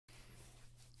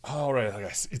Alright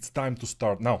guys, it's time to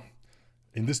start. Now,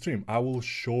 in this stream, I will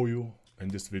show you, in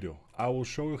this video, I will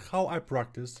show you how I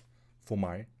practice for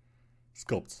my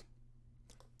sculpts,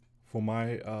 for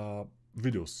my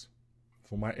videos,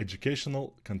 for my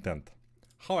educational content.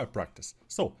 How I practice.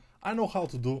 So, I know how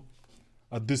to do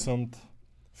a decent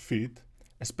feed,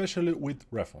 especially with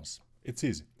reference. It's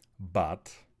easy. But,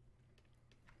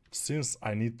 since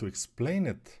I need to explain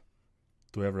it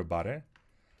to everybody,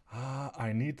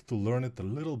 I need to learn it a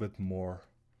little bit more,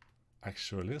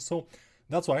 actually. So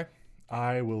that's why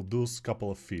I will do a couple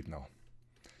of feet now.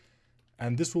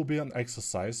 And this will be an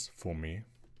exercise for me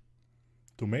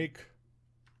to make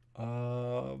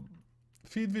a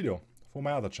feed video for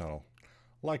my other channel,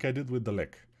 like I did with the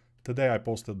leg. Today I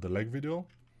posted the leg video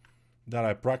that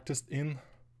I practiced in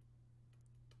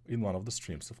one of the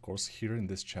streams, of course, here in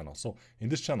this channel. So in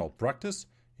this channel, practice,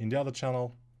 in the other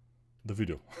channel, the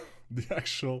video, the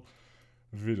actual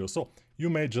video. So you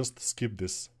may just skip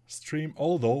this stream,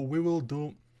 although we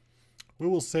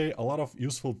will say a lot of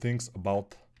useful things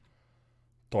about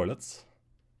toilets,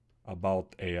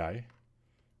 about AI,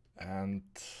 and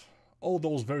all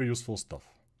those very useful stuff.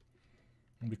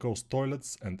 Because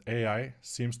toilets and AI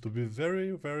seems to be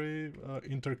very, very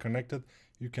interconnected.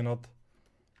 You cannot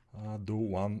do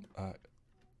one,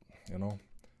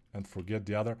 and forget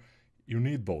the other. You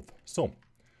need both. So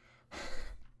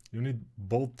you need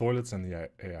both toilets and the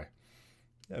AI.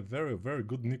 Yeah, very, very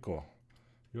good, Nico.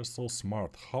 You're so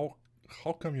smart. How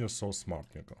come you're so smart,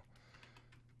 Nico?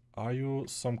 Are you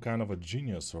some kind of a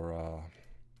genius or a...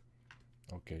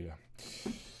 Okay,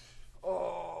 yeah.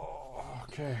 Oh,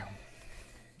 okay.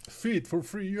 Feed for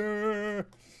free, yeah!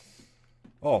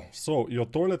 Oh, so your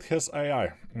toilet has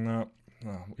AI. No,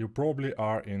 you probably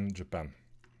are in Japan.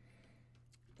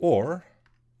 Or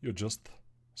you just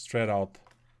straight out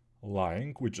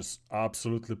lying, which is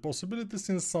absolutely possibility,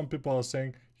 since some people are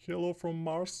saying hello from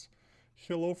Mars,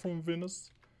 hello from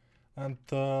Venus, and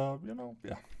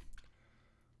yeah,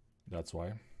 that's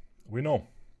why we know.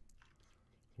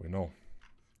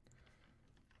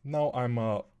 Now I'm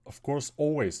of course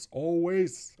always,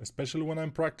 especially when I'm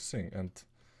practicing, and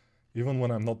even when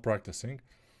I'm not practicing,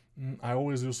 I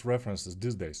always use references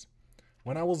these days.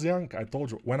 When I was young, I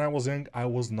told you, when I was young, I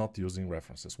was not using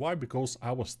references. Why? Because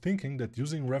I was thinking that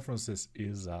using references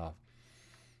is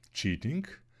cheating,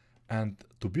 and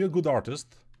to be a good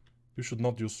artist, you should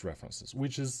not use references,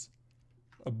 which is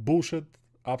a bullshit,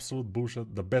 absolute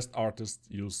bullshit. The best artists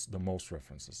use the most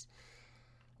references.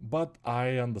 But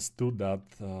I understood that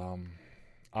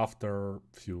after a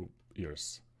few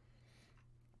years.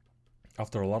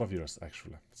 After a lot of years,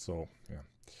 actually. So, yeah.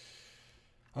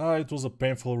 It was a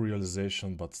painful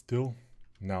realization, but still,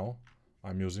 now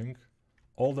I'm using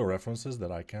all the references that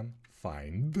I can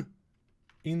find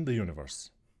in the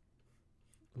universe.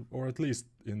 Or at least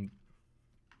in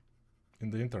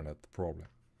the internet, probably.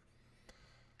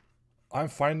 I'm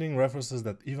finding references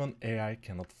that even AI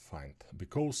cannot find,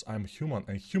 because I'm human,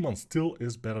 and human still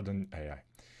is better than AI.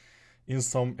 In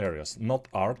some areas, not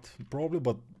art, probably,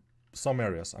 but some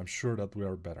areas, I'm sure that we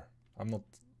are better. I'm not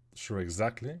sure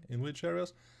exactly in which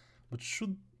areas, but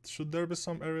should there be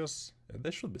some areas? Yeah,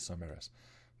 there should be some areas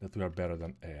that we are better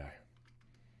than AI.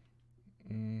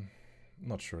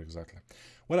 Not sure exactly.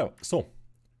 Whatever. So,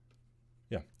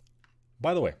 yeah.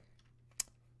 By the way,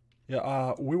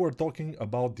 yeah, we were talking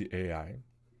about the AI,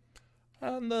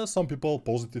 and some people,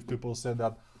 positive people, said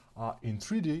that in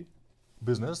 3D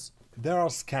business there are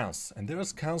scans, and there are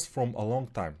scans from a long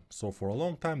time. So for a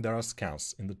long time there are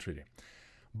scans in the 3D,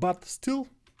 but still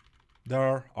there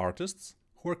are artists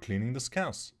who are cleaning the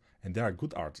scans, and they are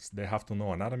good artists. They have to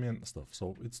know anatomy and stuff.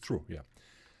 So it's true, yeah.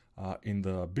 In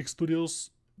the big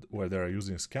studios where they are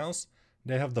using scans,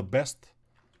 they have the best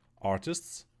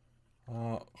artists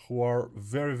who are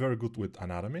very, very good with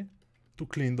anatomy to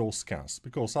clean those scans,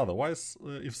 because otherwise,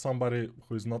 if somebody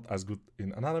who is not as good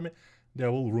in anatomy, they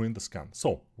will ruin the scan.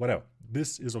 So whatever,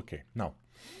 this is okay. Now,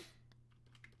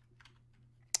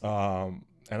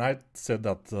 and I said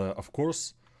that of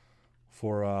course,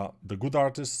 for the good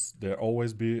artists, there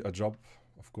always be a job,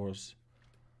 of course.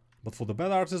 But for the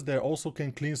bad artists, they also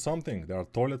can clean something. There are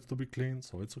toilets to be cleaned,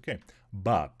 so it's okay.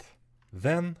 But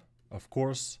then, of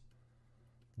course,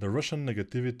 the Russian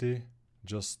negativity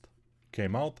just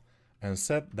came out and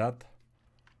said that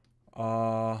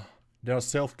there are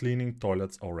self-cleaning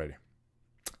toilets already.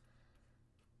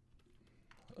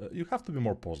 You have to be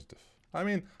more positive. I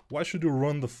mean, why should you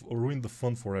ruin the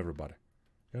fun for everybody?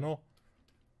 You know?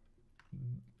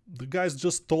 The guys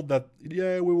just told that,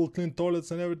 yeah, we will clean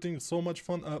toilets and everything, so much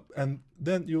fun, and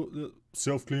then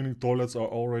self-cleaning toilets are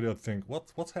already a thing.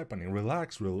 What's happening?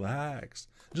 Relax, relax.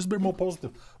 Just be more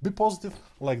positive. Be positive,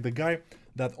 like the guy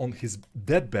that on his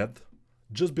deathbed,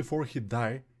 just before he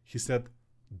died, he said,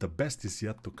 "The best is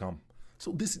yet to come."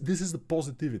 So this is the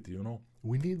positivity, you know.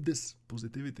 We need this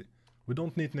positivity. We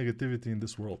don't need negativity in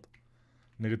this world.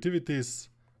 Negativity is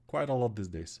quite a lot these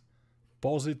days.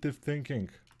 Positive thinking.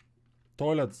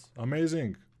 Toilets,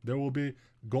 amazing. There will be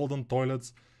golden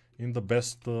toilets in the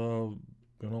best, you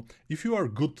know. If you are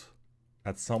good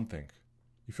at something,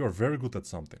 if you are very good at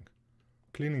something,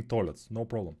 cleaning toilets, no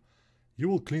problem. You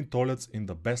will clean toilets in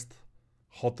the best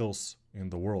hotels in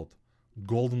the world.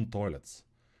 Golden toilets.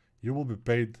 You will be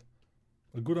paid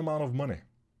a good amount of money.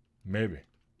 Maybe.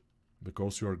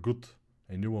 Because you are good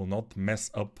and you will not mess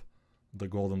up the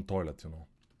golden toilet, you know.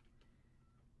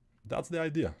 That's the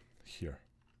idea here.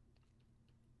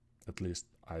 At least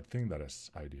I think that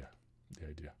is the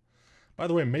idea. By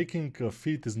the way, making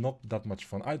feet is not that much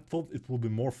fun. I thought it would be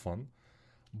more fun,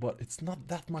 but it's not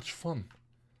that much fun.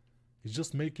 It's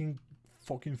just making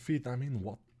fucking feet. I mean,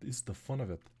 what is the fun of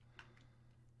it?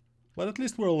 But at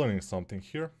least we're learning something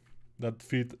here. That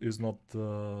feet is not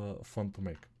fun to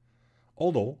make.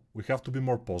 Although, we have to be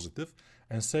more positive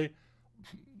and say,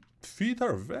 feet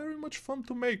are very much fun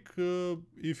to make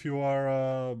if you are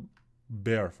a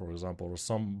bear, for example, or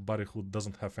somebody who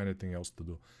doesn't have anything else to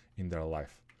do in their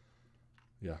life.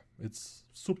 Yeah, it's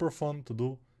super fun to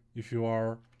do if you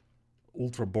are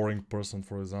ultra boring person,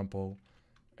 for example,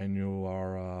 and you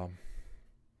are a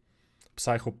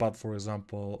psychopath, for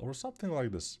example, or something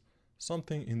like this.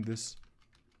 Something in this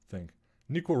thing.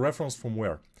 Nico, reference from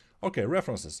where? Okay,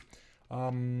 references.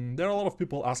 There are a lot of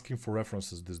people asking for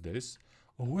references these days.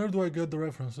 Where do I get the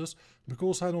references?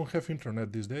 Because I don't have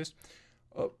internet these days.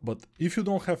 But if you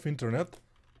don't have internet,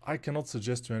 I cannot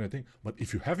suggest you anything. But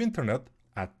if you have internet,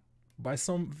 by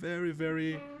some very,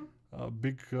 very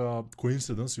big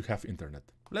coincidence, you have internet.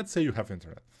 Let's say you have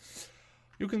internet.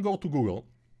 You can go to Google.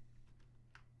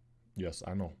 Yes,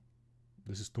 I know.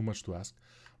 This is too much to ask.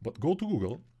 But go to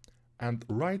Google and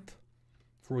write,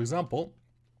 for example,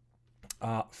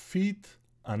 feet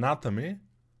anatomy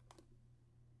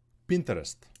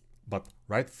Pinterest. But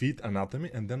write feet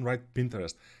anatomy and then write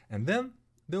Pinterest. And then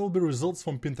there will be results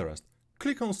from Pinterest.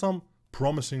 Click on some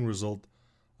promising result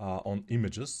on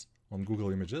images, on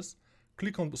Google Images.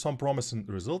 Click on some promising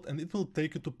result and it will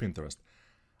take you to Pinterest.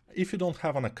 If you don't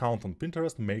have an account on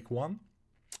Pinterest, make one.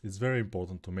 It's very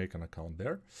important to make an account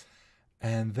there.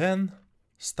 And then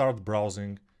start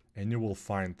browsing and you will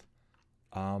find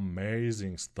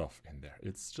amazing stuff in there.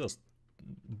 It's just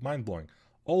mind-blowing.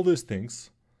 All these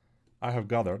things I have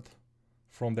gathered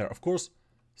from there. Of course,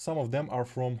 some of them are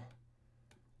from,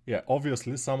 yeah,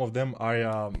 obviously some of them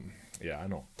yeah, I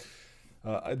know.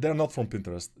 They're not from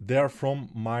Pinterest. They're from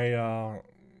my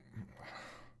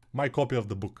my copy of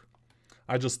the book.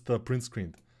 I just print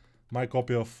screened my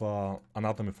copy of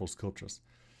Anatomy for Sculptures.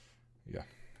 Yeah,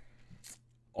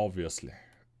 obviously.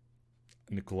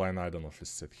 Nikolai Naidanov is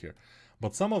set here.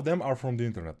 But some of them are from the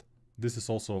internet. This is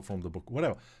also from the book,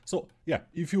 whatever. So, yeah,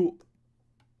 if you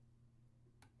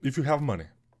have money,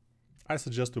 I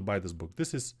suggest you buy this book.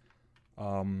 This is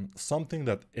something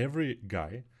that every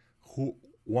guy who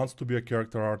wants to be a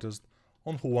character artist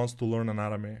or who wants to learn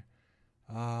anatomy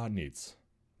needs.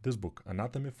 This book,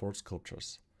 Anatomy for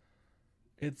Sculptures.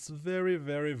 It's very,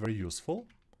 very, very useful.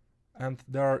 And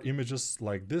there are images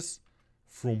like this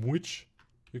from which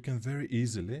you can very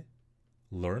easily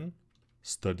learn,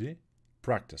 study,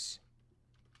 practice.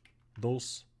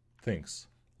 Those things.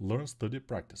 Learn, study,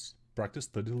 practice. Practice,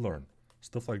 study, learn.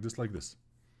 Stuff like this,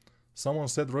 Someone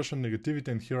said Russian negativity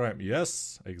and here I am.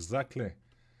 Yes, exactly.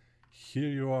 Here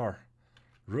you are.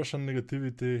 Russian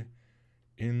negativity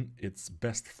in its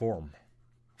best form.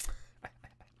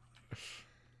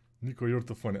 Nico, you're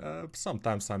too funny.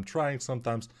 Sometimes I'm trying,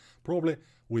 sometimes probably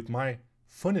with my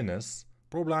funniness,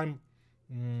 probably I'm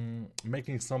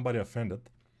making somebody offended.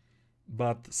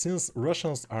 But since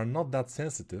Russians are not that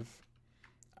sensitive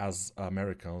as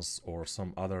Americans or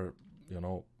some other, you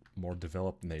know, more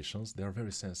developed nations, they are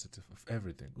very sensitive of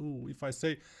everything. Ooh, if I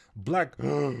say black,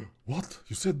 what?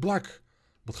 You said black?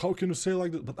 But how can you say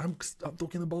like that? But I'm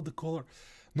talking about the color.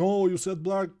 No, you said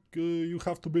black, you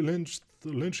have to be lynched,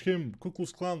 lynch him, Ku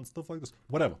Klux Klan, stuff like this.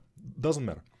 Whatever, doesn't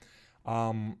matter.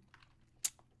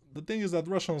 The thing is that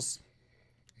Russians,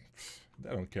 they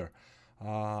don't care.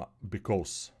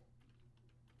 Because,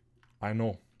 I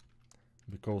know,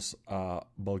 because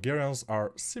Bulgarians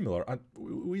are similar. And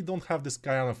we don't have this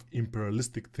kind of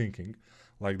imperialistic thinking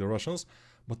like the Russians,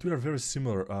 but we are very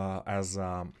similar as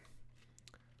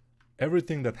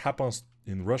everything that happens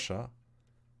in Russia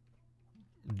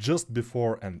just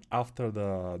before and after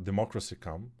the democracy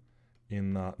come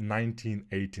in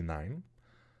 1989,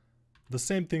 the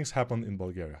same things happened in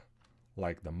Bulgaria,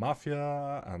 like the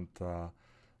mafia and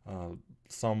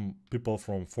some people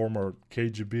from former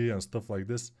KGB and stuff like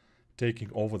this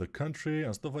taking over the country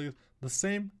and stuff like that. The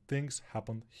same things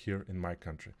happened here in my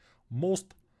country.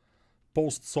 Most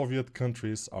post-Soviet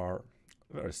countries are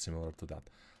very similar to that.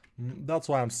 That's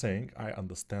why I'm saying I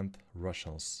understand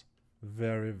Russians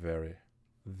very, very,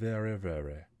 very,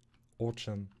 very,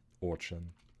 очень,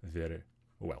 very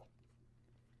well.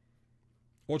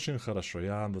 Очень хорошо.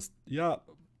 Я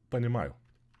понимаю.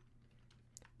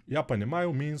 Я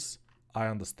понимаю means I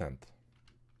understand.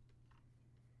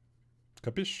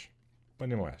 Капиш?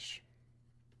 Понимаешь.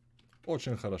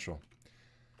 Очень хорошо.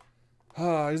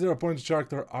 Is there a point to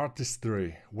character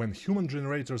artistry when human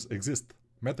generators exist?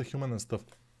 Metahuman and stuff.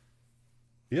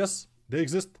 Yes, they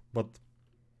exist, but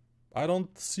I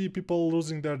don't see people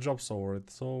losing their jobs over it,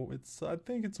 so I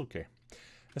think it's okay.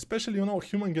 Especially, you know,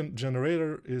 human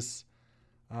generator is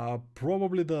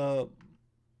probably the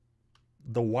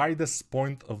widest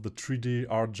point of the 3D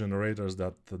art generators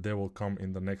that they will come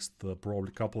in the next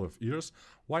probably couple of years.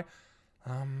 Why?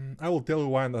 I will tell you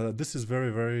why. This is very,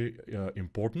 very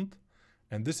important,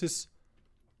 and this is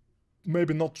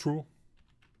maybe not true,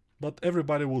 but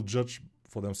everybody will judge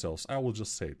for themselves. I will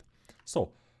just say it.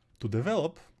 So, to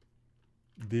develop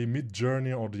the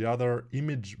Midjourney or the other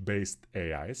image-based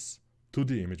AIs,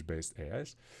 2D image-based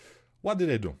AIs, what did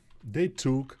they do? They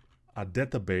took a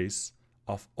database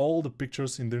of all the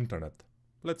pictures in the internet.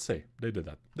 Let's say they did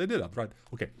that. They did that, right?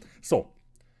 Okay. So,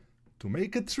 to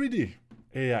make a 3D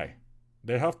AI,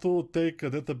 they have to take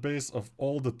a database of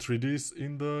all the 3Ds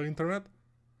in the internet,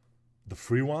 the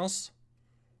free ones,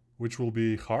 which will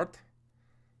be hard,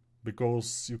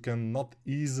 because you cannot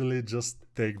easily just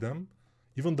take them.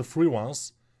 Even the free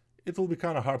ones, it will be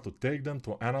kind of hard to take them,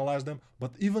 to analyze them,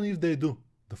 but even if they do,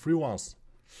 the free ones,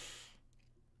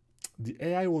 the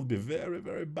AI will be very,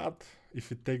 very bad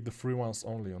if you take the free ones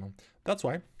only, you know. That's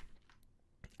why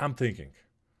I'm thinking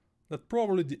that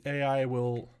probably the AI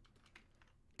will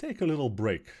take a little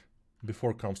break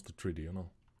before it comes to 3D, you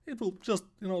know. It will just,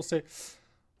 you know, say,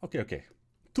 okay,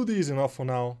 2D is enough for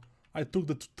now. I took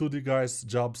the 2D guys'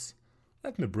 jobs.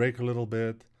 Let me break a little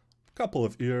bit. Couple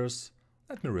of years.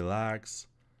 Let me relax.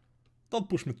 Don't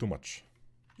push me too much.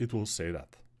 It will say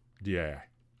that. The AI,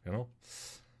 you know.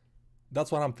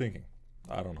 That's what I'm thinking.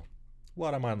 I don't know.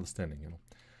 What am I understanding, you know?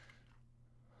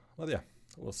 But yeah,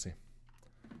 we'll see.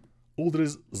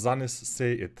 Uldris Zanis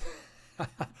say it.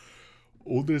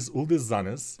 Uldris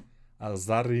Zanis,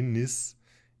 Zarinis,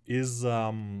 is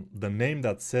the name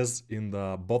that says in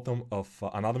the bottom of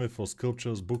Anatomy for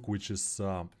Sculptures book, which is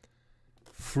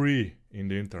free in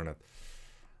the internet.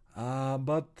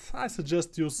 But I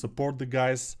suggest you support the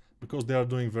guys because they are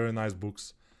doing very nice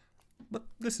books. But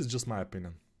this is just my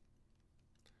opinion.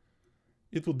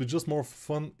 It would be just more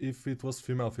fun if it was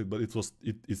female feet, but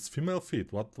it's female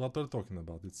feet. What are you talking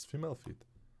about? It's female feet.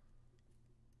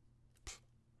 Pfft.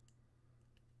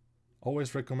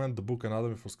 Always recommend the book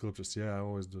Anatomy for Sculptures. Yeah, I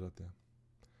always do that, yeah.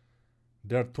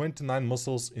 There are 29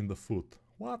 muscles in the foot.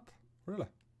 What? Really?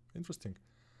 Interesting.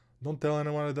 Don't tell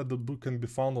anyone that the book can be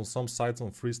found on some sites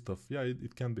on free stuff. Yeah,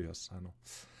 it can be, yes, I know.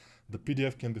 The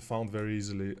PDF can be found very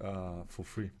easily for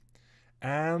free.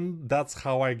 And that's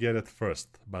how I get it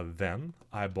first. But then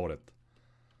I bought it.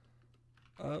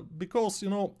 Because, you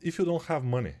know, if you don't have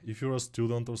money, if you're a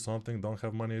student or something, don't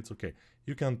have money, it's okay.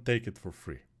 You can take it for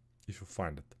free if you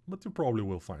find it. But you probably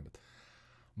will find it.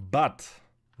 But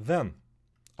then,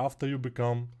 after you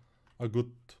become a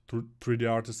good 3D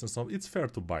artist and something, it's fair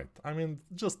to buy it. I mean,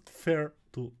 just fair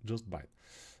to just buy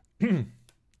it.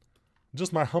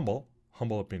 Just my humble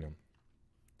opinion.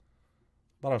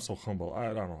 But I'm so humble.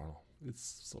 I don't know.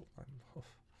 It's so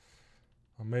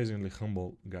amazingly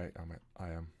humble guy I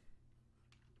am.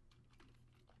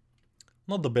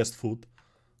 Not the best food,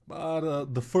 but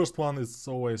the first one is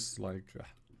always like...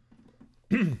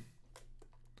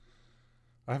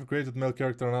 I have created male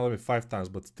character anatomy 5 times,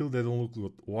 but still they don't look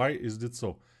good. Why is it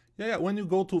so? Yeah, when you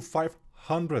go to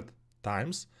 500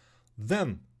 times,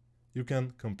 then you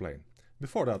can complain.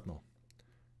 Before that, no.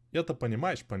 Это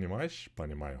понимаешь,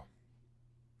 понимаю.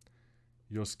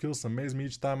 Your skills amaze me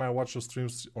each time I watch your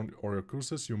streams or your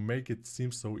courses. You make it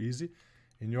seem so easy,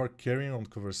 and you are carrying on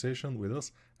conversation with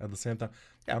us at the same time.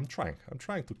 Yeah, I'm trying. I'm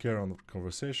trying to carry on the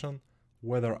conversation,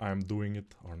 whether I'm doing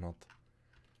it or not.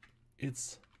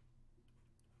 It's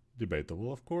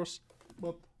debatable, of course,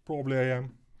 but probably I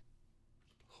am.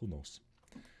 Who knows?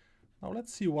 Now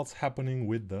let's see what's happening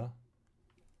with the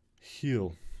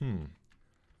heel.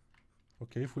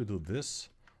 Okay, if we do this,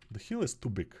 The hill is too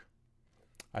big.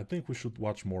 I think we should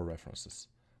watch more references.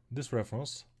 This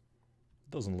reference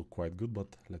doesn't look quite good, but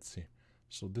let's see.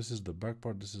 So this is the back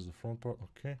part, this is the front part,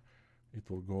 okay. It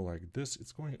will go like this.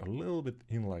 It's going a little bit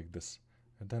in like this.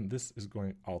 And then this is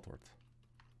going outward.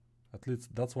 At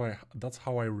least that's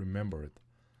how I remember it.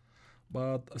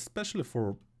 But especially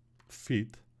for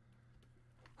feet,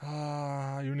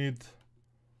 you need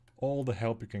all the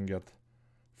help you can get.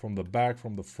 From the back,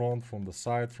 from the front, from the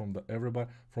side, from the everybody.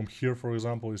 From here, for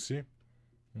example, you see?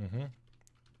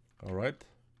 Alright.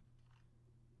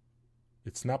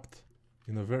 It snapped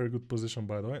in a very good position,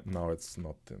 by the way. Now it's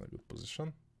not in a good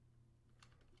position.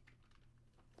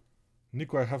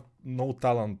 Nico, I have no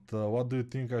talent. What do you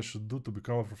think I should do to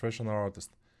become a professional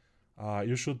artist?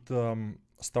 You should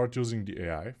start using the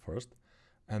AI first,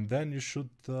 and then you should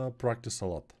practice a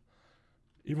lot.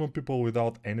 Even people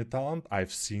without any talent,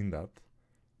 I've seen that,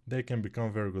 they can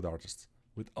become very good artists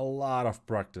with a lot of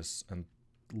practice and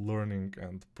learning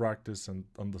and practice and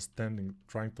understanding,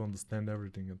 trying to understand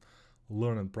everything and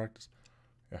learn and practice.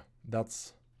 Yeah,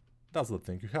 that's the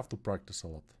thing. You have to practice a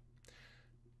lot.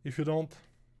 If you don't,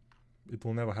 it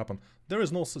will never happen. There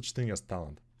is no such thing as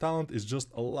talent. Talent is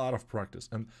just a lot of practice.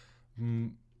 And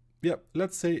yeah,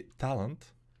 let's say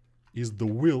talent is the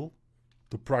will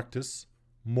to practice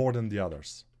more than the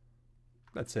others.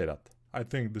 Let's say that. I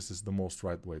think this is the most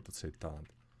right way to say talent.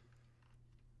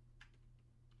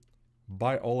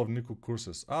 Buy all of Nico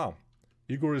courses.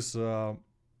 Igor is...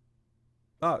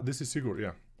 this is Igor,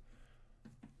 yeah.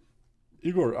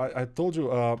 Igor, I told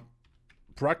you,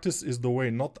 practice is the way,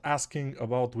 not asking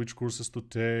about which courses to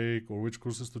take or which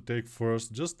courses to take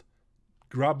first. Just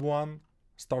grab one,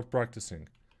 start practicing.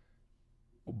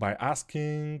 By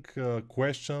asking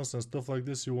questions and stuff like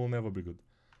this, you will never be good.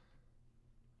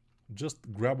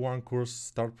 Just grab one course,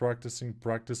 start practicing,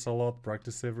 practice a lot,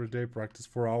 practice every day, practice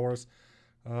for hours,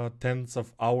 tens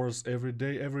of hours every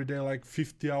day like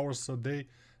 50 hours a day,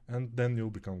 and then you'll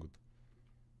become good.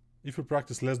 If you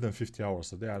practice less than 50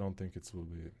 hours a day, I don't think it will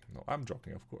be... No, I'm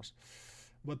joking, of course.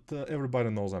 But everybody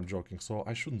knows I'm joking, so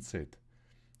I shouldn't say it.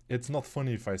 It's not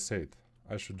funny if I say it.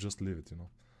 I should just leave it, you know.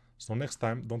 So next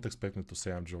time, don't expect me to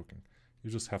say I'm joking.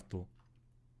 You just have to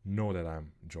know that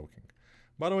I'm joking.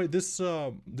 By the way, this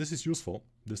is useful,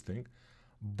 this thing,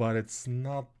 but it's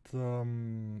not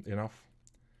enough.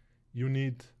 You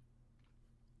need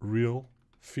real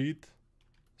feet,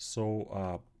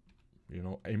 so you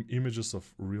know, images of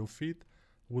real feet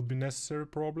would be necessary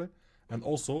probably. And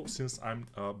also, since I'm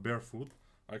barefoot,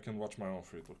 I can watch my own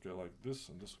feet. Okay, like this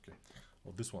and this. Okay,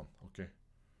 oh, this one. Okay.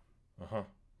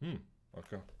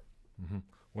 Okay.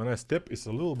 When I step, it's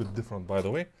a little bit different, by the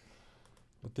way.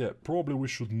 But yeah, probably we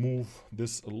should move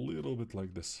this a little bit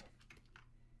like this.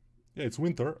 Yeah, it's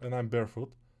winter and I'm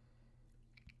barefoot.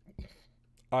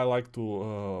 I like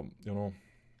to, you know,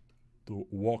 to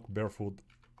walk barefoot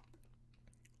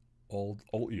all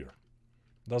year.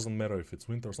 Doesn't matter if it's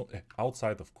winter or something.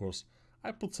 Outside, of course,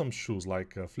 I put some shoes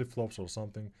like flip-flops or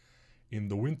something. In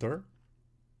the winter,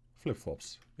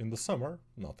 flip-flops. In the summer,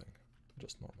 nothing.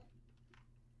 Just normal.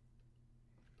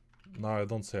 Now I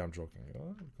don't say I'm joking,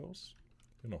 because,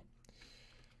 you know.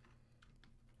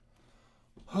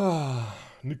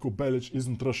 Nico Bellic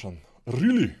isn't Russian.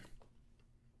 Really?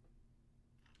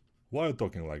 Why are you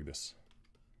talking like this?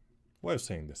 Why are you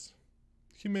saying this?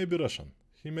 He may be Russian.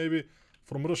 He may be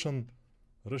from Russian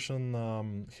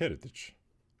heritage.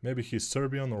 Maybe he's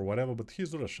Serbian or whatever, but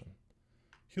he's Russian.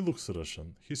 He looks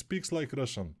Russian. He speaks like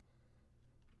Russian.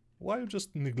 Why are you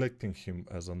just neglecting him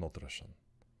as a not Russian?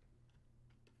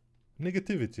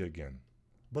 Negativity again.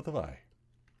 But why?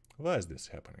 Why is this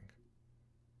happening?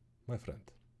 My friend,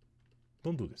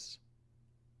 don't do this.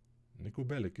 Nico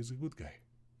Bellic is a good guy.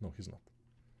 No, he's not.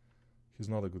 He's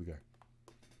not a good guy.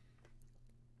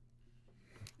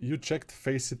 You checked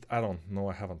Faceit add-on? No,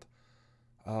 I haven't.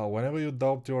 Whenever you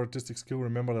doubt your artistic skill,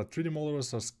 remember that 3D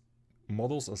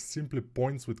models are simply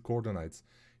points with coordinates.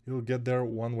 You'll get there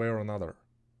one way or another.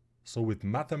 So with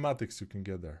mathematics you can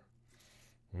get there.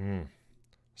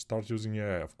 Start using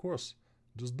AI, of course.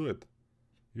 Just do it.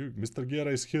 Mr.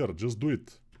 Guerra is here. Just do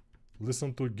it.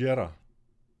 Listen to Guerra.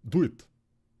 Do it.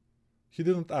 He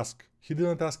didn't ask. He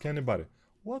didn't ask anybody.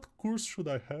 What course should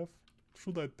I have?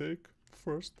 Should I take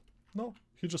first? No,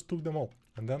 he just took them all.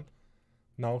 And then,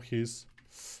 now he's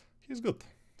good.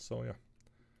 So yeah.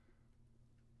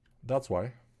 That's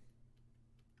why.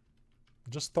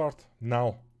 Just start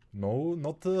now. No,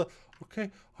 not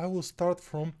okay, I will start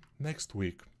from next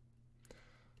week.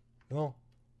 You know,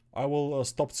 I will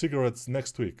stop cigarettes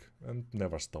next week and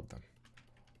never stop them.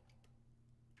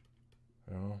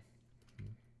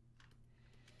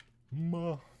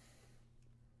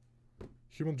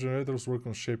 Human generators work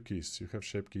on shape keys. You have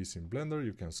shape keys in Blender.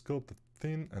 You can sculpt a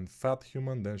thin and fat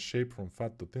human, then shape from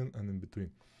fat to thin and in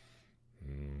between.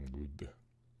 Good.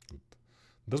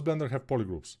 Does Blender have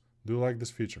polygroups? Do you like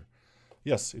this feature?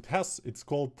 Yes, it has. It's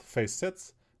called face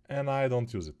sets, and I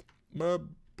don't use it.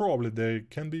 Probably they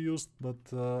can be used, but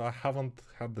I haven't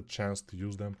had the chance to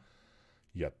use them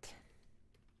yet.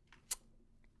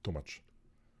 Too much.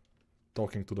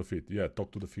 Talking to the feet. Yeah,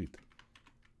 talk to the feet.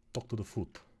 Talk to the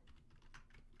foot.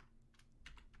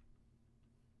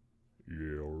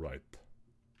 You're right.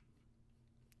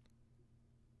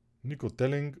 Nico,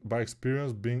 telling by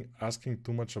experience being asking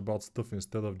too much about stuff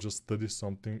instead of just study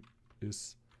something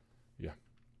is... yeah.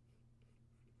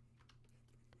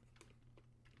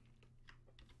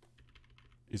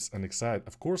 It's an anxiety.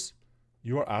 Of course,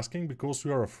 you are asking because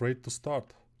you are afraid to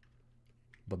start.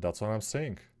 But that's what I'm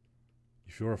saying.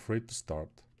 If you're afraid to start,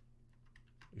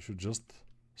 you should just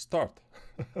start.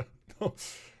 No,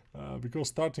 because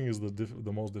starting is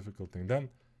the most difficult thing. Then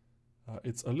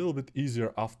it's a little bit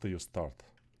easier after you start.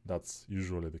 That's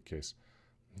usually the case.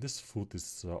 This foot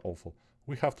is awful.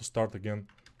 We have to start again,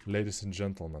 ladies and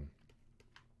gentlemen.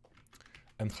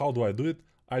 And how do I do it?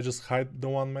 I just hide the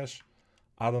one mesh,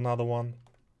 add another one,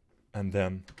 and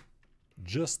then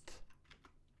just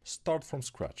start from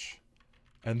scratch.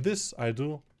 And this I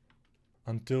do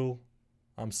until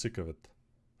I'm sick of it.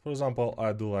 For example,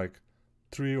 I do like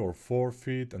 3 or 4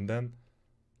 feet, and then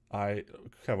I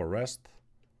have a rest,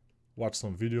 watch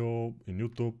some video in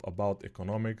YouTube about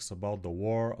economics, about the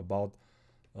war, about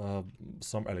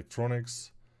some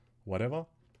electronics, whatever.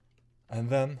 And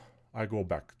then I go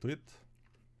back to it,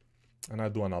 and I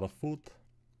do another foot,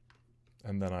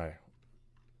 and then I,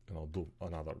 do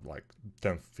another like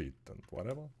 10 feet and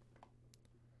whatever.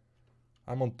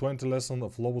 I'm on 20 lessons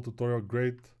of Lobo tutorial.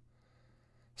 Great.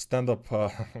 Stand-up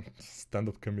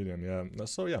comedian, yeah.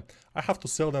 So yeah, I have to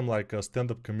sell them like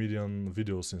stand-up comedian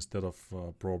videos instead of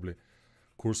probably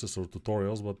courses or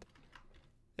tutorials, but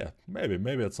yeah,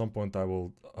 maybe at some point I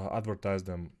will advertise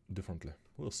them differently.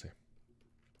 We'll see.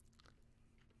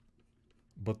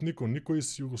 But Nico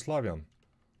is Yugoslavian.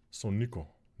 So Nico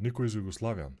is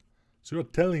Yugoslavian. So you're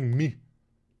telling me,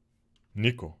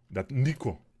 Nico, that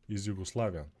Nico is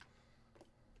Yugoslavian.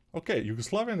 Okay,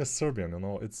 Yugoslavian is Serbian,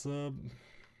 it's...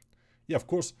 yeah, of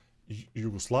course,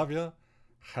 Yugoslavia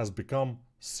has become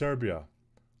Serbia,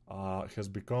 has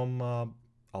become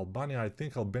Albania. I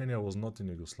think Albania was not in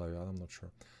Yugoslavia, I'm not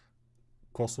sure.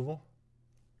 Kosovo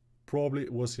probably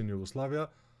was in Yugoslavia,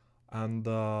 and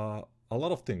a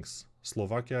lot of things.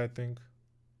 Slovakia, I think.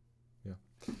 Yeah.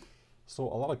 So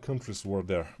a lot of countries were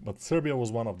there, but Serbia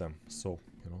was one of them, so,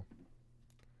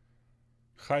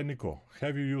 Hi Nico,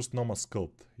 have you used Noma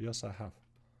Sculpt? Yes, I have.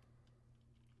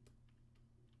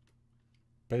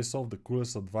 Pace off, the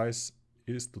coolest advice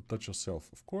is to touch yourself.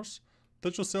 Of course,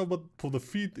 touch yourself, but for the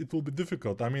feet it will be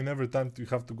difficult. I mean, every time you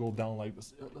have to go down like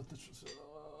this.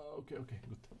 Okay, good.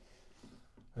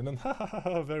 And then,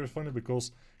 very funny,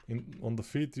 because on the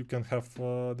feet you can have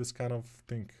this kind of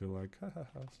thing, like,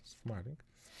 smiling.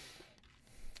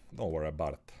 Don't worry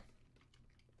about it.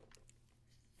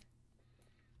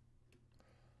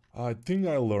 I think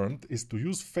I learned is to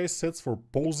use face sets for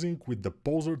posing with the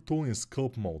poser tool in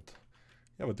sculpt mode.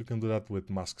 Yeah, but you can do that with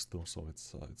masks too, so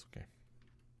it's okay.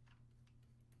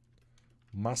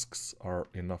 Masks are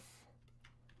enough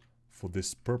for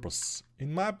this purpose,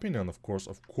 in my opinion. Of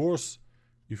course,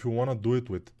 if you want to do it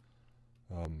with,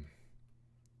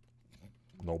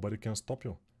 nobody can stop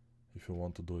you. If you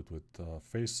want to do it with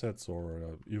face sets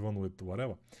or even with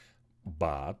whatever.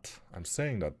 But I'm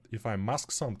saying that if I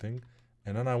mask something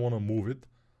and then I want to move it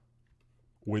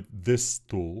with this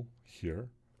tool here,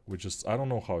 which is, I don't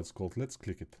know how it's called. Let's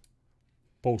click it.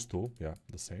 Pose tool, yeah,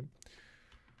 the same.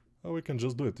 We can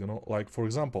just do it, Like, for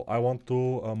example, I want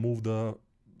to move the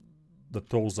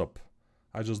toes up.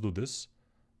 I just do this.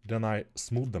 Then I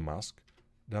smooth the mask.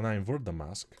 Then I invert the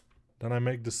mask. Then I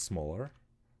make this smaller.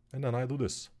 And then I do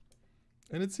this.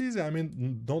 And it's easy. I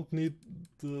mean, don't need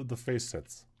the face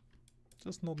sets.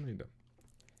 Just not need them.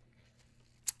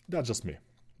 That's just me.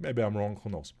 Maybe I'm wrong, who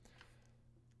knows.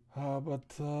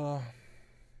 But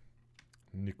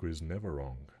Nico is never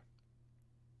wrong.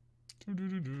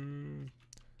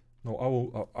 No,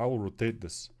 I will rotate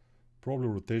this. Probably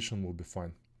rotation will be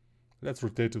fine. Let's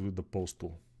rotate it with the pose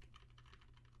tool.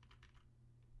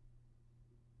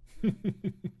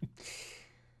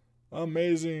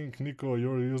 Amazing, Nico,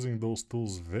 you're using those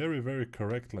tools very, very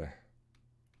correctly.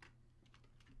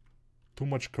 Too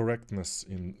much correctness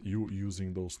in you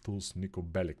using those tools, Nico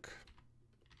Bellic.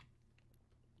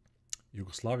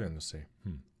 Yugoslavian, you say?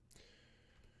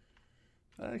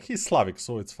 He's Slavic,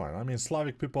 so it's fine. I mean,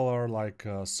 Slavic people are like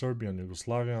Serbian,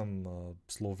 Yugoslavian,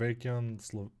 Slovakian,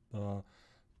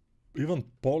 even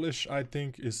Polish, I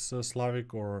think, is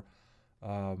Slavic, or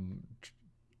um,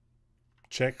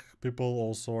 Czech people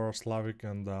also are Slavic,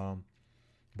 and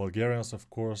Bulgarians, of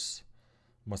course,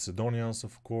 Macedonians,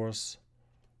 of course,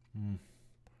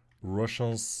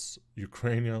 Russians,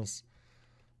 Ukrainians.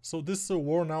 So this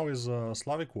war now is a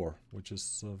Slavic war, which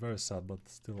is very sad, but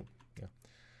still, yeah.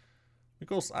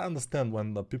 Because I understand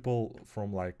when the people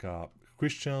from like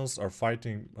Christians are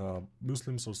fighting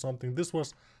Muslims or something. This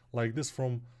was like this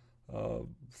from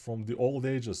the old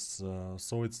ages,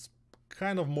 so it's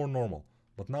kind of more normal.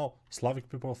 But now Slavic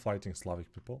people fighting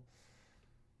Slavic people,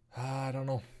 I don't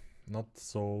know, not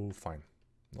so fine,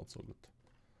 not so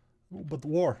good. But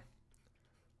war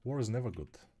is never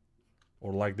good.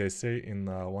 Or like they say in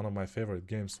one of my favorite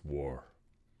games, war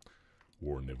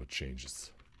never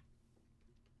changes.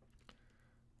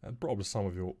 And probably some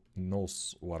of you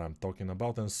knows what I'm talking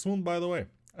about. And soon, by the way,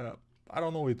 I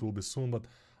don't know it will be soon, but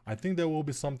I think there will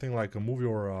be something like a movie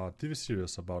or a TV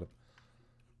series about it.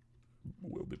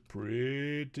 Will be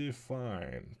pretty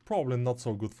fine. Probably not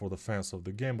so good for the fans of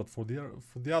the game, but for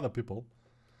the other people,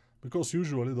 because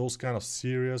usually those kind of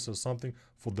series or something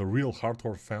for the real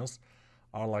hardcore fans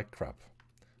are like crap.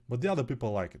 But the other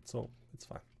people like it, so it's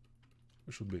fine.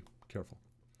 We should be careful.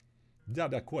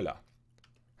 Dada Cola.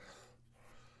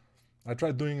 I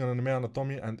tried doing an anime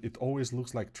anatomy and it always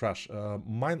looks like trash.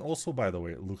 Mine also, by the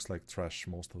way, looks like trash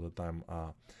most of the time.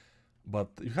 But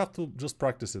you have to just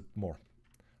practice it more.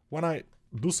 When I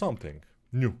do something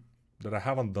new that I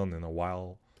haven't done in a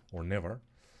while or never,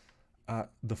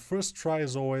 the first try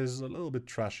is always a little bit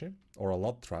trashy or a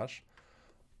lot trash.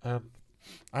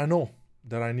 I know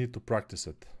that I need to practice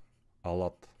it a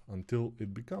lot until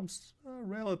it becomes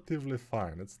relatively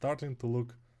fine. It's starting to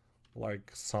look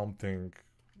like something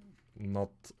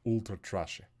not ultra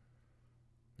trashy,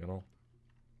 you know.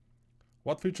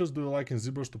 What features do you like in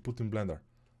ZBrush to put in Blender?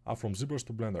 From ZBrush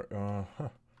to Blender.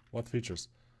 What features?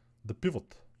 The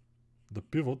pivot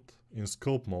in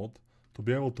sculpt mode, to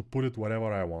be able to put it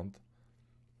wherever I want.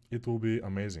 It will be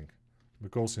amazing,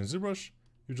 because in ZBrush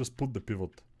you just put the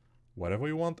pivot wherever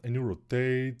you want and you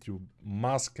rotate, you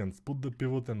mask and put the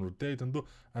pivot and rotate and do,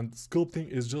 and sculpting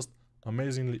is just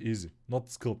amazingly easy. Not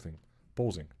sculpting,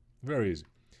 posing, very easy.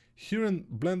 Here in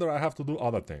Blender I have to do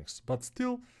other things, but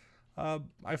still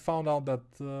I found out that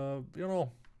you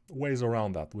know, ways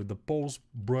around that with the pose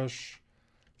brush,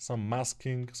 some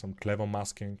masking, some clever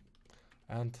masking,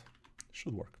 and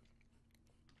should work.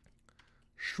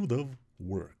 Should have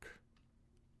work.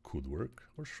 Could work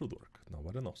or should work.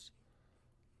 Nobody knows.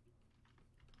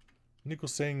 Nico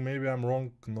saying maybe I'm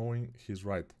wrong, knowing he's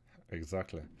right.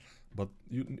 Exactly. But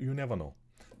you never know.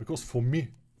 Because for me,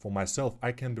 for myself,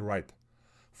 I can be right.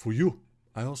 For you,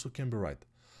 I also can be right.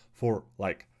 For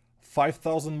like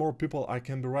 5,000 more people, I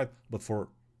can be right. But for a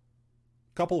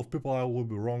couple of people, I will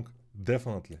be wrong.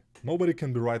 Definitely. Nobody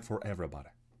can be right for everybody.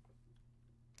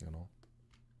 You know.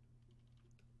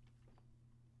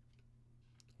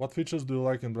 What features do you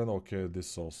like in Blender? Okay,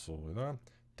 this also. You know?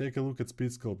 Take a look at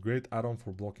Speed Sculpt. Great add-on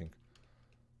for blocking.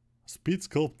 Speed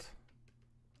Sculpt.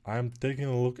 I'm taking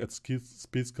a look at Speed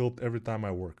Sculpt every time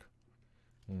I work.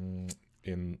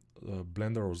 In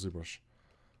Blender or ZBrush.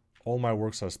 All my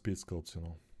works are Speed Sculpts, you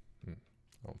know.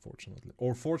 Unfortunately.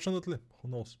 Or fortunately, who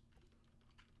knows.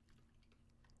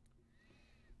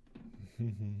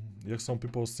 Yes, some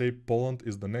people say Poland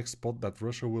is the next spot that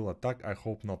Russia will attack. I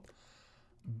hope not.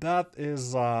 That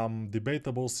is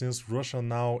debatable, since Russia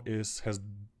now has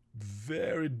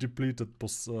very depleted.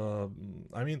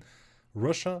 I mean,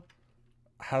 Russia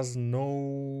has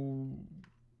not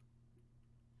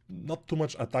too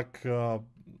much attack, you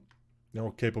know,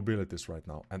 capabilities right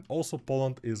now, and also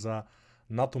Poland is a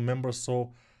NATO member,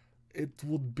 so it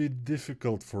would be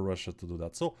difficult for Russia to do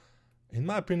that. So, in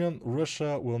my opinion,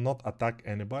 Russia will not attack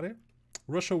anybody.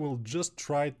 Russia will just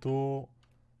try to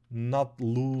not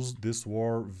lose this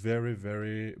war very,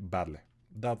 very badly.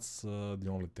 That's the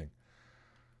only thing.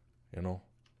 You know,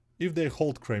 if they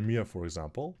hold Crimea, for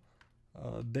example,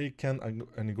 they can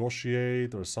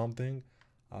negotiate or something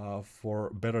for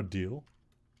a better deal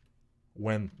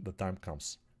when the time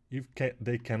comes. If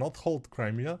they cannot hold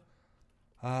Crimea,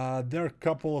 there are a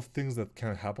couple of things that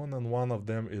can happen, and one of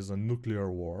them is a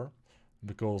nuclear war,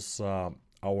 because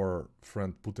our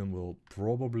friend Putin will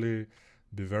probably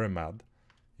be very mad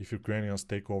if Ukrainians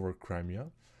take over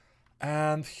Crimea,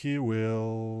 and he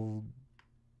will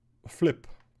flip,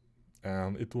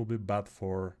 and it will be bad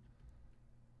for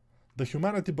the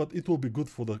humanity, but it will be good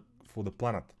for the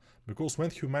planet, because when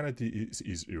humanity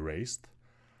is erased,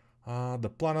 The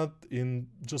planet, in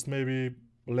just maybe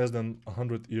less than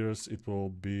 100 years, it will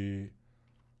be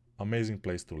amazing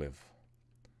place to live.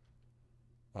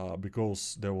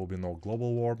 Because there will be no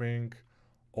global warming,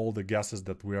 all the gases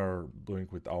that we are doing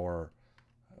with our,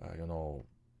 you know,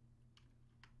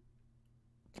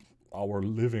 our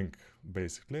living,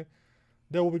 basically,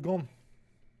 they will be gone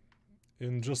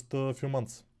in just a few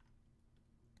months.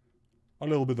 A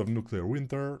little bit of nuclear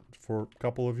winter for a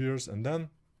couple of years, and then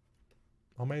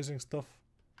amazing stuff.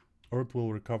 Earth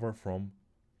will recover from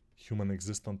human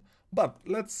existence. But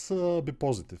let's be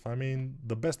positive. I mean,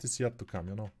 the best is yet to come,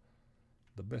 you know.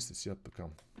 The best is yet to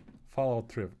come.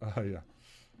 Fallout 3, yeah.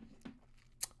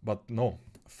 But no,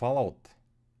 Fallout.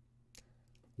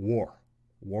 War.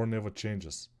 War never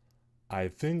changes. I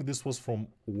think this was from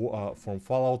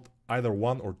Fallout either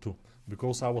 1 or 2.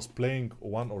 Because I was playing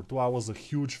 1 or 2, I was a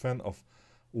huge fan of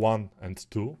 1 and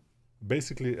 2.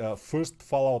 Basically, first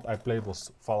Fallout I played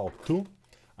was Fallout 2.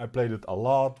 I played it a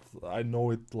lot. I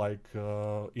know it like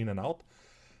in and out.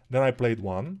 Then I played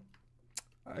 1.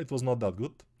 It was not that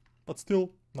good, but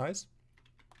still nice.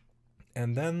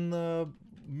 And then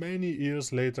many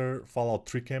years later, Fallout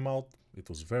 3 came out. It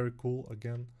was very cool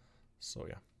again. So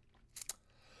yeah.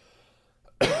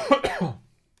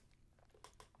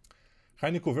 Hi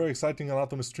Nico, very exciting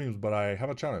Anatomy streams, but I have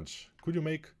a challenge. Could you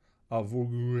make a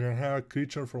Vorgaught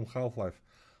creature from Half-Life?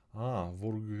 Ah,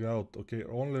 Vorgaught. Okay,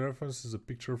 only reference is a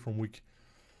picture from Wiki.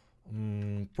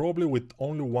 Probably with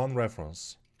only one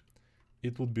reference.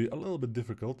 It would be a little bit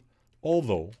difficult,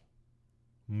 although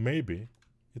maybe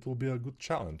it will be a good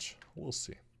challenge. We'll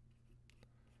see.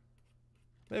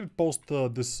 Maybe post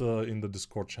this in the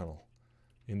Discord channel,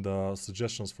 in the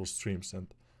suggestions for streams,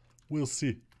 and we'll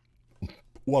see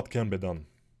what can be done.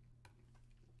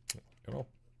 You know,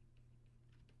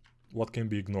 what can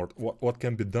be ignored, what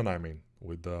can be done, I mean,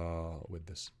 with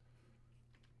this.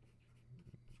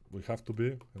 We have to be,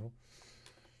 you know.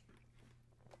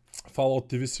 Fallout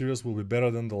TV series will be better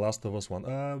than The Last of Us 1.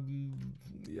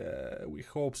 Yeah, we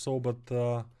hope so,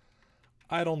 but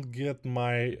I don't get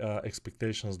my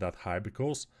expectations that high,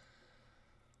 because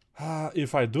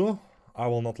if I do, I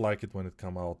will not like it when it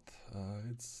come out.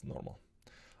 It's normal.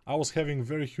 I was having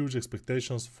very huge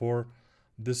expectations for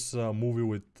this movie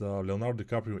with Leonardo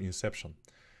DiCaprio, Inception.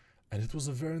 And it was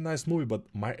a very nice movie, but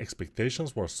my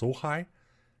expectations were so high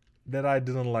that I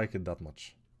didn't like it that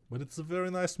much. But it's a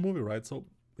very nice movie, right? So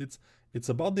it's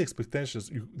about the expectations.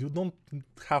 You don't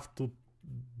have to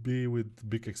be with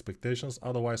big expectations,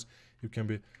 otherwise you can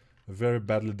be very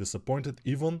badly disappointed,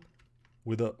 even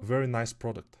with a very nice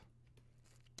product.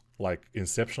 Like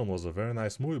Inception was a very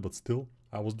nice movie, but still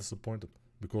I was disappointed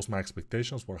because my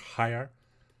expectations were higher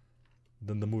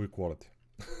than the movie quality.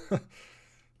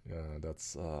 Yeah,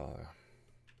 that's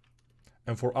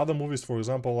and for other movies, for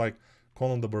example, like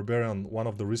Conan the Barbarian, one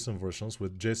of the recent versions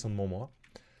with Jason Momoa,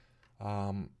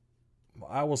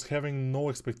 I was having no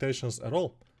expectations at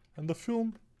all, and the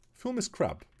film is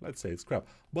crap. Let's say it's crap,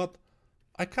 but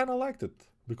I kind of liked it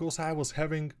because I was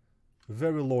having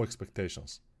very low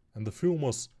expectations, and the film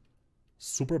was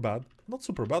super bad. Not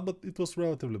super bad, but it was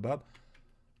relatively bad.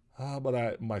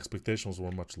 But my expectations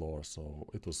were much lower, so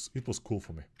it was cool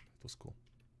for me. It was cool.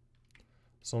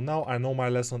 So now I know my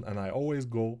lesson, and I always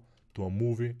go to a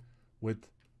movie with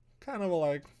kind of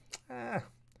like,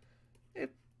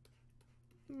 it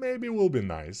maybe will be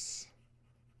nice,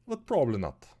 but probably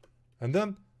not. And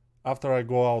then after I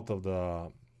go out of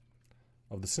the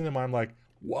cinema, I'm like,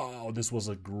 wow, this was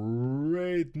a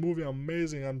great movie,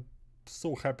 amazing. I'm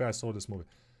so happy I saw this movie.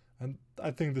 And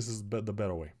I think this is the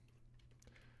better way.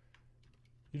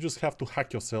 You just have to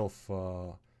hack yourself.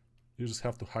 You just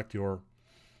have to hack your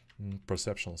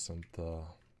perceptions and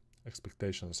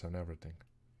expectations and everything.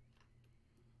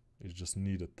 You just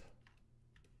need it.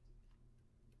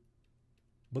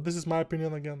 But this is my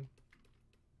opinion again.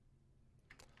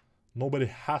 Nobody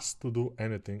has to do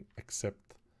anything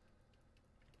except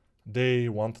they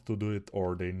want to do it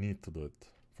or they need to do it.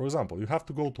 For example, you have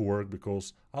to go to work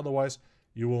because otherwise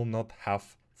you will not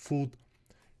have food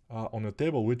on your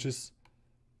table, which is,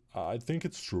 I think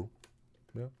it's true.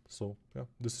 Yeah, so yeah,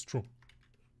 this is true.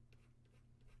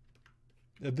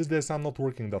 Yeah, these days I'm not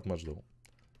working that much though.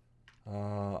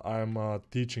 I'm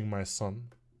teaching my son.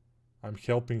 I'm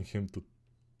helping him to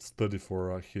study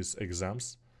for his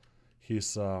exams.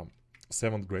 He's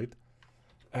 7th grade,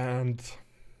 and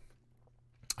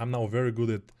I'm now very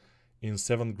good in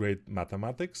 7th grade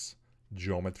mathematics,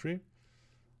 geometry,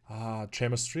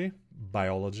 chemistry,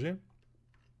 biology,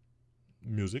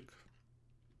 music.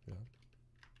 Yeah,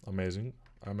 amazing.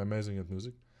 I'm amazing at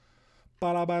music.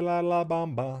 Para bailar la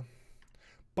bamba,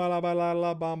 para bailar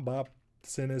la bamba,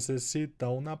 Se necesita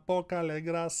una poca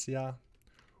gracia.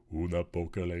 Una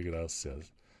poca gracia.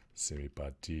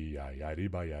 Simpatía. Y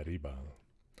arriba, y arriba.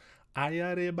 Ay,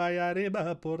 arriba, y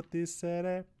arriba. Por ti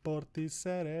seré, por ti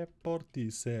seré, por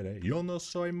ti seré. Yo no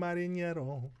soy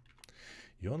marinero.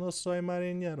 Yo no soy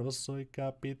marinero. Soy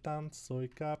capitán, soy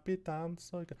capitán,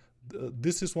 soy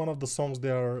this is one of the songs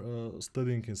they are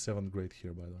studying in 7th grade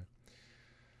here, by the way.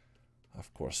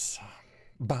 Of course.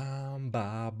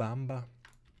 Bamba, bamba.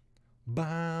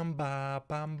 Bamba,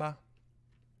 bamba.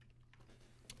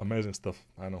 Amazing stuff,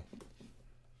 I know.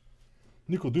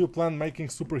 Nico, do you plan making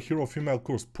superhero female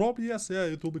course? Probably yes, yeah,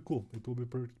 it will be cool. It will be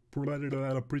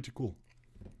pretty cool.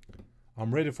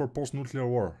 I'm ready for post-nuclear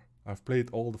war. I've played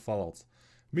all the Fallouts.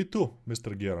 Me too,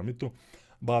 Mr. Guerra, me too.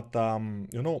 But,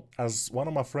 you know, as one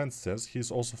of my friends says, he's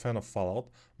also a fan of Fallout,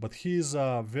 but he's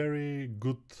a very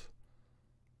good...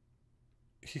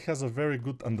 He has a very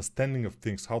good understanding of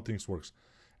things, how things works.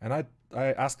 And I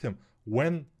asked him,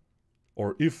 when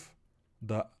or if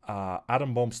the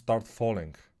atom bombs start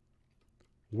falling,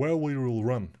 where will you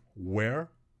run?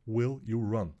 Where will you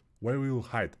run? Where will you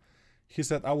hide? He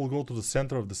said, I will go to the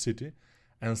center of the city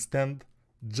and stand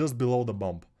just below the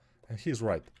bomb. And he's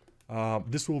right.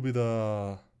 This will be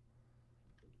the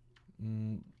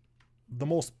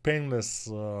most painless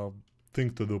thing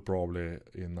to do probably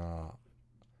in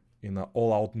an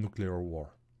all-out nuclear war.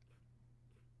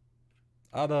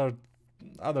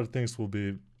 Other things will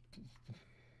be,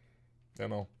 you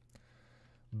know,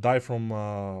 die from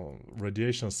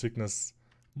radiation sickness.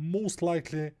 Most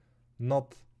likely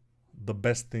not the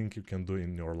best thing you can do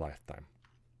in your lifetime.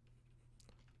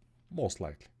 Most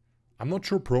likely. I'm not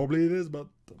sure, probably it is, but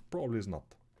probably is not.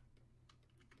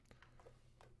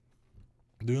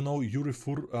 Do you know Yuri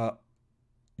Fur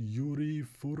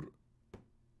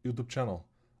YouTube channel?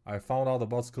 I found out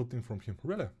about sculpting from him.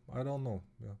 Really? I don't know.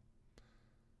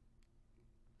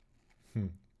 Yeah.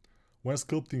 When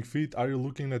sculpting feet, are you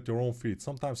looking at your own feet?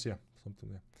 Sometimes, yeah.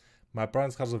 Sometimes, yeah. My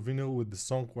parents has a vinyl with the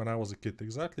song when I was a kid.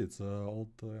 Exactly. It's old.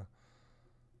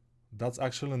 That's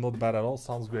actually not bad at all.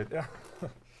 Sounds great. Yeah.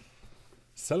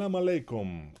 Selam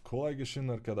alaikum. Kolay gelsin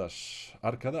arkadaş.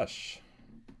 Arkadaş.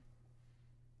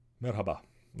 Merhaba.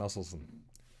 Nasılsın?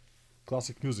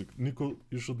 Classic music. Nico,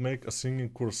 you should make a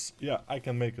singing course. Yeah, I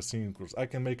can make a singing course. I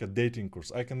can make a dating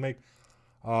course. I can make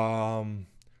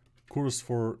course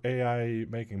for AI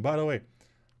making. By the way,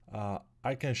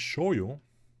 I can show you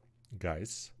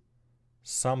guys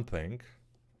something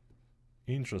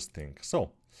interesting.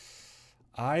 So,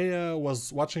 I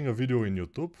was watching a video in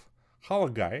YouTube how a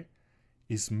guy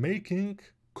is making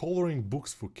coloring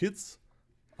books for kids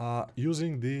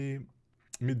using the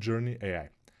Midjourney AI.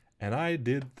 And I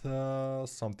did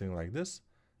something like this,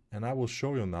 and I will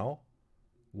show you now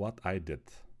what I did.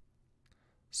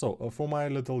 So, for my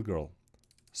little girl.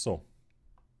 So,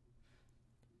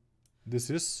 this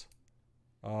is,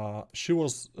 she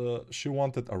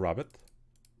wanted a rabbit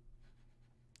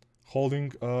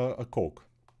holding a Coke.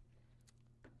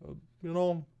 You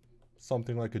know,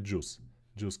 something like a juice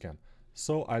can.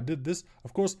 So I did this.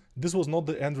 Of course, this was not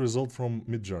the end result from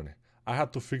Midjourney. I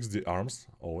had to fix the arms,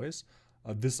 always.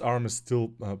 This arm is still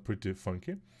pretty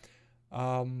funky.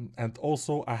 And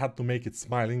also I had to make it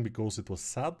smiling because it was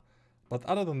sad. But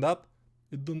other than that,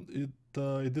 it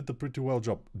did a pretty well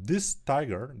job. This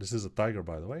tiger, this is a tiger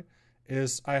by the way,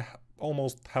 is I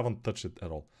almost haven't touched it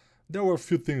at all. There were a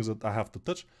few things that I have to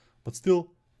touch, but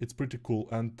still it's pretty cool.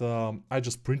 And I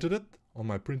just printed it on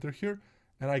my printer here,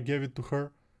 and I gave it to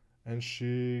her, and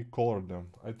she colored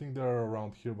them. I think they're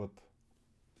around here, but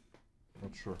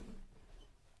not sure.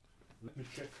 Let me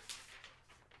check.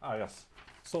 Ah, yes.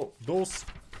 So those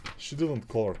she didn't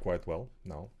color quite well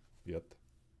now yet.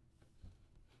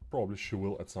 Probably she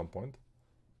will at some point.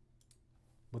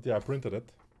 But yeah, I printed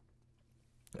it.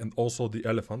 And also the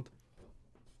elephant.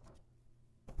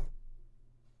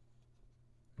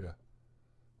 Yeah.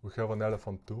 We have an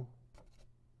elephant too.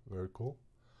 Very cool.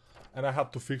 And I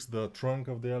had to fix the trunk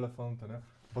of the elephant.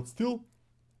 But still,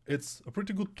 it's a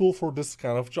pretty good tool for this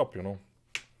kind of job, you know.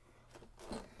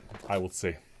 I would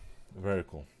say. Very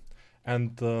cool.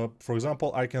 And for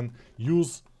example, I can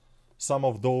use some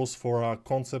of those for a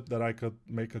concept that I could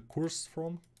make a course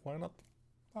from. Why not?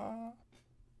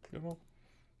 You know.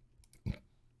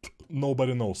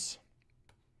 Nobody knows.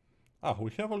 Ah,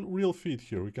 we have a real feet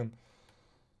here. We can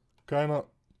kind of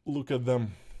look at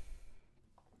them.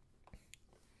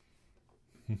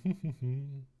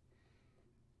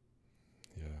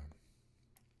 Yeah.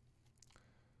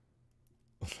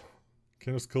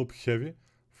 Can you sculpt heavy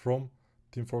from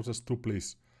Team Fortress 2,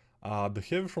 please? The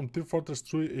heavy from Team Fortress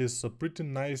 3 is a pretty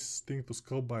nice thing to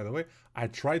sculpt, by the way. I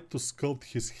tried to sculpt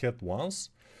his head once.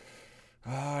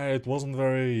 It wasn't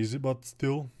very easy, but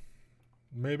still,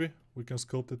 maybe we can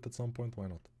sculpt it at some point, why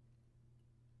not?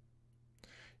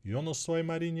 Yo no soy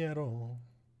marinero.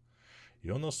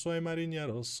 Yo no soy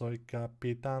marinero, soy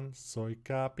capitán, soy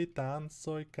capitán,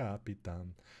 soy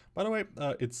capitán. By the way,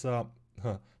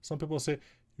 some people say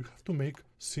you have to make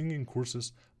singing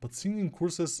courses, but singing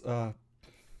courses,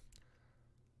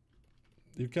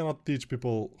 you cannot teach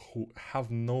people who have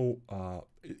no,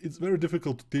 it's very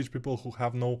difficult to teach people who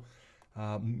have no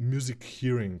music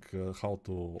hearing, how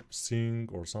to sing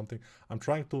or something. I'm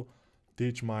trying to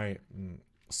teach my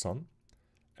son,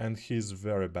 and he's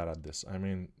very bad at this. I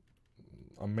mean,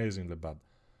 amazingly bad.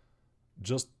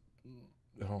 Just,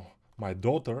 you know, my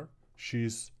daughter,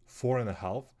 she's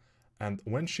 4.5, and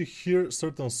when she hears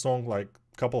certain song like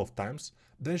a couple of times,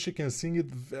 then she can sing it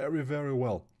very, very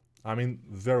well. I mean,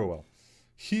 very well.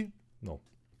 He, no,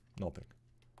 nothing.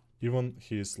 Even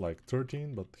he's like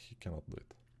 13, but he cannot do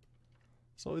it.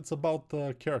 So it's about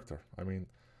character. I mean,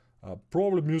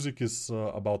 probably music is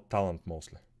about talent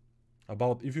mostly.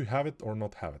 About if you have it or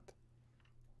not have it.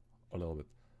 A little bit.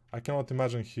 I cannot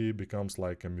imagine he becomes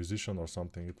like a musician or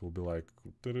something. It will be like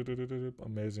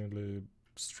amazingly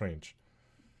strange.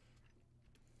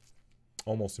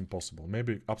 Almost impossible.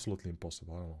 Maybe absolutely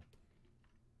impossible. I don't know.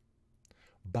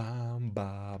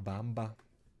 Bamba, bamba.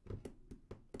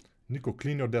 Nico,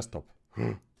 clean your desktop.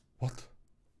 What?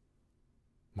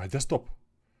 My desktop?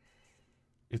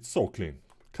 It's so clean.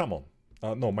 Come on.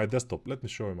 No, my desktop. Let me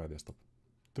show you my desktop.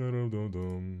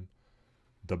 The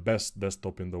best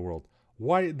desktop in the world.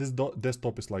 Why this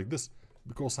desktop is like this?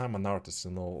 Because I'm an artist,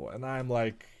 you know, and I'm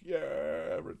like,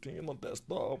 yeah, everything on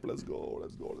desktop. Let's go,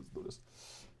 let's go, let's do this.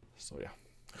 So yeah.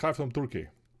 Hi from Turkey.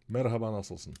 Merhaba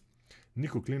nasılsın?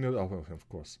 Nico, clean it up, of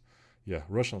course. Yeah,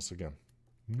 Russians again.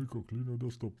 Nico, clean your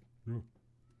desktop. Yeah.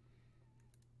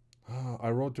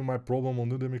 I wrote you my problem on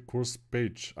Udemy course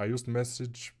page. I used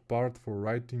message part for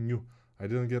writing you. I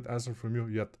didn't get answer from you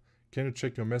yet. Can you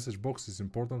check your message box? It's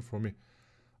important for me.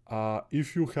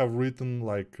 If you have written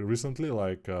like recently,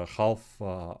 like half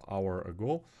hour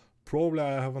ago, probably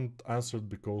I haven't answered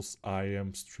because I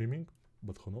am streaming,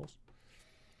 but who knows.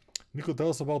 Nico, tell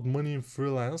us about money in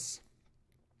freelance,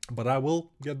 but I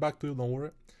will get back to you, don't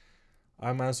worry.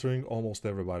 I'm answering almost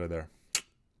everybody there.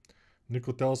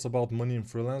 Nico, tell us about money in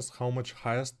freelance. How much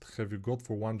highest have you got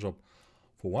for one job?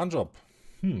 For one job?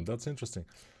 That's interesting.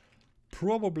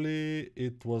 Probably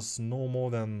it was no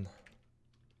more than,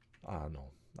 I don't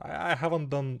know. I haven't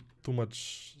done too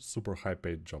much super high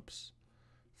paid jobs,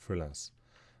 freelance,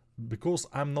 because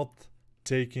I'm not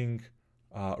taking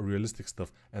realistic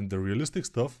stuff, and the realistic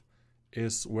stuff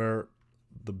is where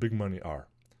the big money are.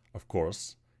 Of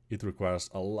course, it requires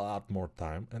a lot more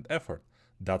time and effort.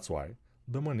 That's why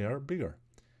the money are bigger.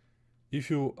 If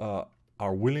you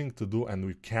are willing to do, and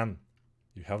you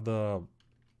have the,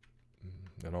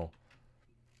 you know,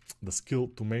 the skill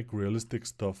to make realistic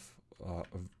stuff,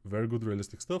 very good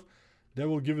realistic stuff, they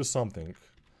will give you something,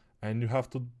 and you have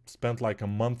to spend like a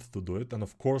month to do it. And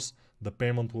of course, the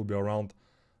payment will be around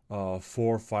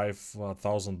 $4,000 or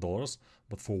 $5,000.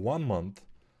 But for 1 month,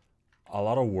 a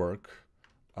lot of work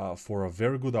for a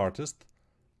very good artist.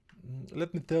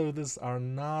 Let me tell you, these are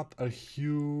not a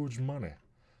huge money.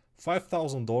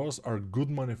 $5,000 are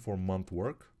good money for month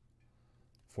work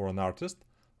for an artist,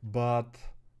 but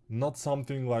not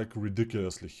something like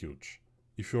ridiculously huge.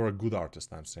 If you're a good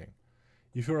artist, I'm saying.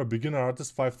 If you're a beginner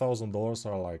artist, $5,000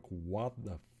 are like, what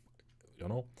the, you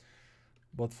know?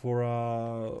 But for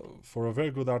a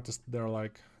very good artist, they're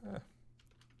like,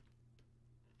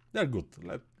 they're good.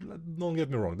 Don't get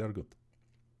me wrong, they're good.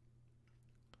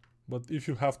 But if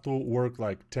you have to work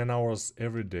like 10 hours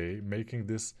every day making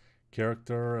this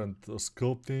character and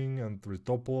sculpting and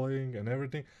retopoling and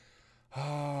everything,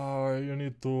 you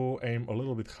need to aim a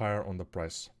little bit higher on the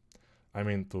price. I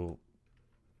mean, to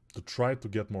try to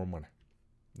get more money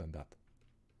than that.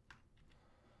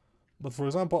 But for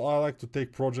example, I like to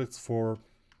take projects for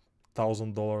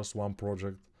 $1,000 one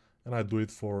project, and I do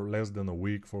it for less than a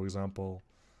week, for example,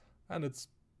 and it's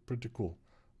pretty cool.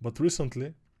 But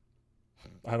recently,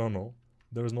 I don't know,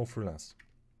 there is no freelance.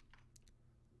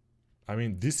 I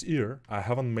mean, this year I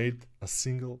haven't made a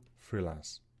single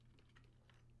freelance.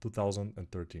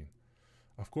 2013.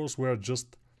 Of course, we're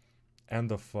just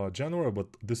end of January, but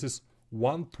this is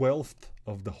 1/12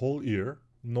 of the whole year,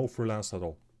 no freelance at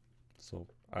all. So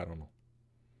I don't know.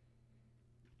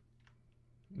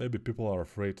 Maybe people are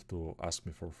afraid to ask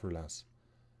me for freelance.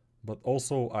 But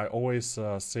also, I always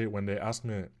say when they ask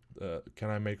me, can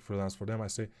I make freelance for them, I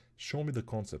say, show me the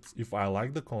concepts. If I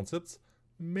like the concepts,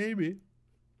 maybe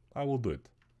I will do it.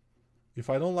 If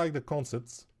I don't like the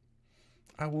concepts,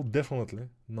 I will definitely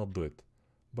not do it.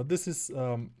 But this is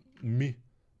me,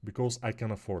 because I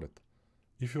can afford it.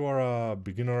 If you are a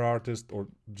beginner artist or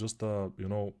just you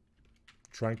know,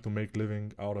 trying to make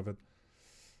living out of it,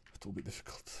 it will be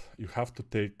difficult. You have to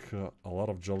take a lot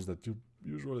of jobs that you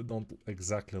usually don't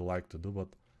exactly like to do, but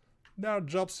there are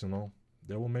jobs, you know,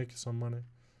 they will make you some money.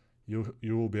 You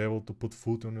will be able to put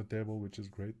food on your table, which is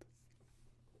great.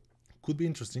 Could be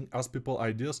interesting. Ask people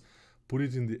ideas, put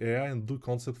it in the AI, and do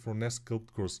concept for next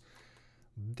sculpt course.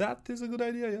 That is a good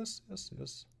idea. Yes, yes,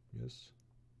 yes, yes.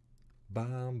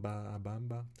 Bam, ba, bam,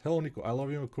 ba. Hello, Nico. I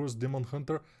love your course, Demon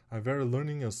Hunter. I'm very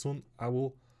learning, and soon I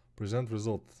will present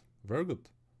results. Very good.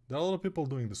 There are a lot of people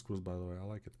doing this course, by the way. I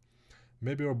like it.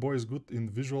 Maybe your boy is good in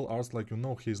visual arts, like you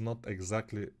know, he's not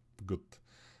exactly good.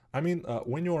 I mean,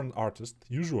 when you're an artist,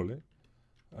 usually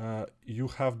you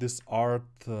have this art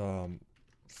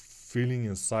feeling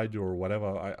inside you or whatever.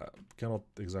 I cannot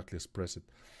exactly express it,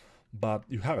 but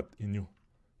you have it in you.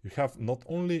 You have not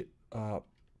only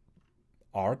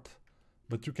art,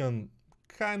 but you can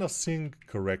kind of sing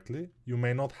correctly. You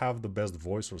may not have the best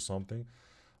voice or something,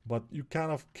 but you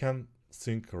kind of can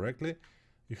sing correctly.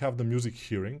 You have the music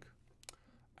hearing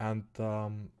and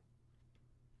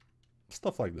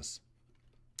stuff like this.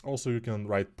 Also, you can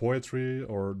write poetry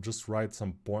or just write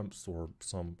some poems or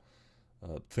some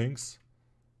things,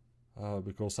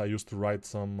 because I used to write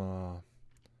some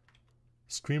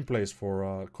screenplays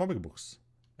for comic books,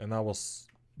 and I was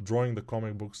drawing the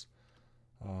comic books.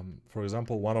 For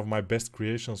example, one of my best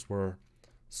creations were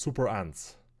Super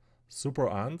Ants. Super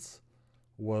Ants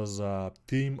was a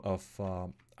team of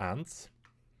ants,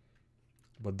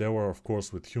 but they were of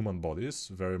course with human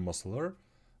bodies, very muscular,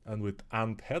 and with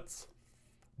ant heads,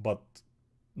 but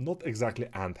not exactly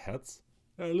ant heads.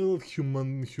 They're little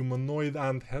humanoid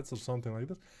ant heads or something like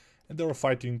this, and they were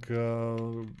fighting,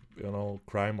 you know,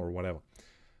 crime or whatever.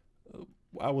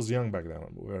 I was young back then,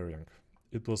 very young.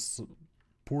 It was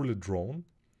poorly drawn,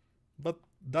 but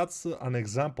that's an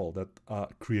example that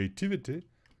creativity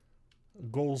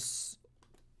goes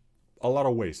a lot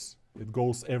of ways. It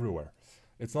goes everywhere.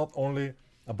 It's not only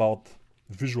about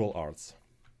visual arts.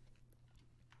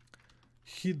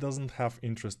 He doesn't have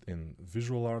interest in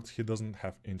visual arts, he doesn't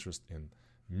have interest in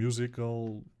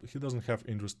musical, he doesn't have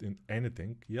interest in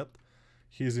anything yet.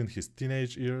 He's in his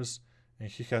teenage years and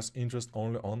he has interest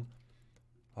only on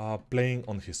playing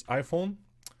on his iPhone,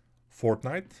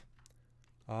 Fortnite,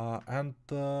 and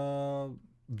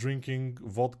drinking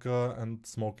vodka and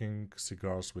smoking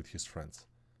cigars with his friends.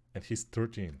 And he's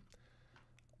 13.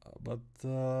 But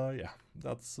yeah,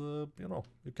 that's, you know,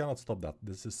 you cannot stop that.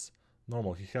 This is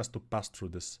normal. He has to pass through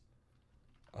this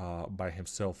by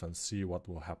himself and see what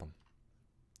will happen.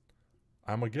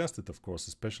 I'm against it, of course,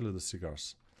 especially the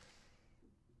cigars.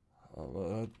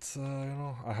 But, you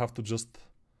know, I have to just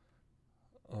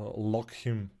lock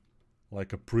him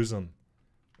like a prison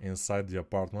inside the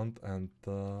apartment, and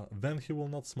then he will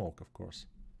not smoke, of course.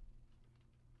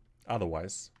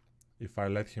 Otherwise, if I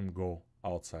let him go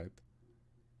outside,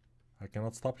 I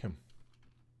cannot stop him.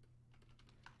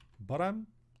 But I'm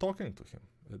talking to him.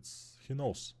 He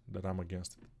knows that I'm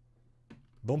against it.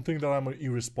 Don't think that I'm an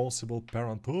irresponsible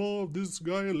parent. Oh, this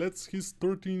guy lets his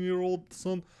 13-year-old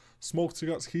son smoke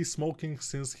cigars. He's smoking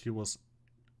since he was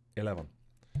 11.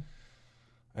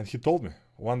 And he told me,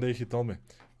 one day he told me,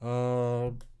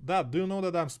 Dad, do you know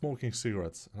that I'm smoking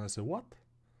cigarettes? And I said, what?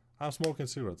 I'm smoking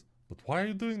cigarettes. But why are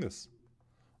you doing this?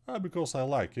 Because I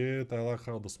like it. I like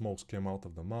how the smokes came out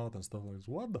of the mouth and stuff like this.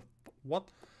 What the what?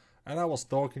 And I was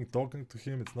talking to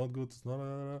him. It's not good. It's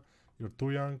not. You're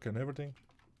too young and everything.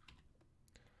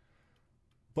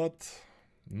 But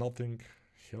nothing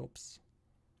helps.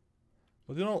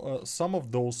 But you know, some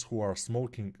of those who are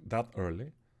smoking that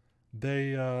early,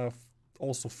 they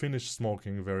also finish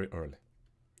smoking very early.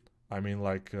 I mean,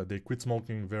 like they quit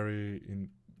smoking very in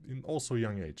also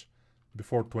young age,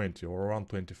 before 20 or around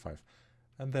 25,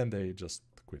 and then they just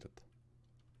quit it.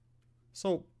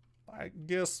 So I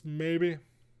guess maybe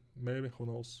who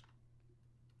knows?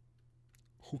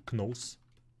 Who knows?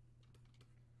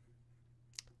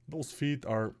 Those feet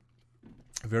are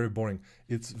very boring.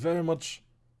 It's very much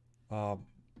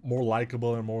more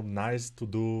likable and more nice to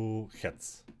do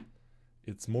heads.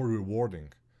 It's more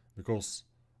rewarding because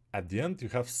at the end you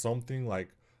have something like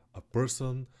a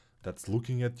person that's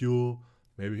looking at you.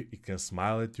 Maybe it can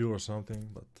smile at you or something,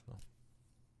 but no.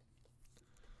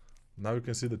 Now you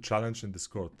can see the challenge in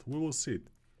Discord. We will see it.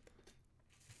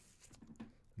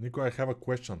 Nico, I have a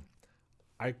question.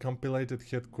 I compilated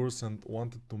head course and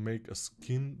wanted to make a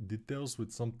skin details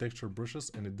with some texture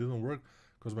brushes, and it didn't work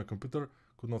because my computer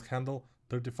could not handle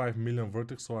 35 million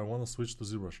vertex, so I want to switch to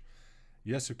ZBrush.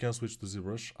 Yes, you can switch to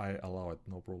ZBrush. I allow it,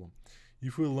 no problem.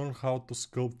 If we learn how to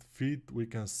sculpt feet, we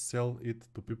can sell it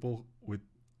to people with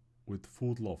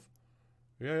food love.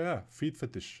 Yeah, feet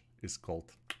fetish is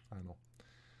called. I know.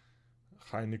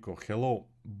 Hi Nico, hello.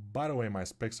 By the way, my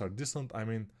specs are decent. I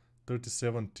mean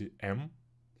 3070M,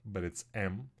 but it's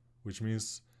M, which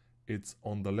means it's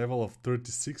on the level of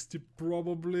 3060,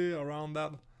 probably around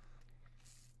that.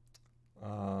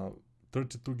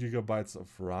 32 gigabytes of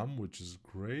RAM, which is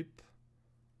great.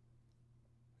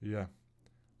 Yeah,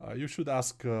 you should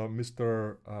ask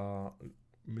Mr.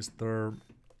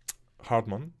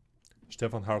 Hartman,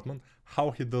 Stefan Hartman,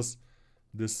 how he does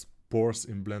this pores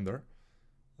in Blender,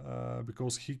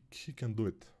 because he can do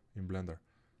it in Blender.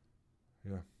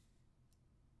 Yeah.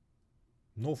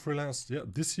 No freelance. Yeah,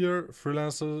 this year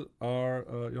freelancers are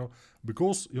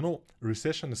because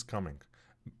recession is coming.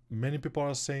 Many people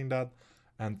are saying that,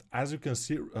 and as you can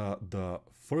see, the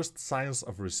first signs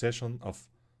of recession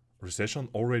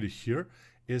already here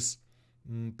is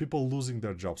people losing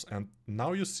their jobs. And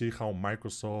now you see how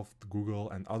Microsoft, Google,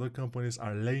 and other companies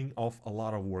are laying off a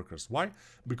lot of workers. Why?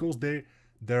 Because their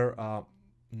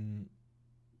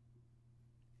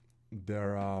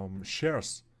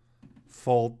shares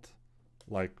fall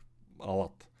like a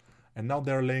lot, and now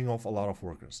they're laying off a lot of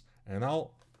workers, and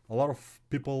now a lot of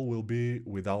people will be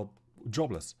without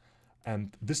jobless,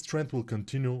 and this trend will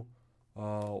continue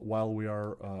while we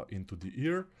are into the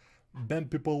year. Then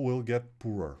people will get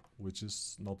poorer, which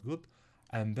is not good,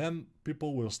 and then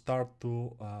people will start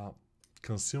to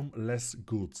consume less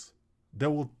goods. They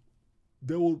will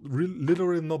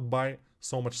literally not buy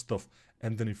so much stuff,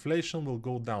 and then inflation will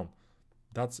go down.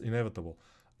 That's inevitable.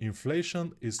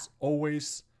 Inflation is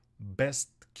always best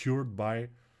cured by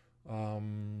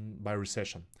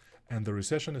recession, and the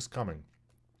recession is coming.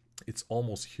 It's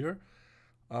almost here,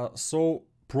 so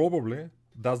probably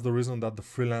that's the reason that the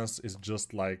freelance is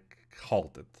just like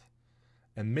halted,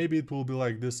 and maybe it will be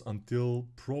like this until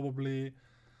probably,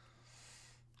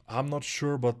 I'm not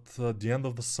sure, but the end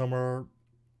of the summer,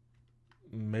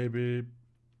 maybe.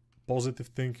 Positive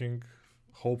thinking,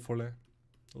 hopefully,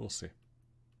 we'll see.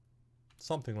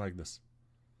 Something like this.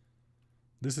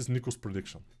 This is Nico's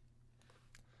prediction.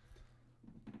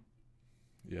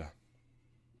 Yeah.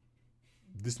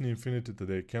 Disney Infinity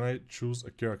today. Can I choose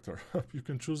a character? You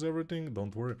can choose everything,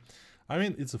 don't worry. I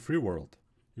mean, it's a free world.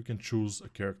 You can choose a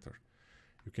character.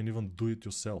 You can even do it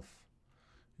yourself.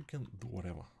 You can do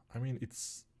whatever. I mean,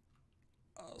 it's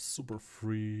a super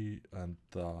free and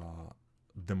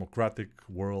democratic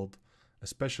world,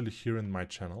 especially here in my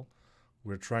channel.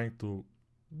 We're trying to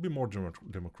be more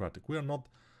democratic. We are not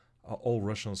all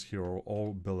Russians here, or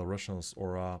all Belarusians,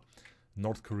 or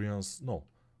North Koreans. No,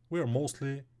 we are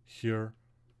mostly here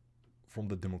from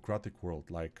the democratic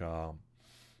world. Like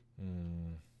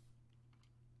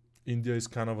India is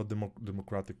kind of a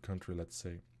democratic country, let's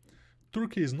say.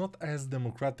 Turkey is not as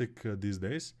democratic these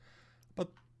days, but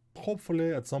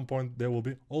hopefully at some point there will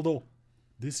be. Although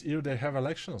this year they have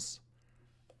elections,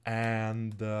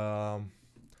 and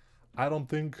I don't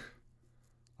think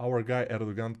our guy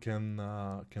Erdogan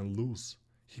can lose.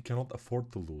 He cannot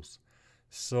afford to lose,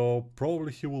 so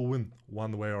probably he will win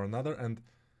one way or another. And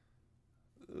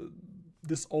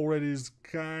this already is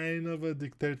kind of a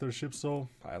dictatorship, so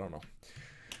I don't know.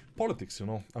 Politics, you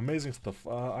know, amazing stuff.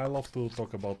 I love to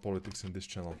talk about politics in this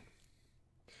channel.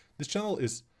 This channel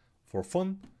is for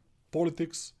fun,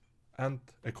 politics, and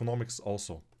economics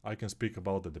also. I can speak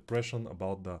about the depression,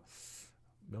 about the,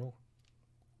 you know,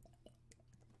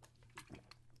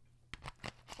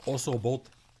 also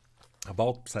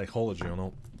about psychology, you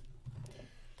know,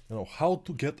 how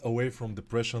to get away from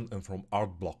depression and from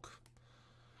art block.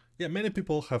 Yeah, many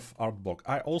people have art block.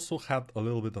 I also had a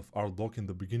little bit of art block in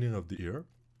the beginning of the year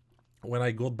when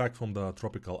I got back from the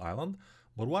tropical island.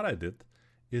 But what I did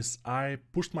is I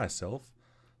pushed myself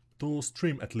to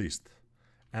stream at least.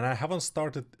 And I haven't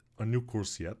started a new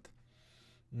course yet,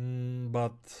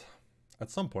 but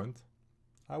at some point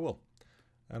I will.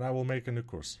 And I will make a new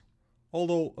course.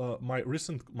 Although my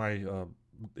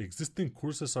existing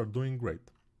courses are doing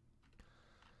great.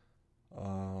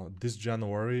 This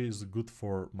January is good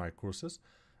for my courses,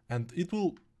 and it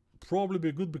will probably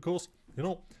be good because, you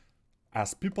know,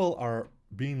 as people are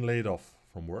being laid off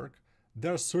from work,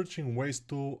 they're searching ways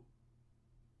to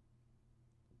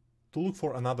look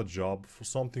for another job, for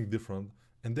something different,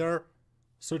 and they're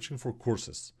searching for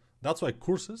courses. That's why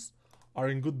courses are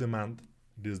in good demand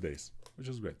these days, which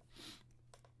is great.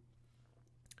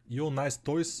 Yo, nice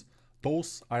toes.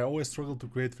 I always struggle to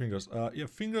create fingers. Yeah,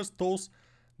 fingers, toes,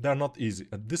 they're not easy.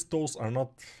 These toes are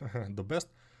not the best,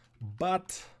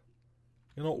 but,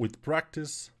 you know, with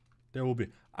practice, there will be.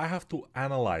 I have to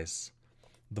analyze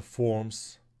the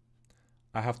forms.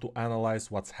 I have to analyze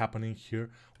what's happening here,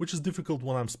 which is difficult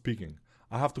when I'm speaking.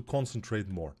 I have to concentrate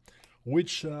more,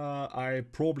 which I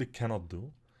probably cannot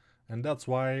do. And that's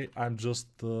why I'm just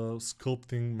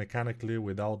sculpting mechanically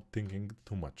without thinking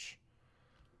too much.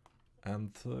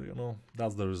 And, you know,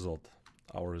 that's the result.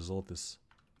 Our result is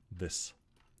this.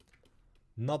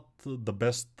 Not the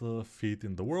best feet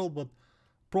in the world, but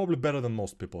probably better than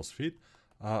most people's feet.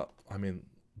 I mean,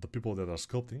 the people that are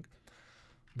sculpting.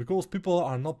 Because people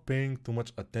are not paying too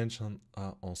much attention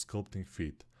on sculpting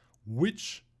feet.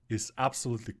 Which is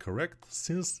absolutely correct,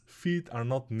 since feet are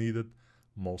not needed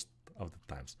most of the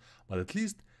times. But at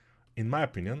least, in my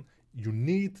opinion, you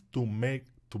need to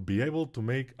be able to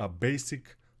make a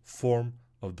basic form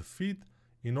of the feet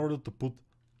in order to put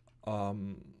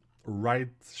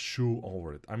right shoe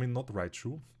over it. I mean, not right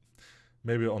shoe.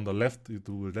 Maybe on the left it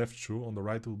will be left shoe, on the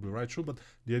right it will be right shoe, but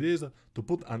the idea is to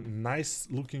put a nice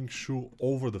looking shoe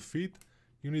over the feet,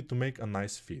 you need to make a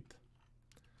nice feet.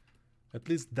 At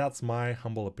least that's my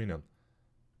humble opinion.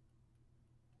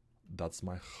 That's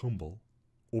my humble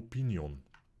opinion.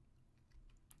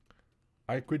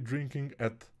 I quit drinking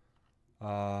at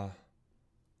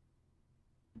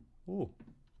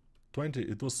 20.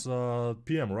 It was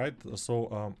PM, right?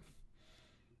 So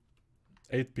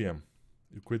 8 PM.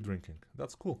 You quit drinking.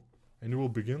 That's cool. And you will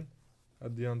begin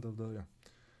at the end of the yeah.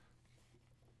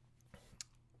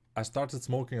 I started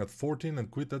smoking at 14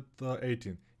 and quit at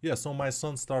 18. Yeah, so my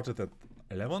son started at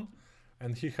 11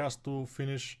 and he has to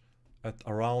finish at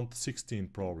around 16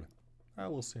 probably. I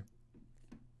will see.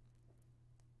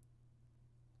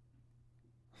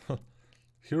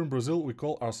 Here in Brazil we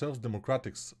call ourselves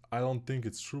democratics. I don't think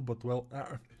it's true, but well,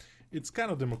 it's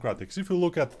kind of democratics. If you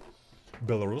look at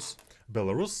Belarus,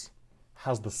 Belarus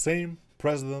has the same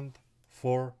president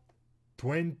for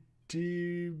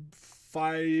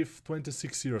 25,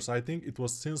 26 years. I think it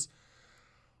was since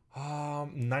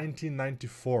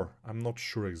 1994. I'm not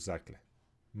sure exactly.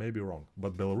 Maybe wrong.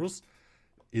 But Belarus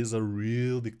is a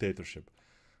real dictatorship.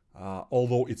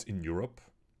 Although it's in Europe.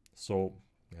 So,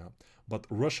 yeah. But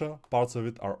Russia, parts of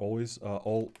it are always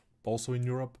also in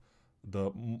Europe.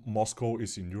 Moscow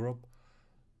is in Europe.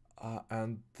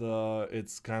 And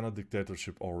it's kind of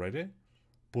dictatorship already.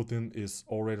 Putin is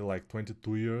already like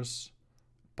 22 years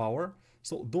power.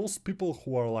 So those people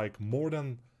who are like more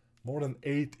than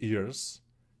 8 years,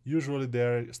 usually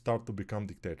they start to become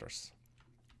dictators.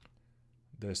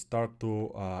 They start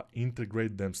to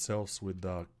integrate themselves with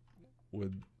the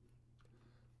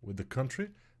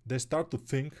country. They start to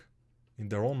think in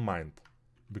their own mind,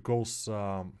 because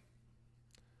you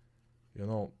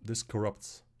know, this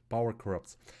corrupts. Power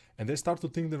corrupts, and they start to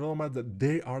think in their own mind that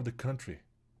they are the country.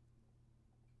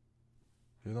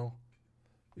 You know,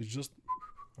 it's just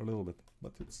a little bit,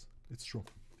 but it's true.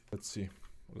 Let's see,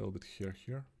 a little bit here.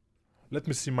 Let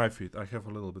me see my feet. I have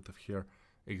a little bit of hair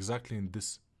exactly in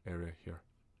this area here,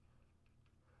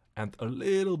 and a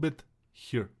little bit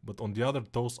here, but on the other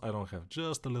toes I don't have.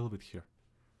 Just a little bit here.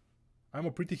 I'm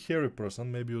a pretty hairy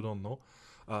person. Maybe you don't know.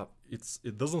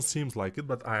 It doesn't seem like it,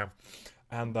 but I am,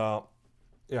 and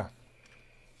yeah,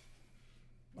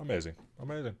 amazing.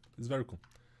 It's very cool.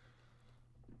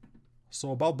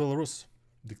 So about Belarus,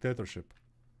 dictatorship,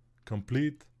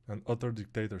 complete and utter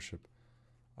dictatorship.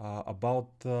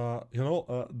 About you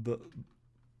know,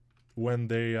 when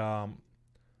they I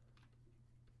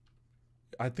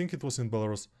think it was in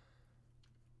Belarus,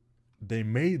 they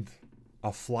made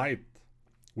a flight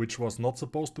which was not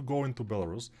supposed to go into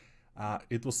Belarus.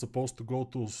 It was supposed to go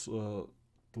to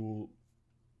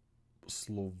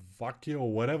Slovakia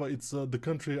or whatever. It's the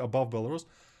country above Belarus,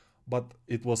 but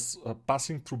it was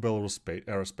passing through Belarus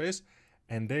airspace,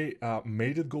 and they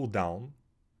made it go down.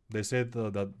 They said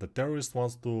that the terrorist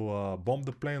wants to bomb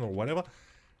the plane or whatever.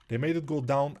 They made it go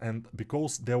down, and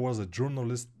because there was a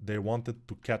journalist they wanted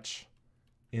to catch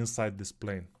inside this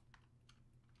plane,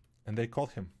 and they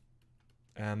caught him.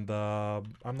 And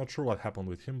I'm not sure what happened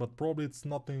with him, but probably it's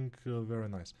nothing very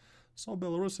nice. So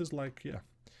Belarus is like, yeah.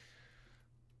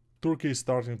 Turkey is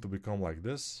starting to become like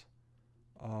this.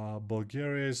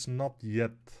 Bulgaria is not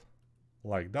yet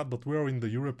like that, but we're in the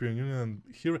European Union, and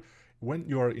here, when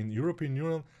you are in European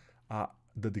Union,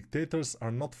 the dictators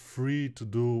are not free to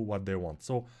do what they want.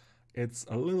 So it's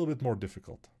a little bit more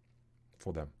difficult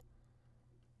for them.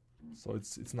 So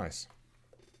it's nice.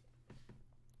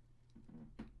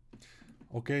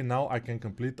 Okay, now I can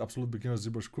complete Absolute Beginner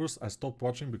ZBrush course. I stopped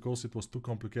watching because it was too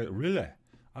complicated. Really?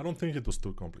 I don't think it was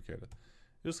too complicated.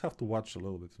 You just have to watch a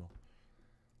little bit, you know.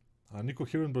 Nico,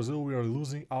 here in Brazil we are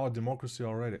losing our democracy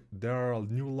already. There are a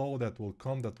new law that will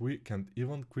come that we can't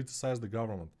even criticize the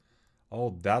government.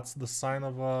 Oh, that's the sign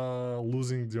of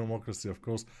losing democracy, of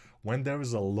course. When there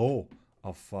is a law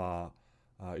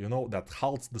you know, that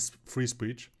halts the free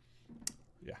speech,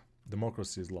 yeah,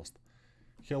 democracy is lost.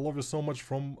 Hey, I love you so much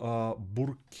from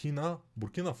Burkina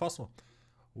Faso.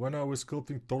 When are we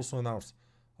sculpting torso and arms?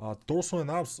 Torso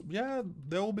and arms, yeah,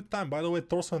 there will be time. By the way,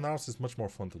 torso and arms is much more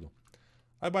fun to do.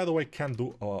 I, by the way, can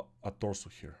do a torso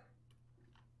here.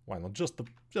 Why not? Just a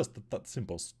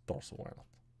simple torso, why not?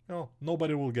 You know,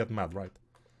 nobody will get mad, right?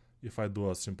 If I do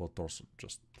a simple torso,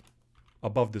 just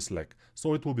above this leg.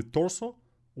 So it will be torso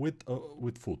with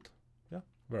foot. Yeah,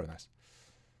 very nice.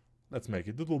 Let's make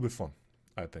it. It will be fun,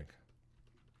 I think.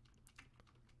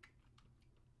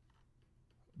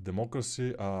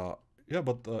 Democracy, yeah,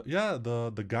 but yeah,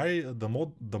 the guy, the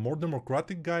more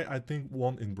democratic guy, I think,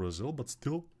 won in Brazil, but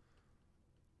still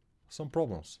some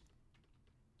problems.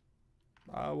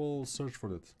 I will search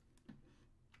for it.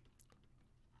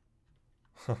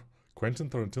 Quentin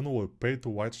Tarantino will pay to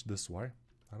watch this. Why?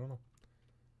 I don't know.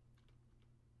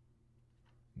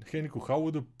 Hey Nico, how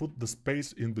would you put the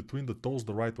space in between the toes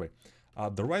the right way?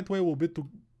 The right way will be to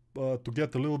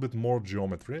get a little bit more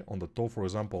geometry on the toe, for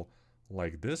example,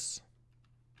 like this.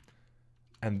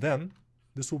 And then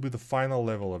this will be the final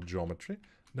level of geometry.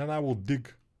 Then I will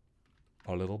dig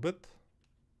a little bit.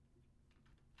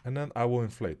 And then I will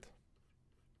inflate.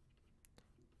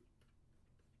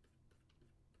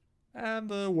 And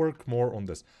work more on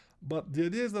this. But the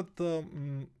idea is that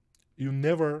you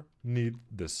never need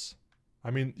this. I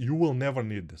mean, you will never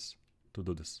need this to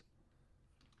do this.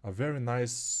 A very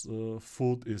nice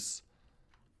foot is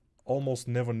almost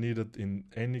never needed in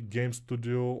any game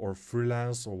studio or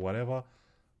freelance or whatever.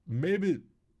 Maybe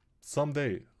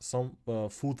someday some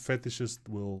food fetishist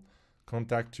will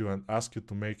contact you and ask you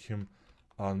to make him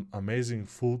an amazing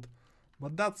food,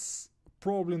 but that's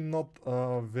probably not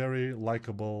a very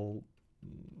likable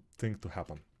thing to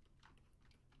happen.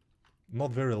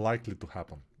 Not very likely to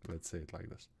happen, let's say it like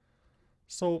this.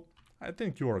 So I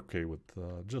think you're okay with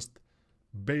just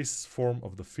base form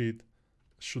of the feet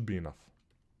should be enough.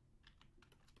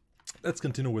 Let's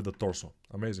continue with the torso.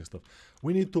 Amazing stuff.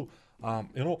 We need to,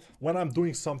 you know, when I'm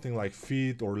doing something like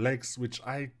feet or legs, which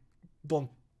I don't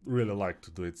really like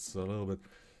to do, it's a little bit,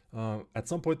 at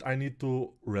some point I need to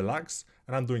relax,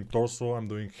 and I'm doing torso, I'm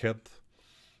doing head,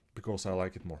 because I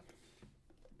like it more.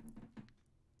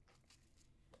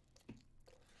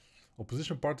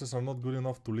 Opposition parties are not good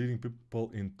enough to leading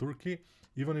people in Turkey,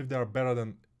 even if they are better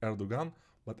than Erdogan,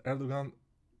 but Erdogan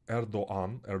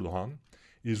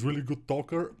is really good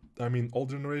talker. I mean,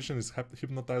 old generation is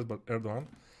hypnotized by Erdogan.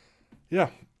 Yeah,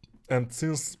 and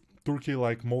since Turkey,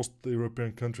 like most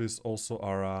European countries, also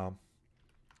are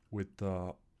with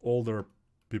older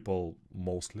people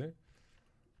mostly.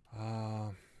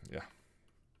 Yeah.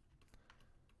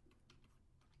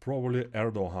 Probably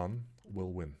Erdogan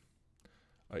will win.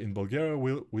 In Bulgaria,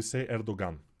 we say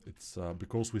Erdogan. It's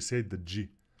because we say the G.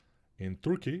 In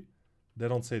Turkey, they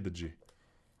don't say the G.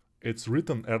 It's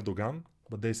written Erdogan,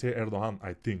 but they say Erdogan,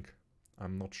 I think.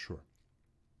 I'm not sure.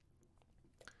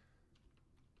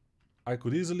 I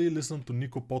could easily listen to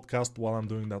Nico podcast while I'm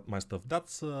doing that my stuff.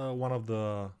 That's one of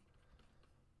the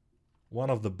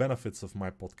benefits of my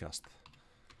podcast.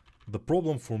 The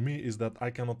problem for me is that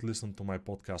I cannot listen to my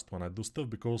podcast when I do stuff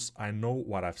because I know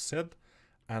what I've said,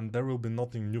 and there will be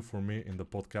nothing new for me in the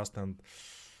podcast, and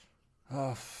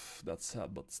that's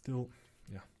sad, but still,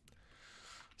 yeah.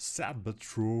 Sad but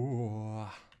true.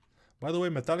 By the way,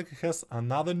 Metallica has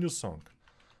another new song,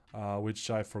 which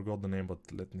I forgot the name, but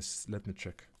let me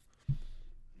check.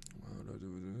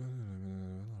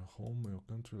 Home, your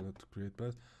country, let's create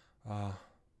place.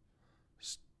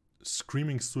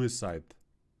 Screaming Suicide.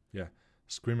 Yeah,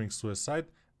 Screaming Suicide.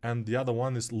 And the other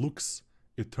one is Lux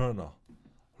Eternal.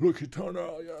 Look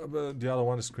Eternal, yeah, but the other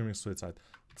one is Screaming Suicide.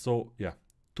 So, yeah,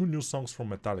 2 new songs from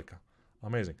Metallica.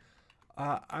 Amazing.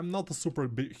 I'm not a super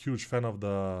huge fan of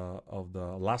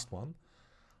the last one,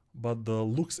 but the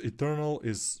Lux Eternal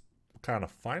is kind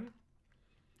of fine.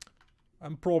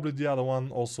 And probably the other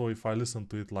one also, if I listen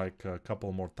to it like a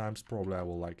couple more times, probably I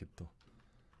will like it too.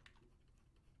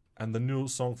 And the new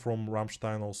song from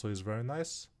Rammstein also is very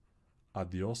nice.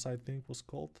 Adios, I think was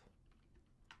called.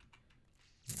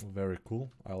 Very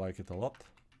cool. I like it a lot.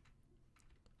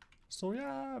 So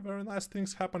yeah, very nice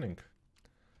things happening.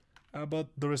 But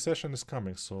the recession is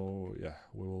coming, so yeah,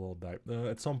 we will all die.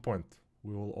 At some point,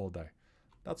 we will all die.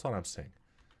 That's what I'm saying.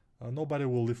 Nobody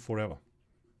will live forever.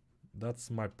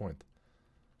 That's my point.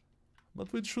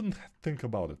 But we shouldn't think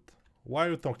about it. Why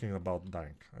are you talking about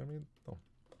dying? I mean,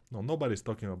 no, nobody's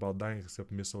talking about dying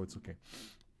except me, so it's okay.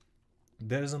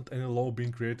 There isn't any law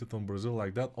being created on Brazil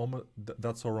like that.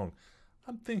 That's so wrong.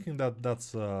 I'm thinking that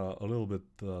that's a little bit,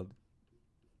 you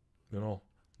know,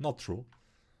 not true.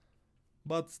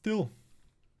 But still,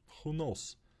 who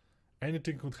knows?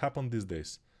 Anything could happen these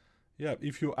days. Yeah,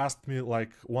 if you asked me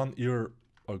like 1 year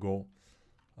ago,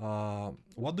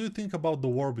 what do you think about the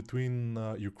war between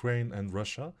Ukraine and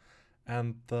Russia,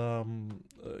 and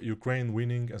Ukraine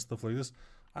winning and stuff like this?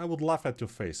 I would laugh at your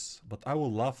face, but I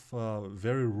will laugh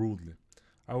very rudely.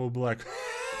 I will be like,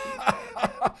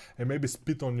 and maybe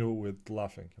spit on you with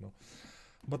laughing, you know.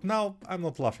 But now I'm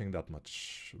not laughing that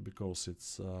much because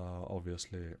it's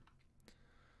obviously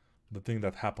the thing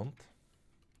that happened.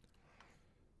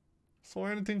 So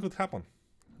anything could happen,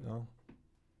 you know.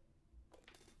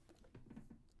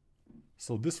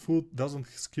 So this food doesn't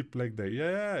skip leg day.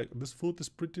 Yeah, this food is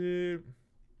pretty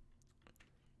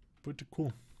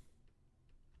cool.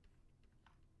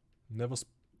 Never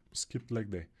skipped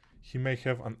leg day. He may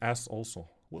have an ass also.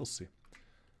 We'll see.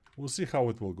 We'll see how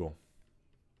it will go.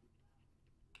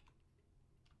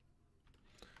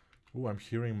 Oh, I'm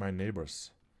hearing my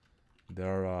neighbors.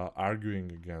 They're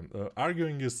arguing again.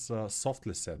 Arguing is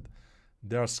softly said.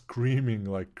 They are screaming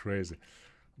like crazy.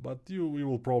 But you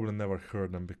will probably never hear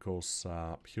them because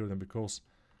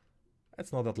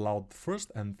it's not that loud.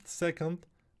 First, and second,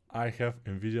 I have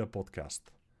NVIDIA podcast,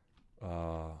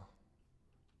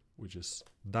 which is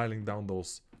dialing down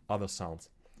those other sounds.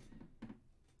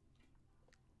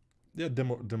 Yeah,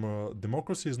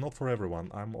 democracy is not for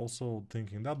everyone. I'm also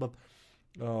thinking that, but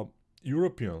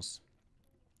European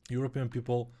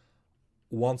people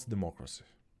want democracy.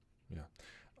 Yeah.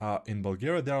 In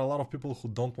Bulgaria, there are a lot of people who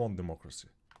don't want democracy.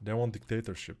 They want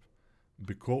dictatorship,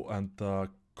 and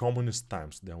communist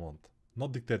times they want.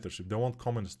 Not dictatorship, they want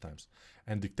communist times.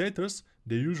 And dictators,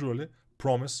 they usually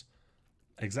promise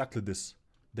exactly this.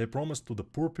 They promise to the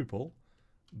poor people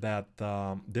that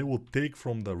they will take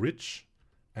from the rich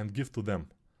and give to them.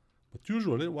 But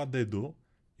usually what they do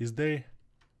is they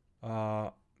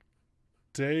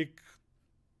take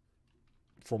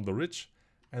from the rich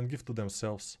and give to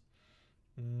themselves.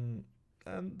 And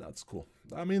that's cool.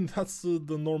 I mean, that's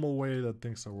the normal way that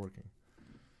things are working.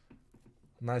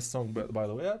 Nice song, by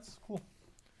the way. That's cool.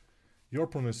 Your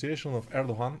pronunciation of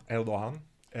Erdogan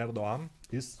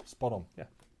is spot on. Yeah,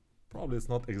 probably it's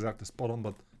not exactly spot on,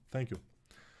 but thank you.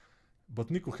 But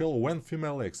Nico, hello, when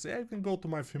female legs? Yeah, you can go to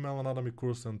my female anatomy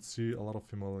course and see a lot of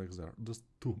female legs there. Just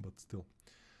 2, but still.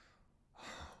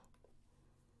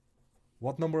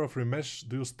 What number of remesh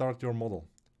do you start your model?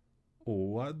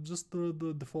 Oh, just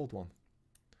the default one.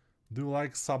 Do you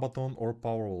like Sabaton or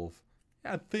Powerwolf?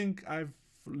 Yeah, I think I've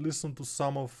listened to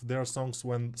some of their songs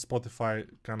when Spotify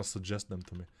kind of suggests them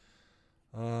to me.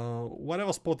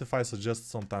 Whatever Spotify suggests,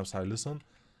 sometimes I listen.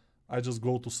 I just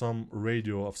go to some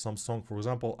radio of some song. For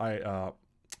example, I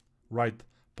write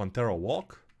Pantera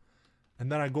Walk,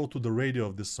 and then I go to the radio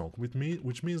of this song,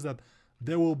 which means that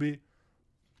there will be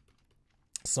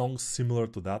songs similar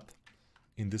to that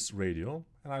in this radio,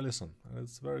 and I listen, and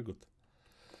it's very good.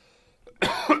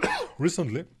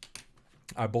 Recently,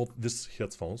 I bought these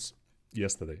headphones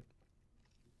yesterday.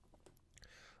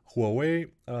 Huawei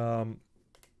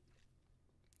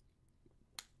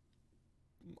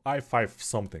i5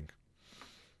 something.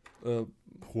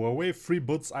 Huawei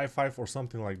FreeBuds i5 or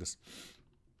something like this.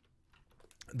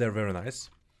 They're very nice.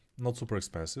 Not super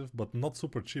expensive, but not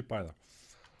super cheap either.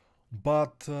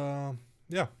 But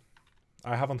yeah,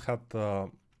 I haven't had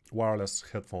wireless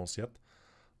headphones yet.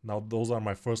 Now those are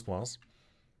my first ones,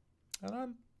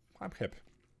 and I'm happy.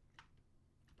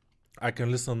 I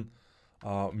can listen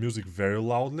music very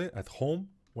loudly at home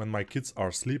when my kids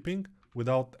are sleeping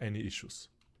without any issues,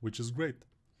 which is great.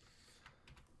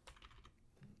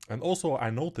 And also I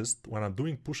noticed when I'm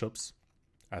doing push-ups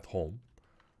at home,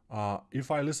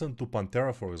 if I listen to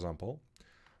Pantera, for example,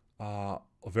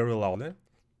 very loudly,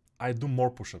 I do more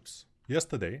push-ups.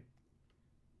 Yesterday,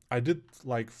 I did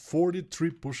like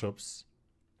 43 push-ups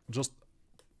just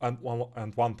at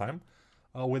one time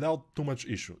without too much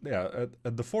issue. Yeah,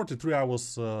 at the 43 I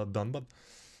was done, but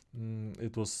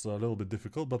it was a little bit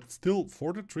difficult, but still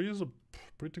 43 is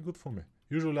pretty good for me.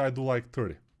 Usually I do like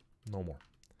 30, no more.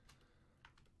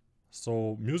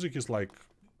 So music is like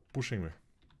pushing me.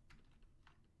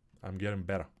 I'm getting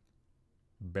better.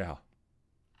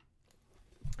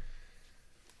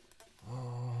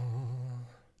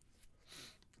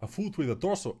 A foot with a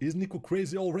torso. Is Nico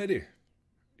crazy already?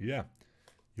 Yeah,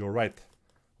 you're right.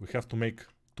 We have to make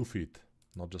 2 feet,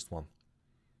 not just 1.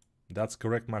 That's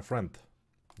correct, my friend.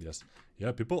 Yes.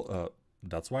 Yeah, people,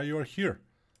 that's why you are here.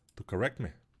 To correct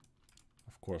me.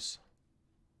 Of course.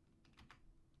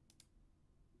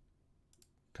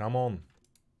 Come on.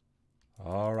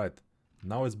 Alright.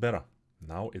 Now it's better.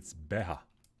 Now it's better.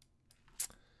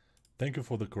 Thank you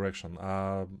for the correction.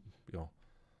 You know,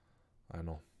 I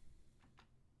know.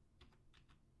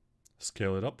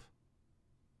 Scale it up.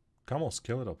 Come on,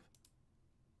 scale it up.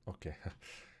 Okay.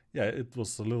 Yeah, it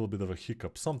was a little bit of a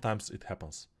hiccup. Sometimes it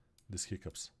happens. These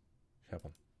hiccups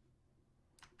happen.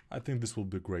 I think this will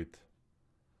be great.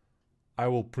 I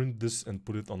will print this and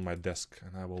put it on my desk,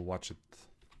 and I will watch it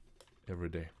every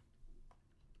day.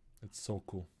 It's so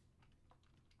cool.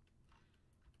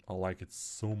 I like it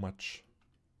so much.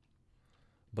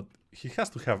 But he has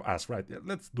to have ass, right? Yeah,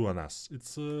 let's do an ass.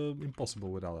 It's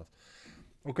impossible without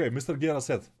that. Okay, Mr. Guerra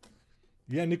said,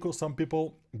 yeah, Nico, some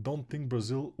people don't think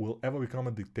Brazil will ever become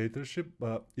a dictatorship,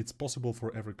 but it's possible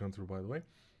for every country, by the way.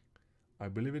 I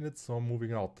believe in it, so I'm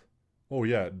moving out. Oh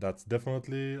yeah, that's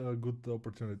definitely a good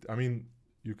opportunity. I mean,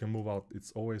 you can move out.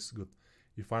 It's always good.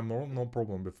 If I'm wrong, no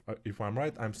problem. If I'm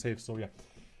right, I'm safe. So yeah.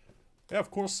 Yeah,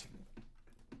 of course.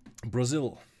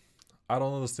 Brazil. I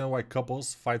don't understand why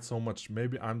couples fight so much.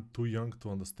 Maybe I'm too young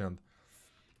to understand.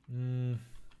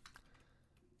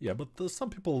 Yeah, but some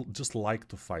people just like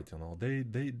to fight, you know.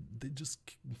 They just...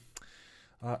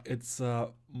 it's,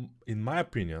 in my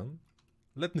opinion...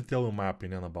 Let me tell you my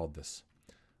opinion about this.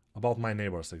 About my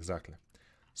neighbors, exactly.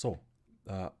 So,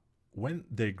 when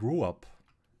they grew up,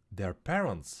 their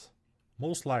parents,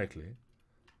 most likely,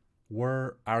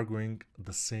 were arguing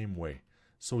the same way.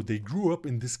 So they grew up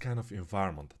in this kind of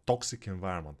environment, toxic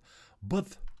environment.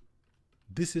 But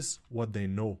this is what they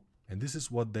know, and this is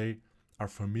what they are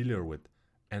familiar with,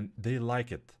 and they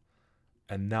like it.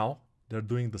 And now they're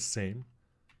doing the same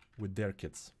with their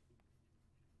kids.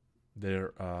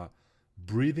 They're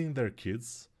breeding their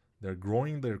kids, they're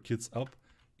growing their kids up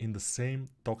in the same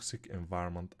toxic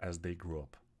environment as they grew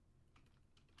up.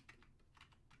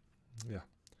 Yeah.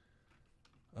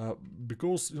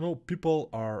 Because, you know, people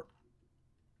are,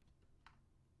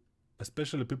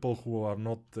 especially people who are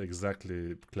not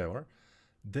exactly clever,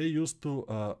 they used to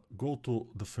go to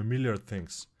the familiar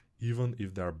things, even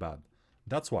if they're bad.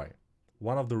 That's why,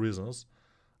 one of the reasons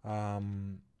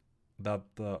that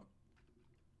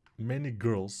many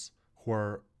girls who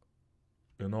are,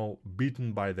 you know,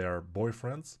 beaten by their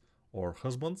boyfriends or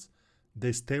husbands,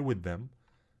 they stay with them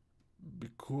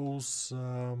because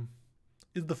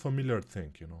it's the familiar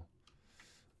thing, you know.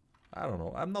 I don't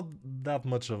know. I'm not that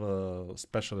much of a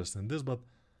specialist in this, but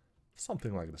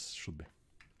something like this should be.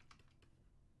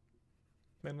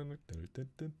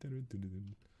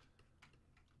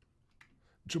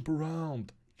 Jump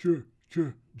around. Yeah,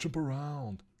 yeah, jump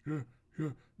around. Yeah, yeah,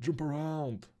 jump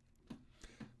around.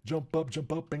 Jump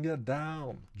up and get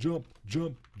down. Jump,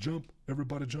 jump, jump.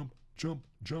 Everybody jump, jump,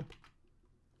 jump.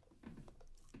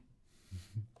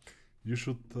 You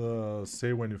should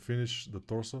say when you finish the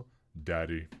torso,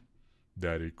 Daddy.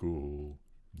 Daddy cool.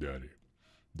 Daddy.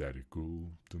 Daddy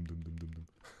cool. Dum dum dum dum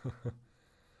dum.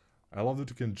 I love that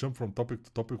you can jump from topic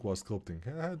to topic while sculpting.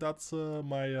 That's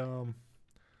my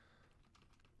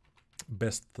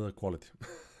best quality.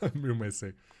 We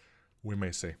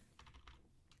may say.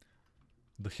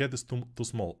 The head is too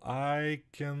small. I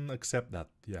can accept that.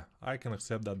 Yeah, I can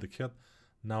accept that the head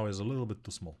now is a little bit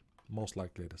too small. Most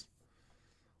likely it is.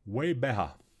 Way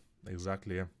better.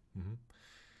 Exactly, yeah.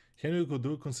 Henry, do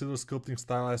you consider sculpting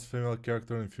stylized female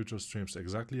character in future streams?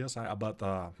 Exactly, yes.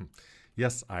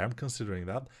 Yes, I am considering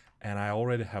that, and I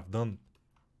already have done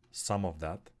some of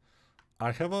that.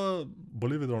 I have a,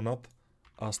 believe it or not,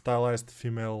 a stylized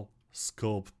female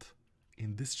sculpt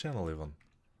in this channel even,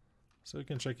 so you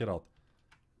can check it out.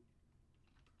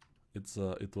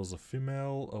 It was a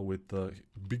female with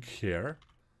big hair,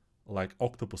 like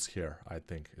octopus hair, I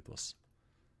think it was.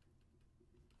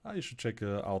 You should check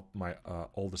out my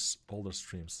older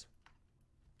streams.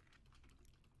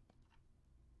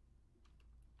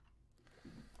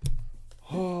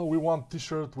 Oh, we want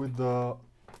t-shirt with the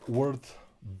word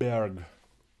Berg.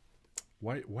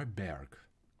 Why Berg?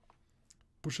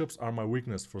 Push-ups are my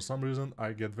weakness. For some reason,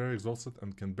 I get very exhausted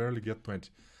and can barely get 20.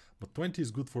 But 20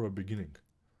 is good for a beginning.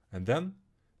 And then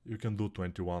you can do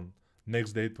 21.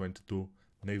 Next day 22.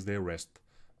 Next day rest.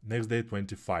 Next day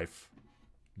 25.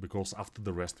 Because after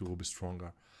the rest you will be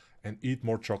stronger. And eat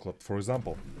more chocolate. For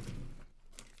example,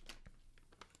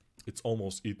 it's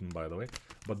almost eaten, by the way,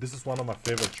 but this is one of my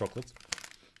favorite chocolates.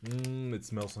 It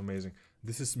smells amazing.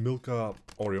 This is Milka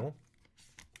Oreo,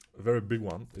 a very big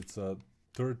one. It's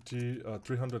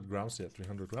 300 grams. Yeah,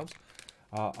 300 grams.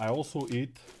 I also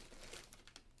eat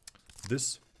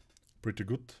this, pretty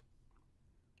good,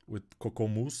 with cocoa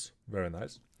mousse, very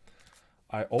nice.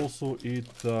 I also eat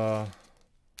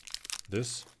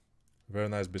this, very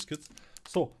nice biscuits.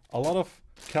 So a lot of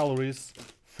calories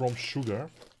from sugar.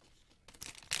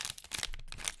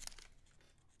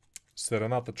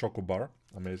 Serenata Choco Bar,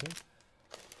 amazing.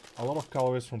 A lot of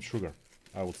calories from sugar,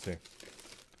 I would say.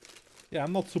 Yeah,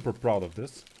 I'm not super proud of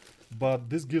this, but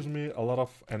this gives me a lot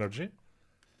of energy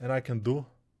and I can do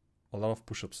a lot of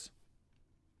push-ups.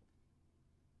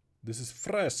 This is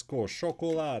Fresco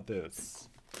Chocolates.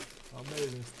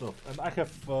 Amazing stuff. And I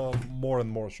have more and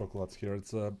more chocolates here.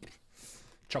 It's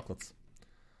chocolates.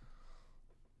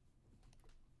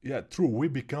 Yeah, true. We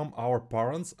become our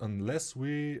parents unless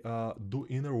we do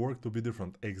inner work to be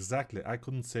different. Exactly. I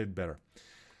couldn't say it better.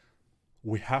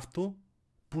 We have to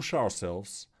push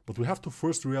ourselves, but we have to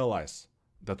first realize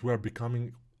that we are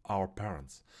becoming our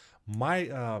parents.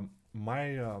 My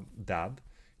dad,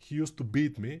 he used to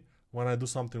beat me when I do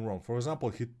something wrong. For example,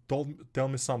 he tell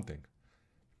me something,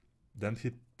 then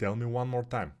he'd tell me one more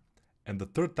time, and the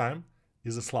third time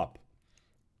is a slap,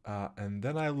 and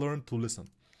then I learned to listen.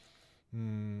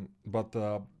 But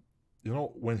you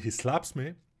know, when he slaps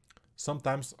me,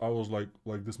 sometimes I was like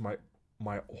this.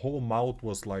 My whole mouth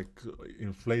was like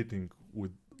inflating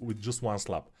with just one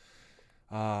slap.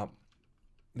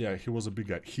 Yeah, he was a big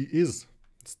guy. He is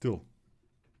still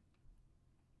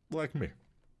like me,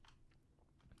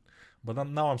 but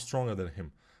now I'm stronger than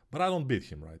him. But I don't beat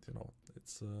him, right? You know,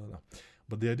 it's no.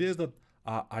 But the idea is that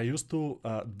I used to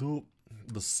do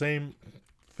the same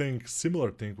thing,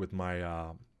 similar thing with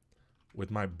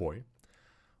my boy,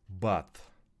 but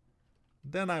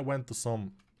then I went to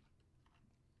some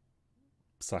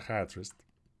psychiatrist,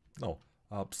 no,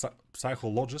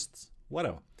 psychologists,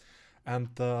 whatever, and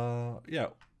yeah,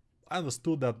 I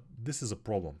understood that this is a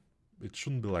problem. It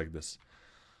shouldn't be like this,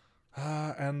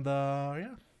 and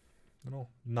yeah, you know,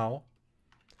 now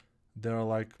there are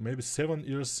like maybe 7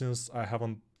 years since I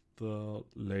haven't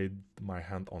laid my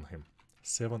hand on him.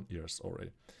 7 years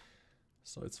already,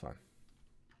 so it's fine.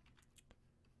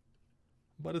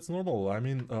 But it's normal. I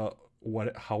mean,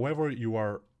 however you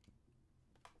are,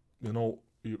 you know,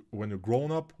 when you're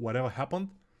grown up, whatever happened,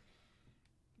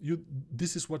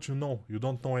 this is what you know. You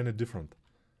don't know any different.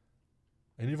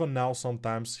 And even now,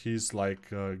 sometimes he's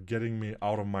like getting me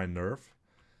out of my nerve,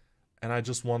 and I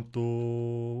just want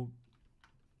to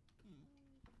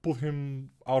put him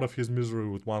out of his misery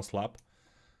with one slap,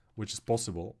 which is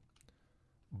possible.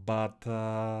 But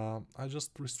I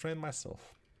just restrain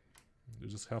myself. You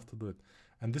just have to do it.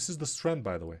 And this is the strength,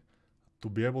 by the way, to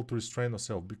be able to restrain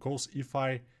yourself. Because if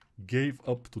I gave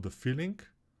up to the feeling,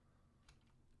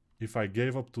 if I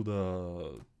gave up to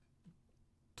the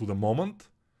moment,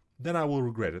 then I will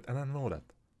regret it, and I know that.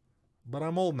 But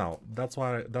I'm old now. That's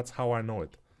how I know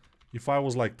it. If I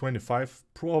was like 25,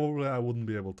 probably I wouldn't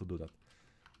be able to do that.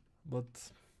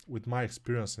 But with my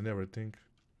experience and everything,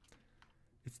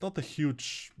 it's not a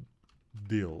huge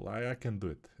deal. I can do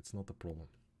it. It's not a problem.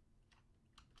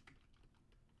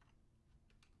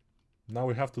 Now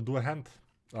we have to do a head.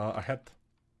 Yeah,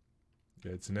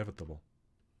 it's inevitable.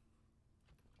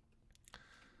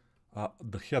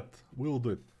 The head, we will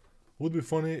do it. Would be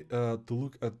funny to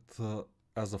look at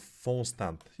as a phone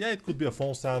stand. Yeah, it could be a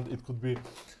phone stand. It could be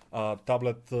a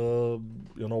tablet,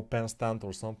 you know, pen stand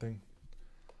or something.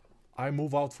 I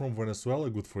move out from Venezuela,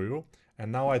 good for you.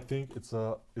 And now I think it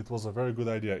was a very good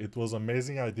idea. It was an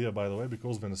amazing idea, by the way,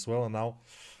 because Venezuela now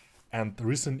and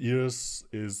recent years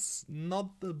is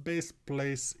not the best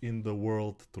place in the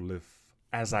world to live,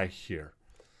 as I hear.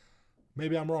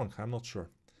 Maybe I'm wrong, I'm not sure.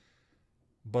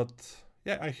 But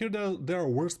yeah, I hear there are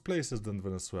worse places than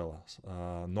Venezuela.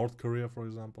 North Korea, for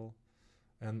example.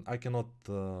 And I cannot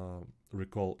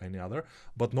recall any other.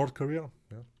 But North Korea,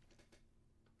 yeah.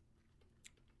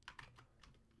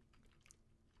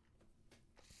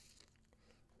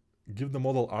 Give the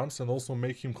model arms and also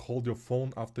make him hold your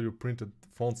phone after you printed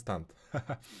phone stand.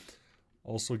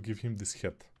 Also give him this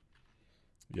head.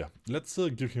 Yeah, let's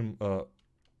give him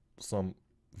some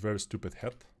very stupid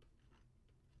head.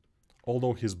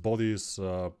 Although his body is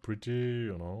pretty,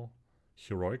 you know,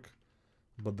 heroic,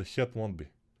 but the head won't be.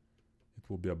 It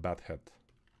will be a bad head.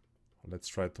 Let's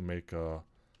try to make a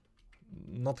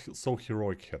not so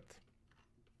heroic head.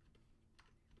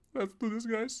 Let's do this,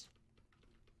 guys.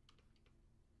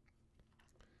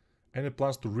 Any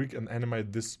plans to rig and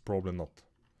animate this? Probably not.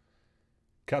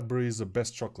 Cadbury is the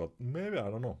best chocolate. Maybe, I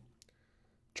don't know.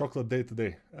 Chocolate day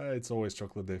today. It's always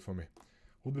chocolate day for me.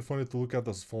 Would be funny to look at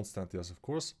as a phone stand, yes, of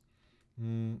course.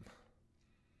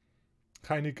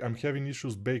 Hi Nick, I'm having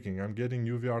issues baking. I'm getting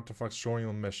UV artifacts showing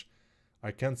on mesh.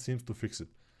 I can't seem to fix it.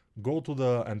 Go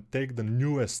to and take the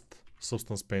newest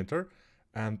Substance Painter,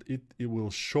 and it will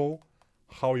show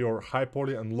how your high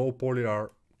poly and low poly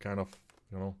are kind of,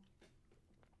 you know.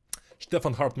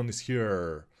 Stefan Hartmann is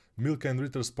here. Milka and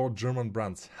Ritter Sport German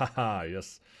brands. Haha,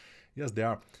 yes. Yes, they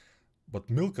are. But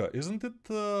Milka, isn't it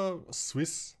a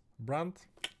Swiss brand?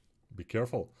 Be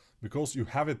careful, because you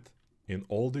have it in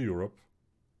all the Europe,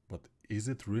 but is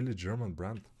it really German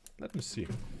brand? Let me see.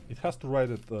 It has to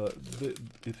write it.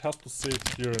 It has to say it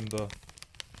here in the.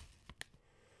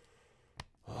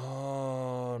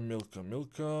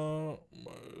 Milka,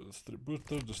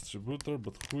 distributor,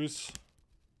 but who is?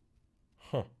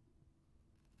 Huh.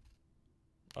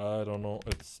 I don't know.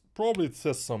 It's probably it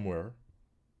says somewhere.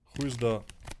 Who is the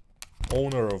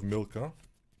owner of Milka?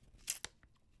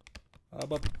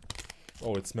 But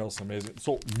oh, it smells amazing.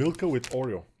 So Milka with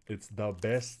Oreo. It's the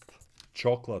best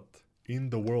chocolate in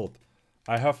the world.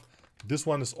 I have this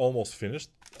one is almost finished.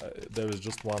 There is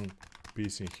just one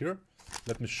piece in here.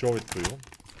 Let me show it to you.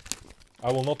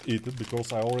 I will not eat it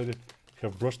because I already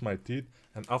have brushed my teeth,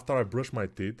 and after I brush my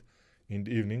teeth in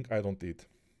the evening I don't eat.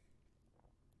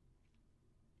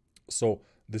 So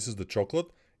this is the chocolate.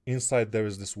 Inside there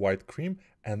is this white cream,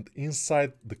 and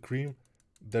inside the cream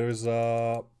there is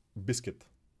a biscuit.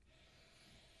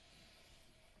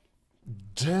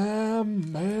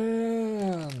 Damn,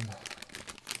 man.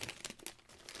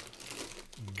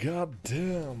 God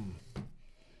damn.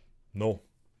 No,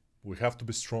 we have to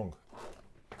be strong.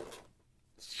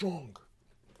 Strong.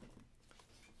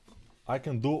 I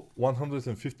can do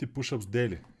 150 push-ups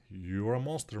daily. You're a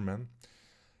monster, man.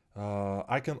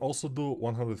 I can also do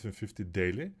 150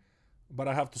 daily, but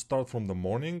I have to start from the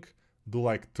morning, do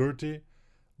like 30,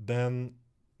 then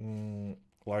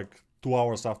like 2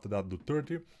 hours after that do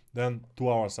 30, then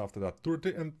 2 hours after that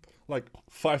 30, and like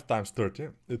 5 times 30,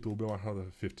 it will be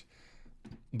 150.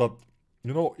 But,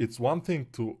 you know, it's one thing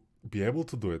to be able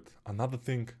to do it, another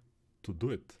thing to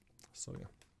do it. So, yeah.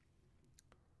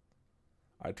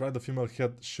 I tried the female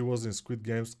head, she was in Squid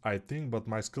Games, I think, but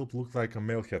my sculpt looked like a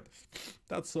male head.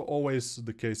 That's always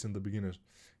the case in the beginning.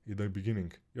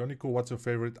 Yoniko, what's your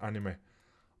favorite anime?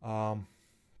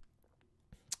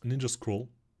 Ninja Scroll,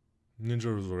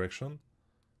 Ninja Resurrection,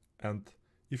 and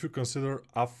if you consider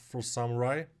Afro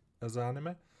Samurai as an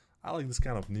anime, I like this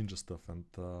kind of ninja stuff, and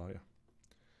yeah.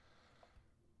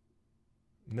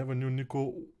 Never knew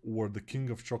Nico were the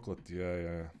king of chocolate.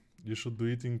 Yeah. You should be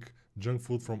eating junk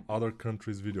food from other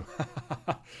countries video.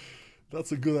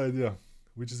 That's a good idea.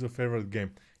 Which is your favorite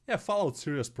game? Yeah, Fallout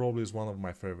series probably is one of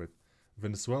my favorite.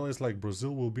 Venezuela is like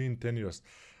Brazil will be in 10 years.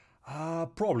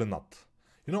 Probably not.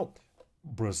 You know,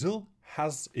 Brazil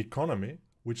has economy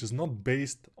which is not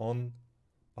based on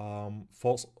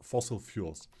fossil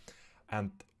fuels.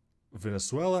 And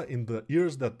Venezuela, in the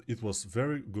years that it was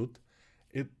very good,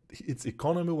 its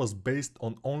economy was based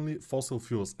on only fossil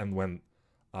fuels. And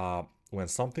when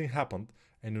something happened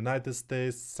and United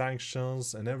States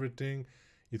sanctions and everything,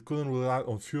 it couldn't rely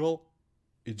on fuel,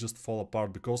 it just fell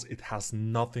apart because it has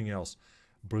nothing else.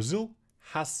 Brazil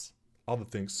has other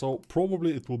things, so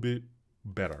probably it will be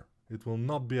better. It will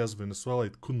not be as Venezuela.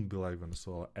 It couldn't be like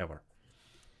Venezuela ever.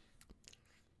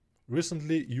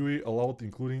 Recently, UE allowed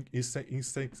including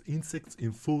insects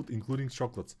in food, including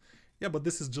chocolates. Yeah, but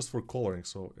this is just for coloring,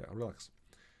 so yeah, relax.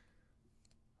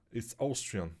 It's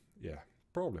Austrian, yeah,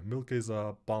 probably. Milka is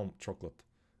a palm chocolate.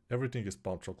 Everything is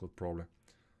palm chocolate, probably.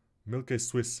 Milka is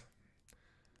Swiss.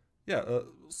 Yeah,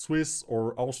 Swiss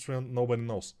or Austrian, nobody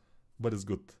knows, but it's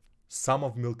good. Some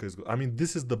of Milka is good. I mean,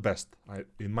 this is the best,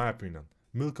 in my opinion.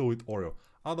 Milka with Oreo.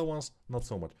 Other ones, not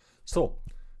so much. So,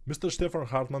 Mr. Stefan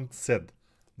Hartmann said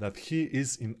that he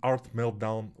is in art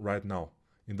meltdown right now,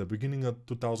 in the beginning of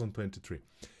 2023.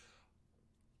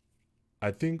 I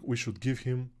think we should give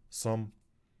him some,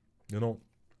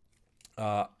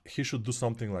 he should do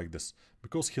something like this,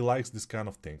 because he likes this kind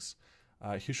of things.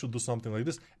 He should do something like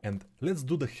this, and let's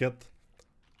do the head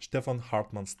Stefan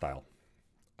Hartmann style.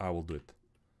 I will do it.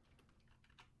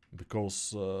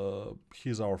 Because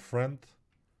he's our friend.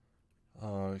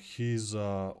 He's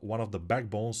one of the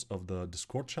backbones of the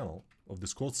Discord channel, of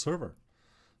Discord server.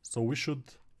 So we should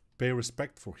pay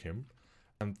respect for him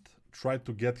and try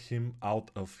to get him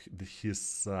out of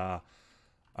his, I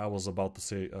was about to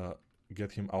say,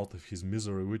 get him out of his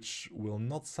misery, which will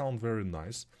not sound very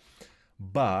nice.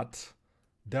 But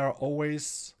there are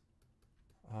always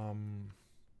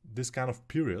this kind of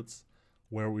periods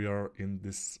where we are in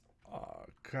this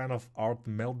kind of art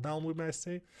meltdown, we may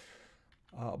say.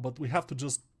 But we have to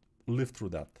just live through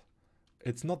that.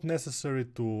 It's not necessary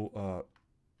to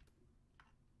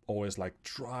always like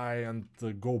try and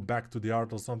go back to the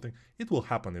art or something. It will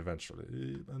happen eventually,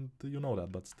 and you know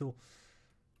that, but still,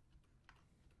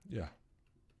 yeah,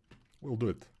 we'll do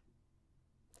it.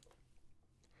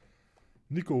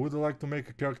 Nico, would you like to make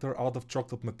a character out of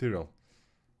chocolate material?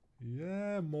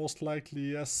 Yeah, most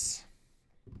likely yes.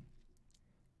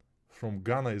 From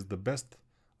Ghana is the best.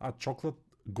 Chocolate.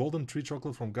 Golden Tree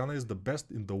chocolate from Ghana is the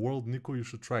best in the world. Nico, you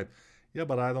should try it. Yeah,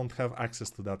 but I don't have access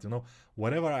to that, you know.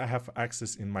 Whenever I have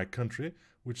access in my country,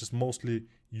 which is mostly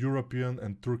European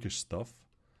and Turkish stuff,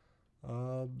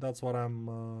 that's what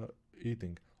I'm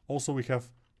eating. Also,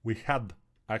 we had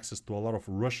access to a lot of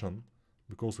Russian,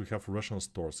 because we have Russian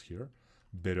stores here,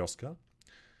 Berezka.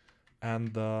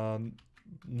 And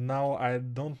now I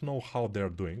don't know how they're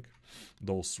doing,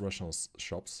 those Russian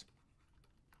shops.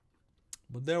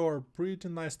 But there were pretty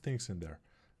nice things in there.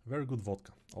 Very good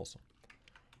vodka also.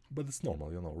 But it's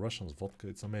normal, you know, Russians vodka,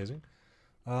 it's amazing.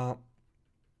 Now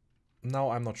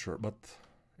I'm not sure, but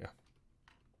yeah.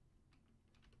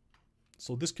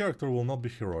 So this character will not be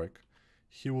heroic.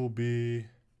 He will be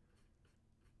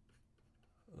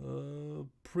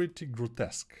pretty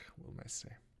grotesque, we may say.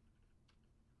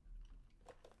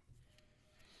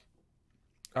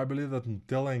 I believe that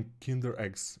Nutella and Kinder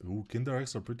Eggs, ooh, Kinder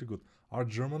Eggs are pretty good, are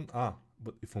German. Ah,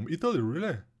 but from Italy,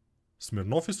 really?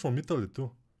 Smirnoff is from Italy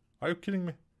too. Are you kidding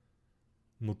me?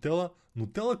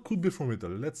 Nutella could be from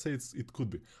Italy. Let's say it could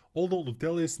be. Although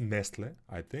Nutella is Nestle,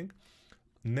 I think.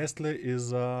 Nestle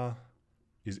is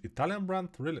Italian brand?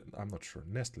 Really? I'm not sure.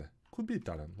 Nestle. Could be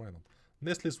Italian. Why not?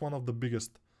 Nestle is one of the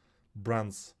biggest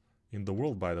brands in the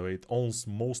world, by the way. It owns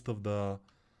most of the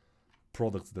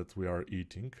products that we are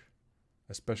eating.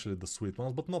 Especially the sweet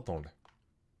ones, but not only.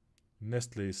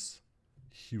 Nestle is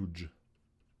huge.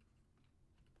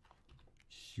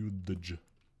 Huge.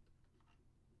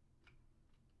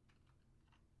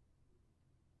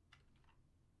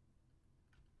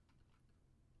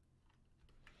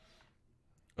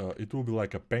 It will be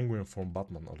like a penguin from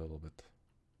Batman a little bit.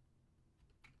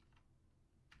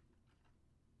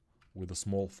 With a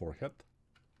small forehead.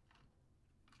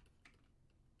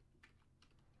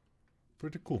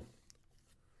 Pretty cool.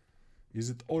 Is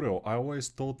it Oreo? I always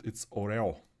thought it's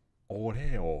Oreo.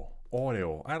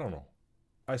 Oreo. I don't know.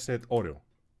 I said Oreo.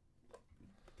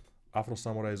 Afro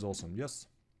Samurai is awesome. Yes.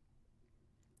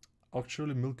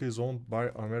 Actually, Milka is owned by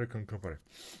an American company.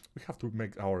 We have to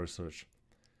make our research.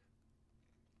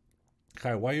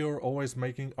 Hi, why you're always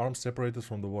making arms separated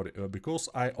from the body? Because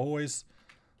I always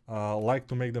like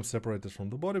to make them separated from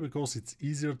the body, because it's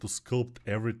easier to sculpt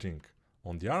everything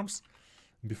on the arms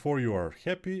before you are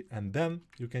happy, and then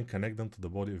you can connect them to the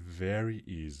body very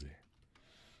easy.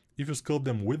 If you sculpt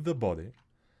them with the body,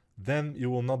 then you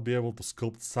will not be able to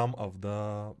sculpt some of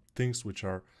the things which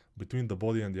are between the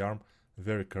body and the arm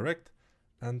very correct,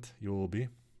 and you will be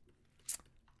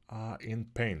in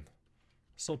pain.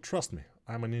 So trust me,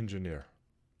 I'm an engineer.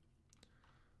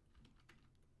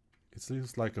 It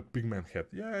seems like a pigman head.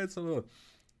 Yeah, it's a little.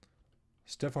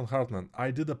 Stefan Hartman,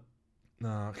 I did a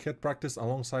head practice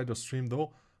alongside your stream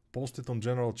though. Post it on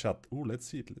general chat. Ooh, let's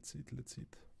see it.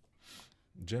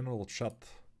 General chat.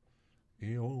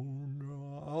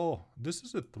 Oh, this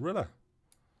is it, really?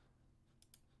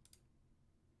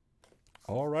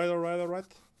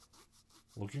 Alright.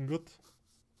 Looking good.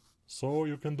 So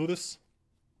you can do this.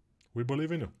 We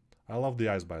believe in you. I love the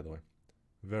eyes, by the way.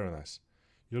 Very nice.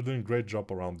 You're doing a great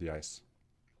job around the eyes.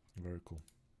 Very cool.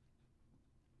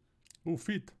 Ooh,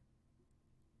 feet.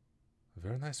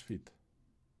 Very nice feet.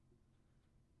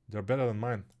 They're better than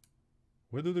mine.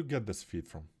 Where did you get this feet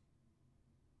from?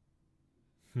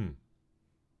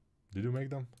 Did you make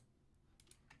them?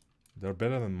 They're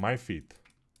better than my feet.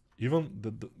 Even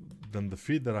than the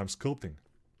feet that I'm sculpting.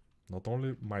 Not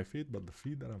only my feet, but the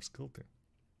feet that I'm sculpting.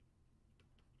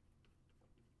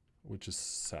 Which is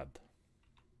sad.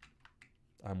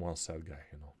 I'm one sad guy,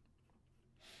 you know.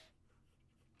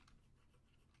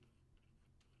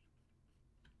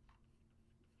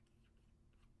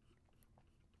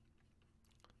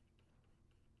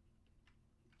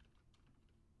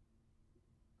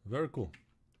 Very cool.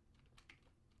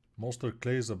 Monster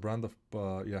Clay is a brand of,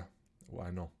 yeah, well,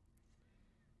 I know.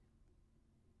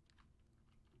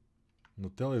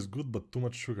 Nutella is good, but too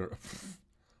much sugar.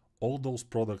 All those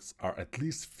products are at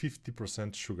least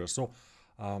 50% sugar. So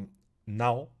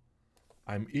now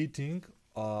I'm eating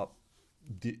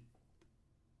the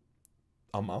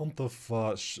amount of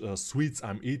sweets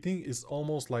I'm eating is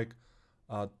almost like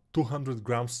 200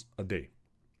 grams a day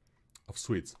of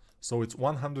sweets. So it's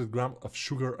 100 grams of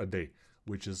sugar a day,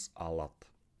 which is a lot.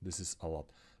 This is a lot.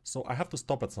 So I have to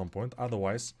stop at some point.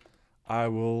 Otherwise, I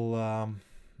will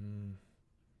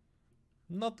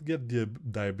not get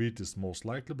diabetes most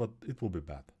likely, but it will be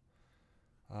bad.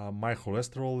 My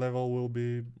cholesterol level will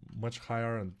be much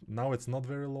higher, and now it's not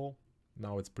very low.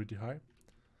 Now it's pretty high.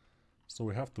 So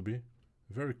we have to be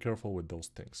very careful with those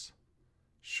things.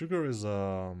 Sugar is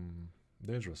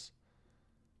dangerous.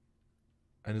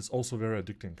 And it's also very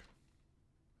addicting.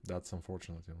 That's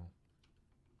unfortunate, you know.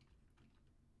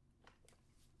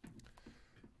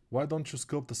 Why don't you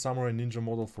sculpt the Samurai Ninja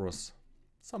model for us?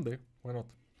 Someday, why not?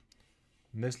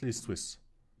 Nestle is Swiss.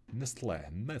 Nestle.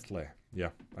 Yeah,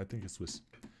 I think it's Swiss.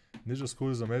 Ninja School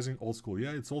is amazing. Old school.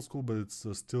 Yeah, it's old school, but it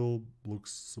still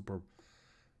looks superb.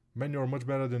 Man, you're much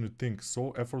better than you think.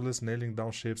 So effortless, nailing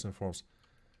down shapes and forms.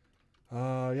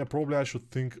 Yeah, probably I should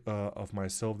think of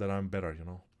myself that I'm better, you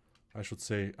know. I should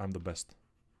say I'm the best.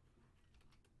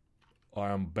 I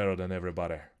am better than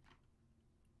everybody.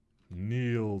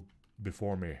 Kneel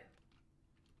before me.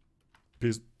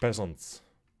 Peasants.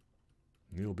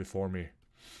 Kneel before me.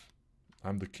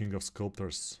 I'm the king of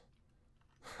sculptors.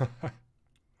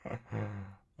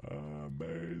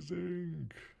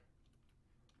 Amazing.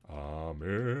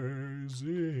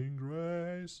 Amazing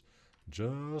grace.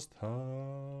 Just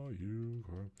how you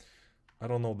were. I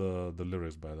don't know the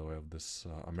lyrics, by the way, of this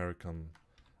American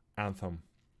anthem.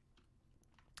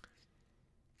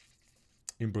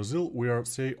 In Brazil, we are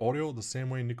say Oreo the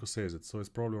same way Nico says it, so it's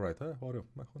probably right. Oreo,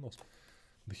 who knows?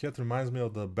 The head reminds me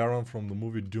of the Baron from the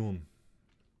movie Dune.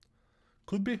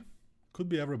 Could be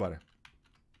everybody.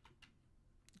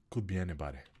 Could be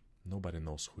anybody. Nobody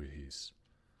knows who he is.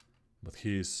 But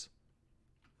he is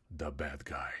the bad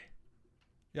guy.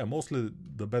 Yeah, mostly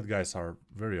the bad guys are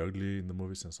very ugly in the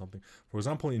movies and something. For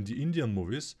example, in the Indian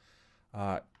movies,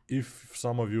 if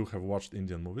some of you have watched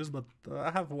Indian movies, but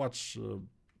I have watched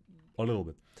a little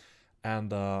bit.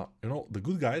 And, you know, the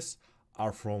good guys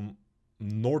are from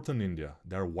northern India.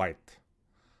 They're white.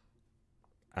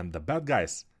 And the bad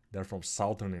guys, they're from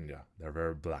southern India. They're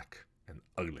very black and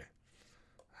ugly.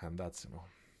 And that's, you know.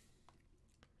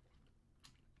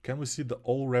 Can we see the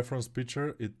all reference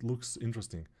picture? It looks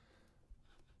interesting.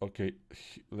 Okay,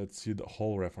 let's see the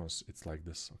whole reference. It's like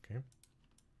this, okay?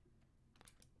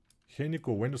 Hey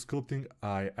Nico, when you're sculpting,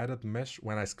 I added mesh.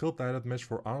 When I sculpt, I added mesh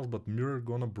for arms, but mirror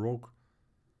gonna broke.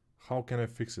 How can I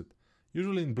fix it?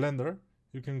 Usually in Blender,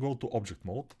 you can go to object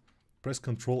mode, press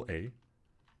Ctrl A,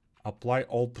 apply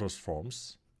all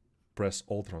transforms, press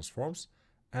all transforms,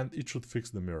 and it should fix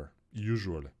the mirror,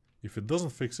 usually. If it doesn't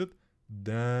fix it,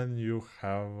 then you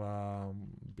have a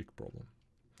big problem.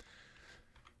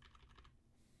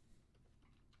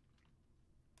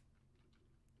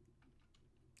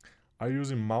 Are you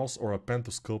using mouse or a pen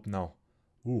to sculpt now?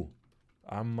 Ooh,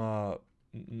 I'm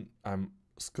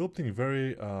sculpting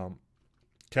very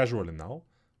casually now.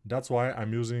 That's why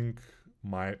I'm using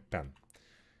my pen.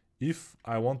 If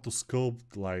I want to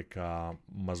sculpt like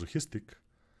masochistic,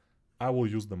 I will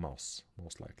use the mouse,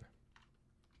 most likely.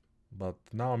 But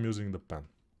now I'm using the pen.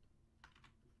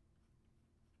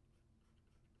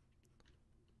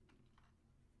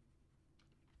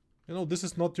 You know, this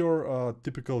is not your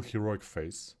typical heroic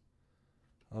face.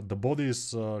 The body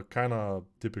is kind of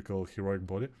typical heroic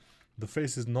body. The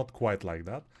face is not quite like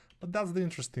that, but that's the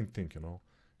interesting thing, you know.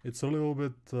 It's a little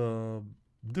bit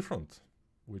different,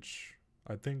 which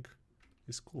I think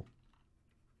is cool.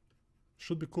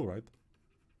 Should be cool, right?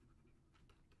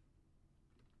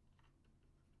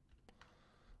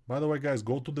 By the way, guys,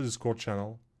 go to the Discord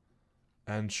channel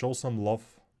and show some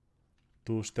love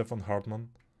to Stefan Hartmann.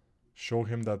 Show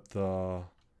him that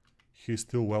he's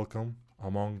still welcome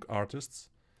among artists.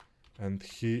 And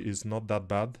he is not that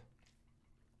bad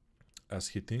as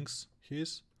he thinks he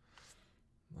is.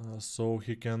 So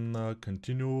he can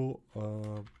continue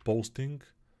posting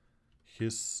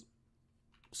his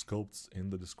sculpts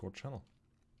in the Discord channel.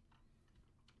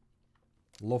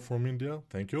 Love from India,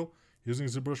 thank you. Using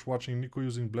ZBrush, watching Nico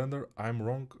using Blender, I'm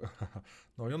wrong.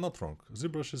 No, you're not wrong.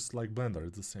 ZBrush is like Blender,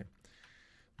 it's the same.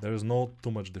 There is no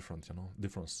too much difference.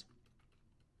 ZBrush,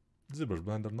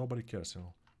 Blender, nobody cares, you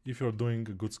know. If you're doing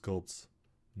good sculpts,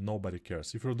 nobody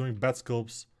cares. If you're doing bad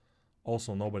sculpts,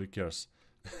 also nobody cares.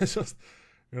 It's just,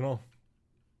 you know,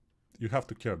 you have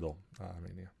to care though. I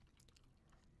mean, yeah.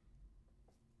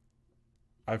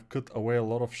 I've cut away a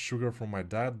lot of sugar from my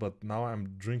diet, but now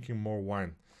I'm drinking more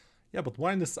wine. Yeah, but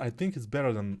wine is, I think it's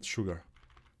better than sugar.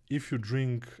 If you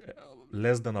drink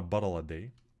less than a bottle a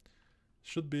day,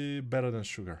 should be better than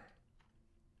sugar.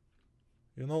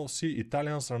 You know, see,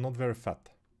 Italians are not very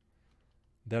fat.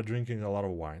 They're drinking a lot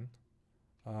of wine.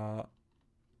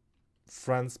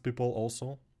 French people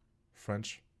also.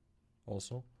 French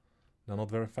also. They're not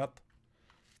very fat.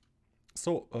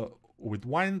 So, with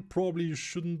wine, probably you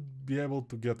shouldn't be able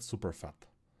to get super fat.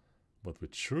 But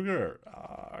with sugar,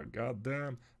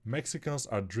 goddamn. Mexicans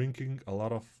are drinking a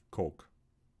lot of Coke.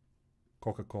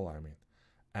 Coca-Cola, I mean.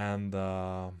 And,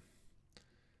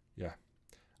 yeah.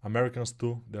 Americans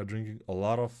too, they're drinking a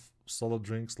lot of solid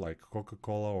drinks like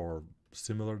Coca-Cola or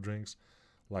similar drinks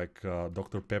like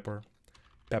Dr. Pepper.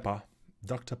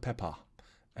 Dr. Pepper.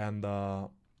 And,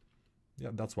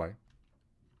 yeah, that's why.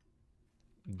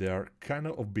 They're kind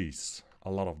of obese,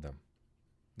 a lot of them.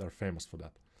 They're famous for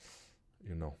that,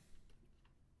 you know.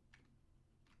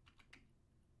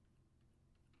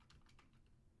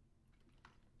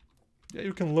 Yeah,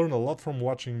 you can learn a lot from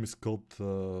watching me sculpt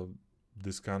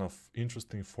this kind of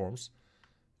interesting forms.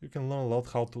 You can learn a lot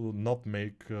how to not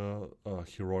make a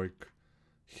heroic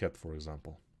head, for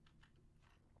example.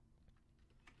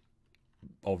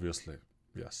 Obviously,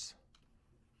 yes.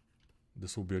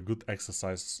 This will be a good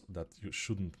exercise that you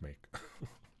shouldn't make.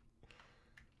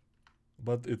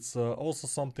 But it's also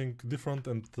something different,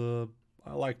 and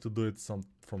I like to do it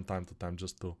from time to time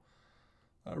just to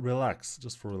relax,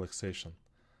 just for relaxation.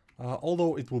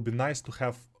 Although it will be nice to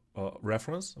have a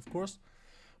reference, of course,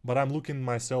 but I'm looking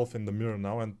myself in the mirror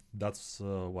now, and that's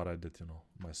what I did, you know,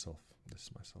 myself. This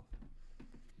is myself.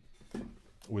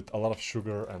 With a lot of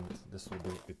sugar, and this will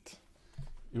be it.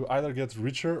 You either get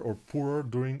richer or poorer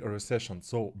during a recession,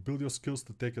 so build your skills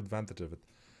to take advantage of it.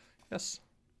 Yes.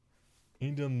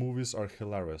 Indian movies are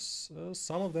hilarious.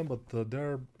 Some of them, but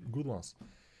they're good ones.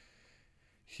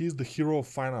 He's the hero of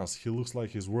finance. He looks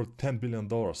like he's worth $10 billion,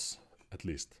 at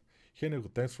least. Hey Nico,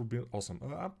 thanks for being awesome.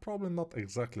 I'm probably not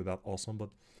exactly that awesome, but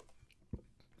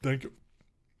thank you.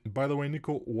 By the way,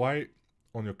 Nico, why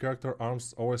on your character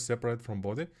arms always separate from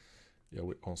body? Yeah,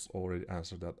 we also already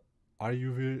answered that. Are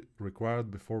UV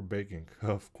required before baking?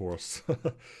 Of course.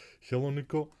 Hello,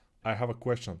 Nico. I have a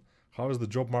question. How is the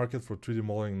job market for 3D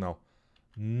modeling now?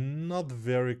 Not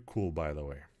very cool, by the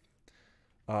way.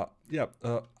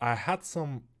 I had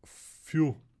some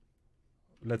few,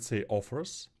 let's say,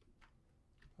 offers,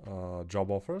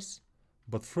 job offers,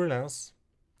 but freelance,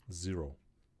 zero.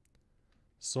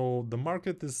 So the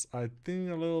market is, I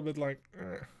think, a little bit like,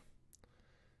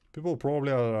 people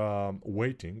probably are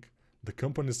waiting. The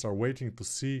companies are waiting to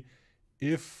see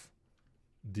if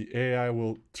the AI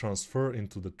will transfer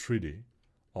into the 3D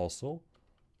also,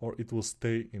 or it will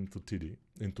stay into 2D,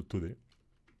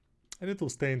 and it will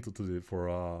stay into 2D for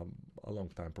a long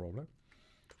time probably.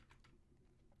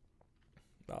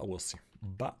 But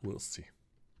we'll see.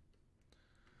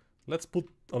 Let's put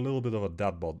a little bit of a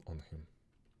dad bod on him.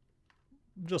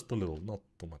 Just a little, not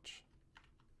too much.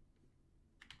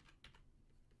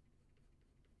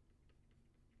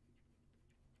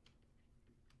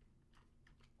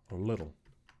 A little.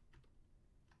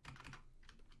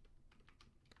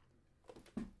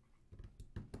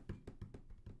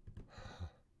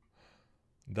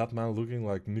 That man looking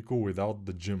like Nico without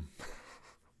the gym.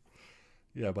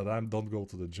 Yeah, but I don't go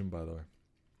to the gym, by the way.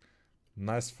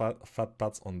 Nice fat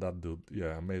pads on that dude.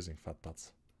 Yeah, amazing fat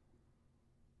pads.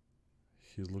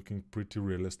 He's looking pretty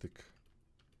realistic.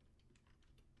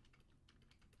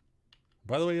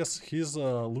 By the way, yes, he's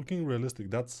looking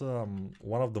realistic. That's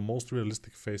one of the most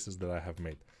realistic faces that I have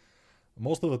made.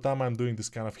 Most of the time I'm doing this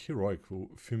kind of heroic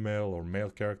female or male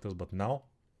characters, but now,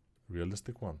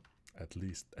 realistic one. At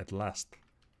least, at last.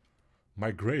 My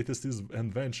greatest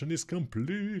invention is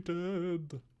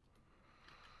completed.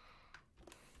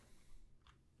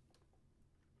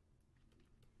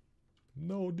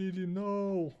 No, Diddy,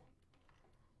 no.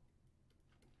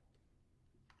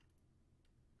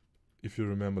 If you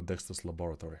remember Dexter's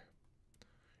Laboratory.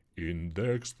 In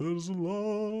Dexter's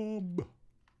Lab.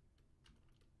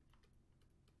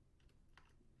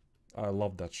 I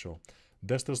love that show.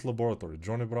 Dexter's Laboratory,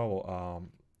 Johnny Bravo,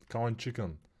 Cow and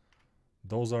Chicken.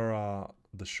 Those are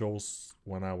the shows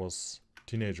when I was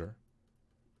teenager,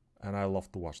 and I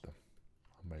love to watch them.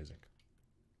 Amazing.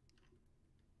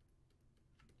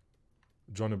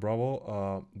 Johnny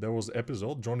Bravo, there was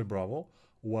episode, Johnny Bravo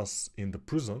was in the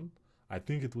prison. I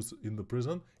think it was in the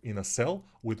prison, in a cell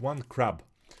with one crab.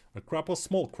 A crab was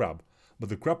small crab, but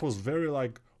the crab was very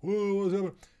like, whoa,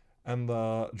 whatever. And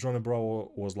Johnny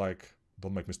Bravo was like,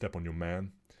 don't make me step on you,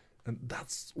 man. And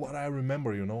that's what I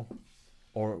remember, you know.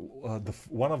 Or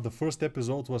one of the first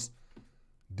episodes was,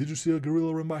 did you see a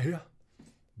gorilla in my hair?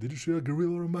 Did you see a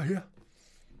gorilla in my hair?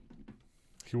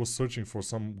 He was searching for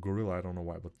some gorilla, I don't know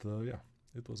why, but yeah,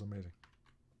 it was amazing.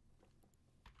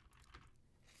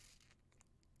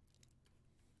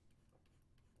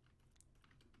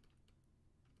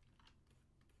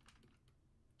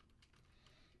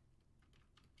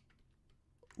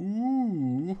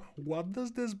 Ooh, what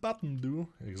does this button do?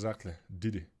 Exactly,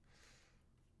 Diddy.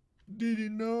 Diddy,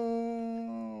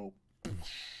 no!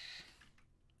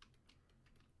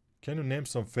 Can you name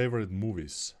some favorite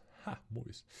movies? Ha,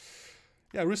 movies.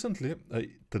 Yeah, recently,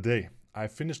 today, I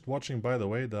finished watching, by the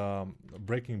way, the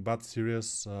Breaking Bad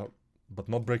series, but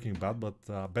not Breaking Bad,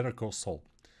 but Better Call Saul.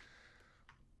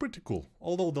 Pretty cool.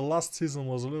 Although the last season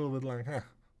was a little bit like,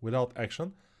 without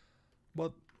action,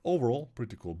 but overall,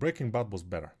 pretty cool. Breaking Bad was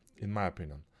better, in my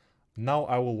opinion. Now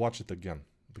I will watch it again.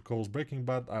 because Breaking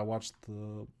Bad I watched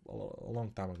a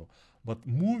long time ago. But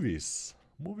movies,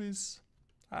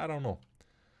 I don't know.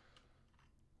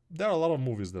 There are a lot of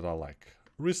movies that I like.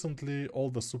 Recently, all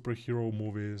the superhero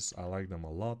movies, I like them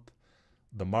a lot.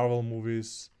 The Marvel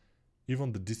movies,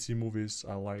 even the DC movies,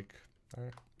 I like.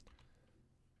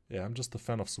 Yeah, I'm just a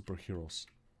fan of superheroes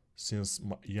since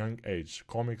my young age.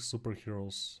 Comics,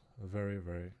 superheroes, very,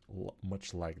 very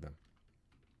much like them.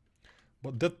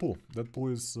 But Deadpool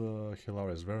is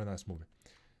hilarious. Very nice movie.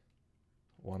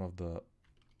 One of the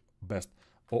best.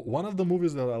 Oh, one of the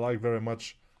movies that I like very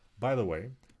much, by the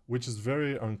way, which is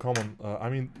very uncommon. I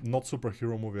mean, not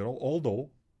superhero movie at all, although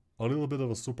a little bit of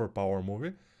a superpower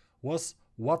movie, was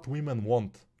What Women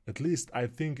Want. At least I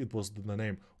think it was the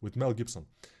name, with Mel Gibson.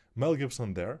 Mel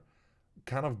Gibson there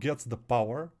kind of gets the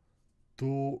power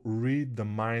to read the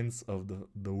minds of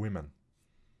the women.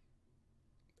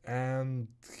 And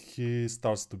he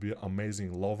starts to be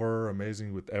amazing lover,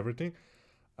 amazing with everything.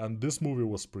 And this movie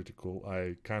was pretty cool.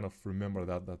 I kind of remember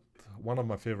that one of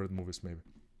my favorite movies, maybe.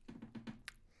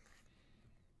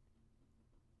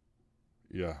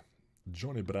 Yeah,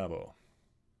 Johnny Bravo.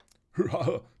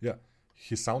 Yeah,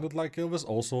 he sounded like Elvis.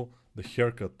 Also, the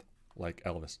haircut like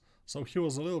Elvis. So he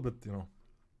was a little bit, you know.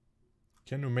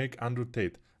 Can you make Andrew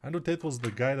Tate? Andrew Tate was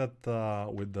the guy that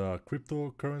with the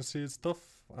cryptocurrency stuff.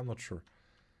 I'm not sure.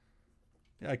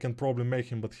 Yeah, I can probably make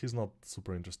him, but he's not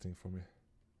super interesting for me.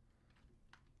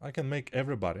 I can make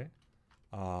everybody.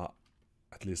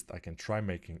 At least I can try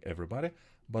making everybody.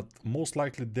 But most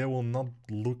likely they will not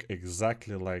look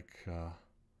exactly like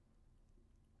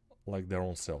their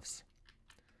own selves.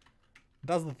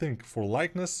 That's the thing. For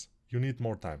likeness, you need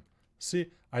more time.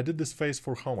 See, I did this face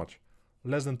for how much?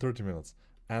 Less than 30 minutes.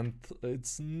 And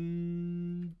it's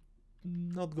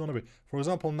not gonna be. For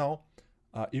example, now,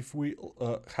 if we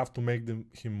have to make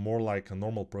him more like a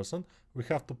normal person, we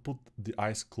have to put the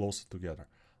eyes closer together.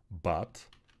 But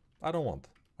I don't want.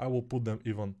 I will put them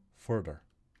even further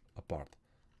apart.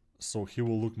 So he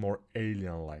will look more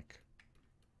alien-like.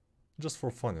 Just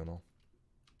for fun, you know.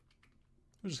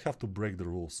 We just have to break the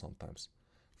rules sometimes.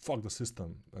 Fuck the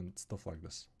system and stuff like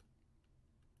this.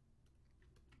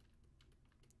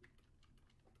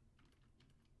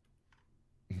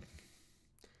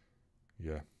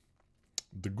 Yeah.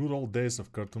 The good old days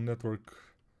of Cartoon Network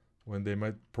when they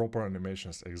made proper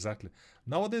animations, exactly.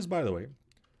 Nowadays, by the way,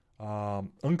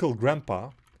 Uncle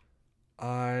Grandpa,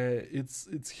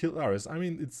 it's hilarious. I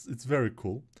mean, it's very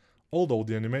cool. Although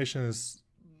the animation is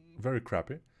very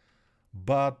crappy,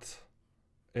 but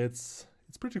it's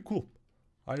pretty cool.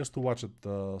 I used to watch it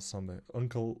someday.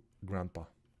 Uncle Grandpa,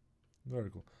 very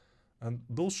cool. And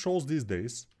those shows these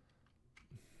days,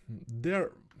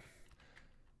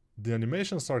 the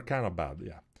animations are kind of bad,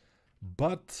 yeah,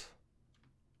 but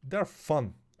they're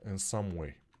fun in some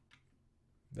way.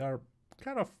 They're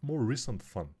kind of more recent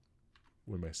fun,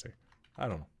 we may say. I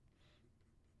don't know.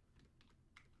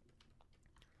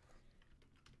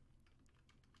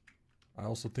 I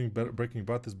also think Breaking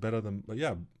Bad is better than,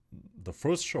 yeah, the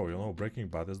first show, you know, Breaking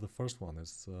Bad is the first one.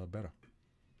 It's better.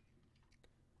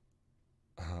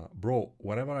 Bro,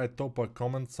 whenever I type a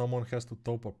comment, someone has to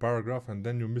type a paragraph and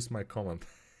then you miss my comment.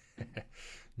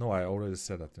 No, I already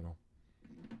said that, you know.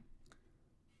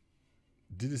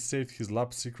 Did he save his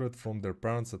lab secret from their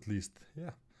parents at least?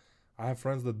 Yeah. I have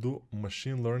friends that do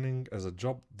machine learning as a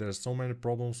job. There's so many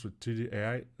problems with 3D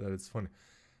AI that it's funny.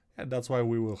 Yeah, that's why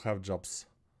we will have jobs.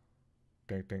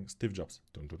 Ding, ding. Steve Jobs.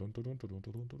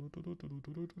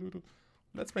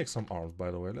 Let's make some arms,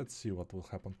 by the way. Let's see what will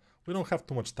happen. We don't have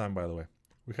too much time, by the way.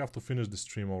 We have to finish the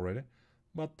stream already.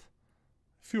 But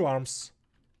few arms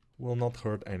will not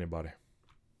hurt anybody.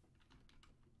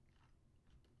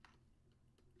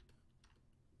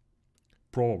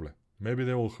 Probably. Maybe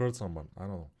they will hurt someone. I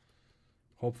don't know.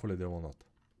 Hopefully they will not.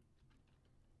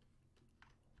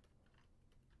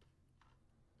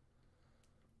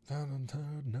 Don't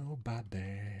hurt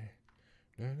nobody.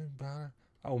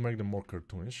 I will make them more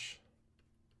cartoonish.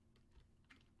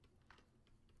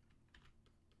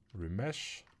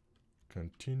 Remesh.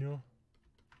 Continue.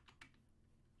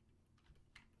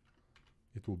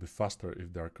 It will be faster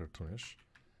if they are cartoonish.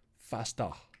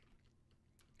 Faster.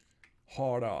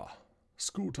 Harder.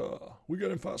 Scooter. We're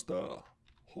getting faster.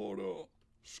 Harder.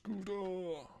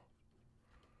 Scooter.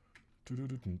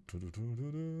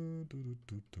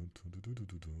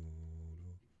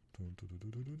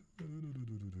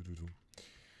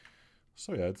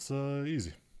 So yeah, it's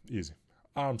easy.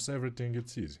 Arms, everything,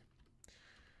 it's easy.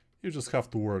 You just have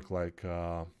to work like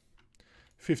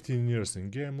 15 years in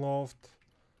Gameloft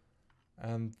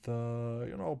and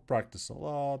you know, practice a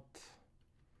lot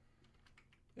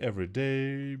every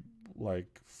day,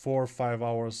 like 4 or 5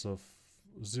 hours of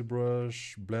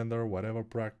ZBrush, Blender, whatever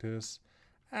practice,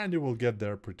 and you will get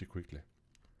there pretty quickly.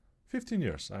 15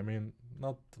 years, I mean,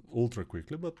 not ultra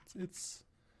quickly, but it's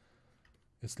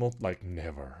not like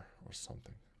never or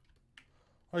something.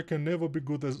 I can never be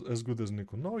good as good as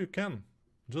Nico. No, you can.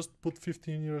 Just put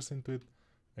 15 years into it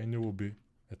and you will be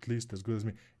at least as good as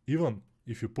me. Even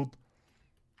if you put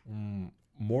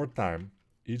more time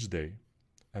each day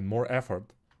and more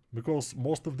effort, because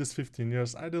most of these 15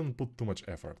 years I didn't put too much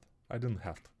effort. I didn't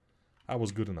have to. I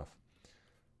was good enough.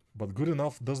 But good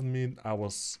enough doesn't mean I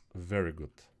was very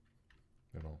good,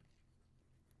 you know.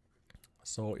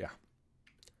 So yeah,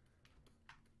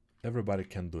 everybody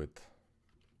can do it.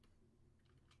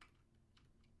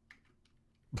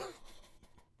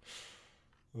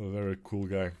 A very cool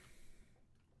guy.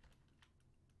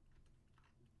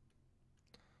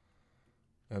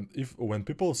 And when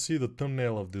people see the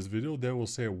thumbnail of this video, they will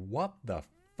say, what the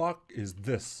fuck is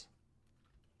this?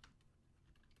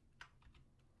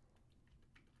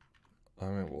 I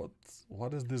mean,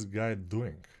 what is this guy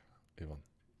doing, even?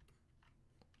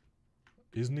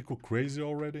 Is Nico crazy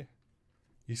already?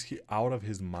 Is he out of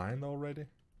his mind already?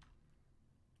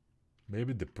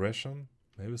 Maybe depression?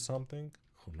 Maybe something?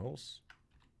 Who knows?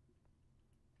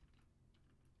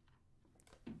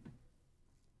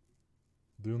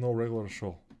 Do you know Regular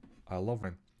Show? I love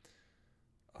it.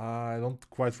 I don't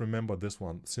quite remember this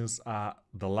one, since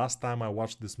the last time I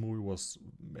watched this movie was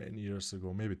many years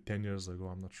ago, maybe 10 years ago,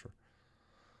 I'm not sure.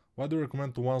 Why do you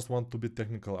recommend to ones want to be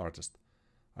technical artist?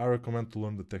 I recommend to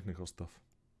learn the technical stuff.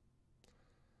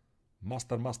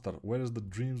 Master, where is the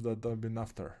dreams that I've been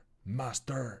after?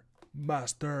 Master.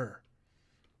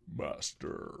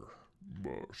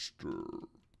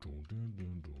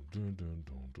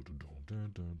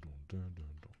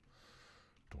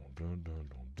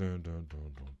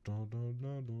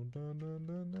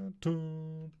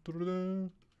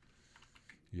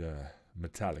 Yeah,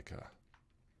 Metallica.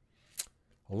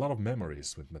 A lot of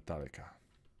memories with Metallica.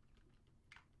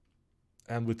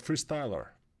 And with Freestyler.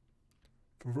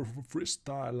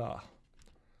 Freestyler.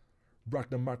 Rock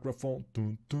the microphone.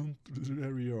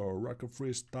 Rock a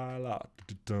freestyler.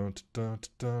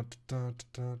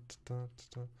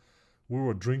 We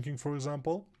were drinking, for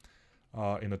example,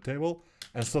 in a table,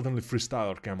 and suddenly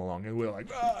Freestyler came along, and we were like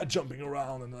jumping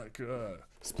around and like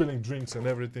spilling drinks and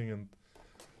everything. And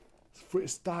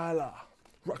Freestyler,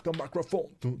 rock the microphone.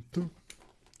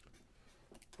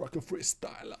 Rock a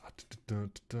freestyler.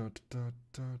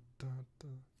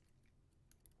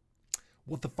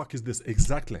 What the fuck is this?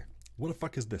 Exactly. What the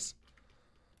fuck is this?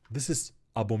 This is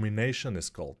Abomination is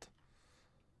called.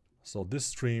 So this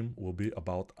stream will be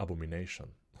about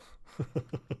Abomination.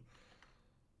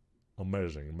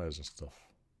 Amazing stuff.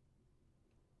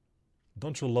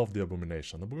 Don't you love the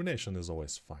Abomination? Abomination is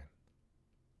always fine.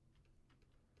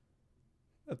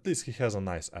 At least he has a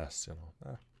nice ass, you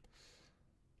know.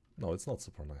 No, it's not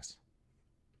super nice.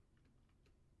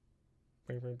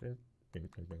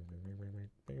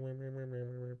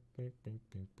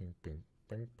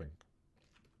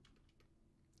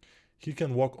 He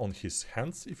can walk on his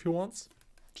hands if he wants,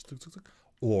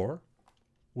 or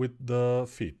with the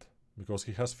feet, because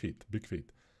he has feet, big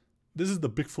feet. This is the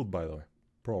Bigfoot, by the way,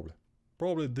 probably.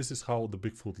 Probably this is how the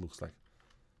Bigfoot looks like.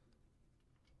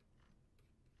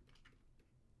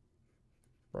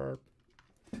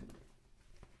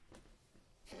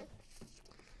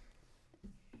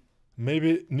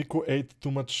 Maybe Nico ate too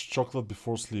much chocolate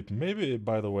before sleep. Maybe,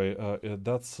 by the way,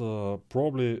 that's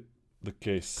probably the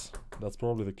case. That's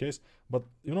probably the case. But,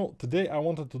 you know, today I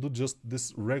wanted to do just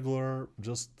this regular,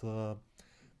 just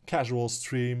casual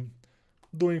stream,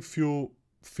 doing few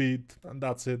feet, and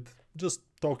that's it. Just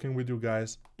talking with you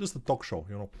guys. Just a talk show,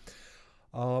 you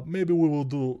know. Maybe we will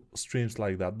do streams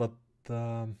like that, but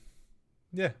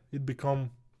yeah, it become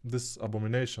this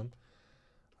Abomination,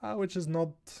 which is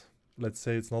not... Let's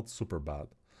say it's not super bad,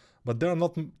 but there are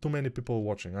not too many people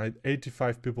watching.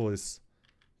 85 people is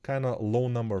kind of low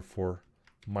number for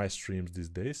my streams these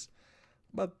days.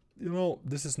 But you know,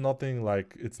 this is nothing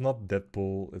like, it's not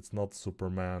Deadpool, it's not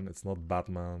Superman, it's not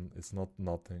Batman, it's not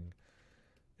nothing.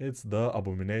 It's the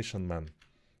Abomination Man.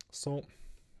 So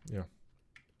yeah,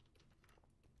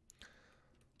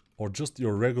 or just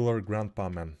your regular grandpa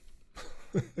man.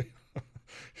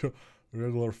 Your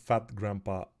regular fat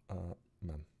grandpa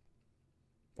man.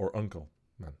 Or Uncle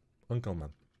Man. Uncle Man.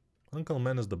 Uncle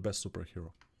Man is the best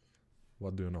superhero.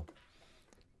 What do you know?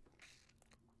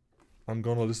 I'm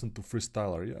gonna listen to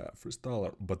Freestyler. Yeah,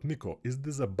 Freestyler. But Nico, is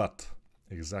this a bot?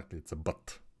 Exactly, it's a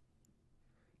bot.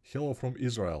 Hello from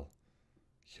Israel.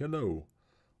 Hello.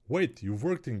 Wait, you've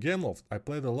worked in Gameloft. I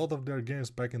played a lot of their games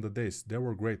back in the days. They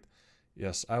were great.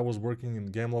 Yes, I was working in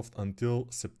Gameloft until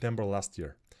September last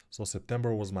year. So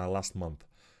September was my last month.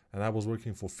 And I was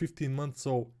working for 15 months,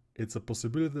 so it's a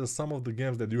possibility that some of the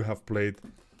games that you have played,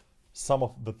 some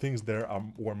of the things there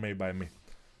were made by me.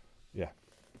 Yeah.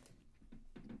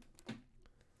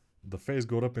 The face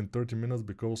got up in 30 minutes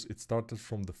because it started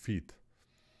from the feet.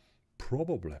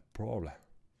 Probably.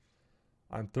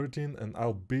 I'm 13 and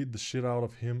I'll beat the shit out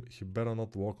of him. He better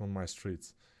not walk on my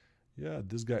streets. Yeah,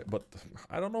 this guy, but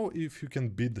I don't know if you can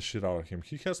beat the shit out of him.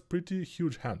 He has pretty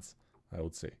huge hands, I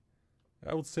would say.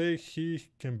 I would say he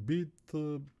can beat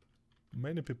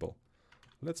many people.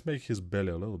 Let's make his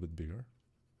belly a little bit bigger.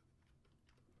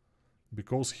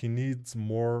 Because he needs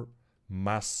more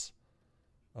mass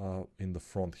in the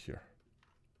front here.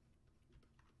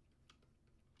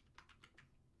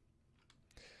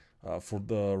 For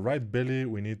the right belly,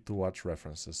 we need to watch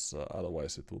references.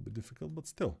 Otherwise, it will be difficult, but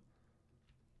still.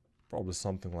 Probably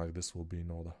something like this will be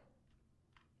in order.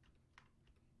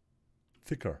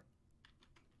 Thicker.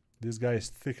 This guy is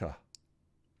thicker.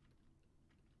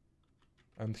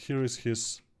 And here is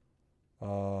his,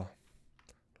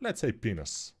 let's say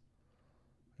penis.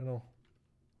 You know,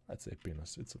 let's say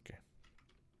penis, it's okay.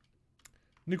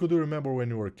 Nico, do you remember when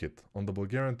you were a kid? On the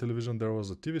Bulgarian television there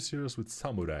was a TV series with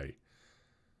samurai.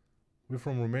 We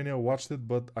from Romania watched it,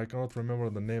 but I cannot remember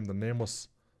the name. The name was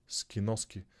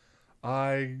Skinoski.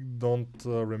 I don't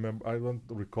remember, I don't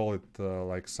recall it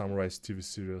like Samurai's TV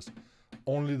series.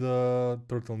 Only the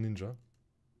Ninja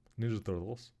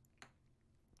Turtles.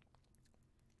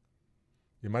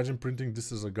 Imagine printing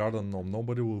this as a garden gnome.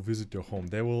 Nobody will visit your home.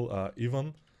 They will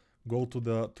even go to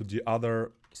the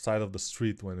other side of the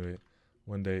street when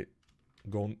they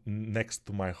go next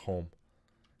to my home.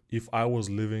 If I was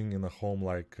living in a home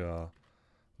like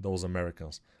those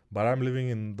Americans, but I'm living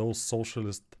in those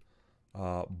socialist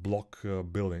block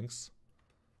buildings,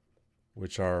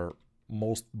 which are,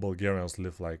 most Bulgarians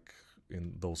live like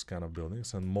in those kind of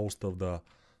buildings, and most of the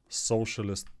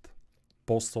socialist,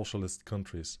 post-socialist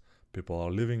countries, people are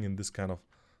living in this kind of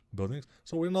buildings.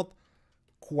 So we're not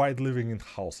quite living in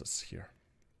houses here,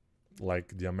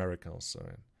 like the Americans. I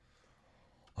mean,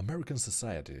 American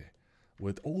society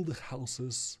with all the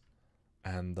houses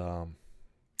and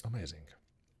amazing.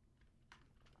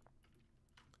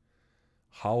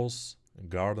 House,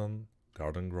 garden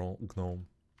gnome.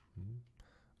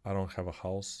 I don't have a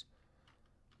house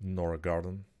nor a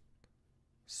garden.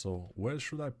 So where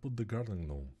should I put the garden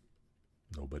gnome?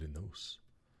 Nobody knows.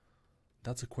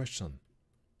 That's a question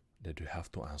that you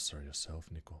have to answer yourself,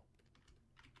 Nico.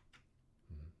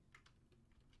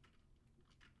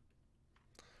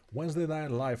 Wednesday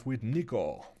Night Live with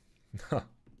Nico.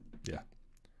 Yeah.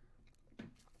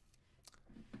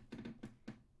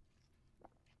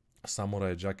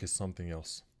 Samurai Jack is something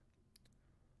else.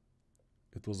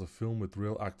 It was a film with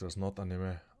real actors, not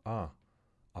anime. Ah,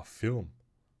 a film.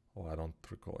 Oh, I don't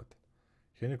recall it.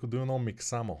 Hey Nico, do you know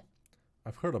Mixamo?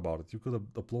 I've heard about it. You could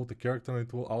upload a character and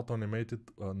it will auto-animate it,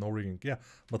 no rigging. Yeah,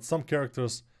 but some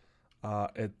characters,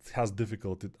 it has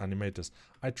difficulty animators.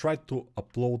 I tried to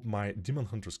upload my Demon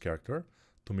Hunters character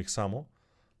to Mixamo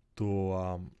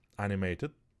to animate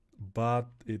it, but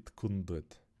it couldn't do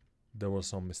it. There were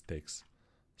some mistakes.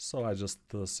 So I just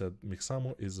said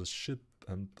Mixamo is a shit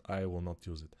and I will not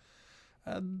use it.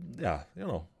 And yeah, you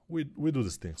know, we do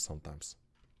these things sometimes.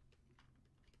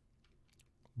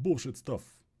 Bullshit stuff.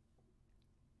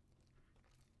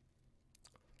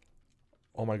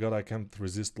 Oh my god, I can't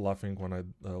resist laughing when I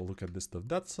look at this stuff.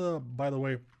 That's, by the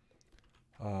way,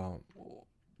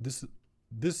 this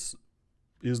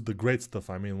is the great stuff.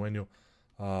 I mean, when you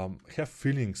have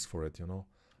feelings for it, you know,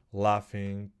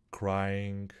 laughing,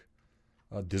 crying,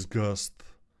 disgust.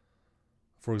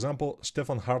 For example,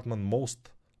 Stefan Hartmann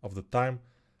most of the time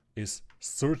is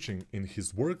searching in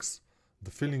his works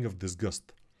the feeling of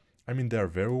disgust. I mean, they are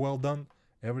very well done,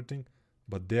 everything,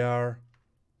 but they are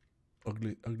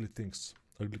ugly things,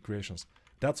 ugly creations.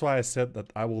 That's why I said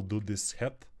that I will do this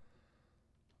head,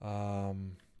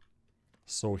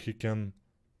 so he can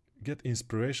get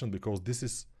inspiration, because this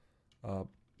is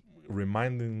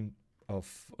reminding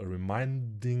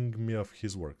me of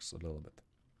his works a little bit.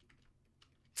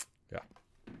 Yeah.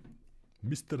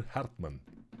 Mr. Hartmann.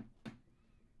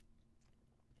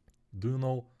 Do you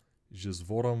know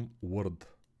Jezvoram word?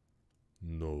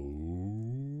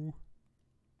 No.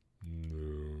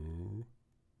 No.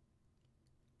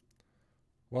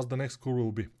 What's the next course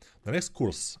will be? The next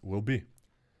course will be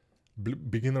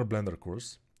beginner Blender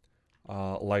course,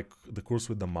 like the course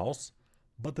with the mouse,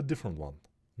 but a different one,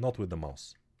 not with the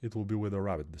mouse. It will be with a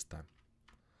rabbit this time.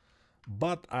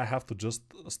 But I have to just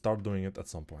start doing it at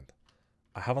some point.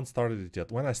 I haven't started it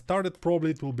yet. When I start it,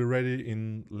 probably it will be ready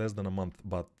in less than a month,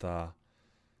 but I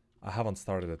haven't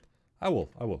started it. I will.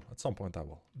 At some point I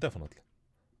will. Definitely.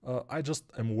 I just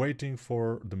am waiting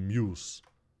for the muse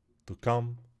to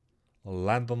come,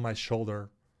 land on my shoulder,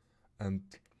 and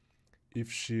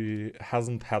if she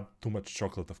hasn't had too much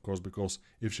chocolate, of course, because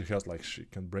if she has, like, she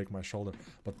can break my shoulder.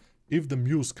 But if the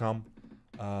muse come,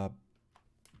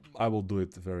 I will do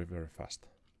it very, very fast.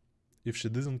 If she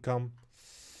doesn't come,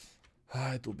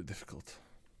 it will be difficult.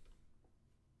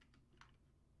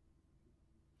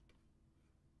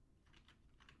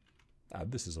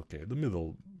 This is okay. The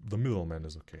middleman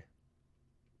is okay.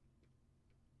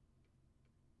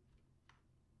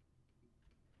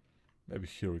 Maybe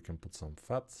here we can put some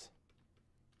fats,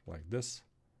 like this.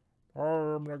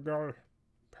 I'm the guy.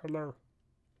 Hello,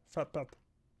 fat pat.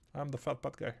 I'm the fat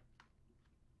pat guy.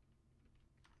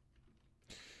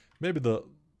 Maybe the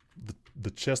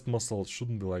chest muscle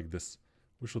shouldn't be like this.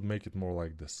 We should make it more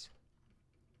like this.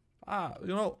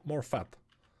 You know, more fat.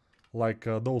 Like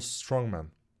those strongmen.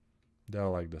 They are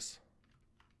like this.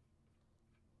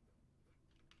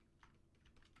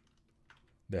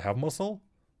 They have muscle,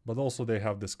 but also they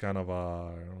have this kind of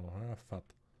fat.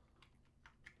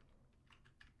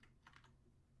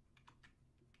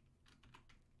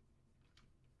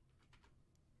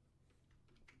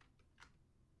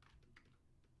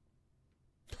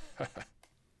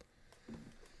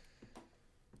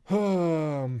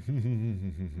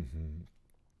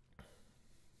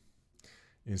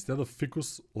 Instead of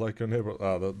ficus, like your neighbor,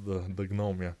 the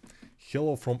gnome, yeah.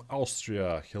 Hello from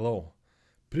Austria, hello.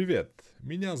 Привет,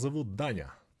 меня зовут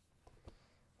Даня.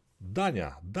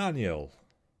 Даня, Daniel.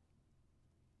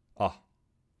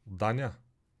 Даня,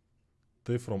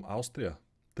 ты from Austria?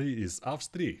 Ты из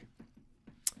Австрии?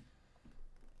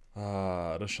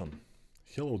 Russian.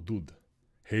 Hello, dude.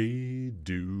 Hey,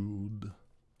 dude.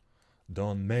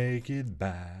 Don't make it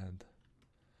bad.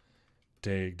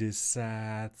 Take this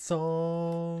sad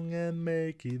song and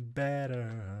make it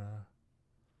better.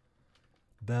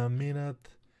 The minute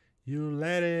you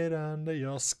let it under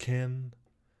your skin,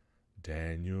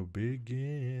 then you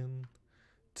begin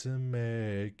to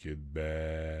make it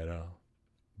better.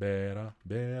 Better,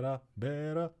 better,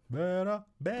 better, better,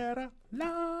 better,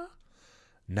 la.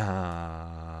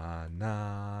 Na,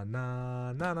 na,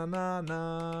 na, na, na, na,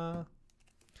 na.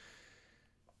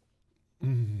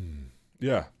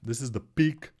 Yeah, this is the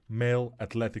peak male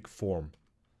athletic form.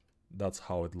 That's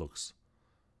how it looks.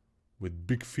 With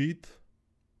big feet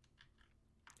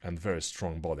and very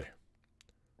strong body.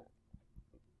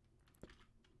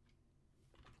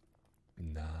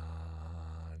 Na,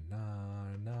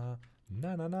 na, na,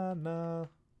 na, na, na, na.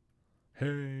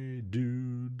 Hey,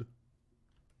 dude.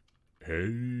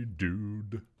 Hey,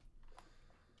 dude.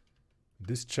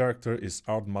 This character is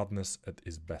Art Madness at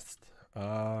its best.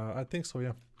 I think so,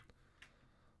 yeah.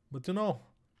 But you know,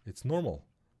 it's normal.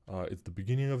 It's the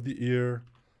beginning of the year.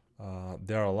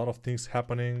 There are a lot of things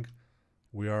happening.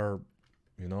 We are,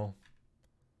 you know,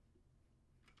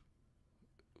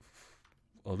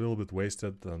 a little bit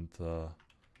wasted, and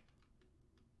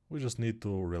we just need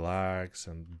to relax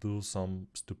and do some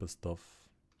stupid stuff.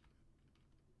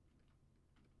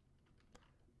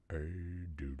 Hey,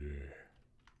 dude.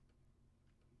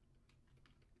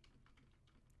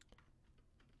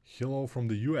 Hello from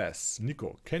the US.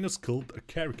 Nico, can you sculpt a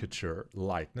caricature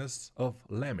likeness of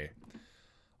Lemmy?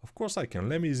 Of course I can.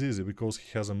 Lemmy is easy because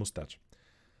he has a mustache.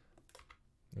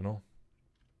 You know?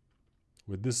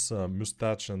 With this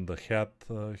mustache and the hat,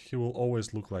 he will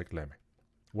always look like Lemmy.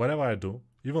 Whatever I do,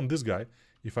 even this guy,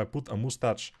 if I put a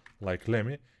mustache like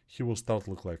Lemmy, he will start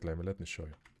to look like Lemmy. Let me show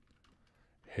you.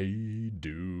 Hey,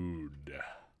 dude.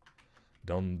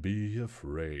 Don't be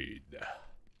afraid.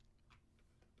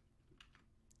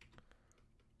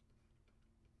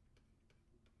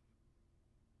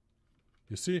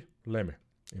 You see, Lemmy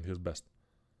in his best.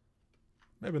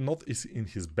 Maybe not in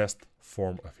his best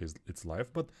form of its life,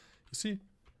 but you see,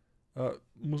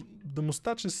 the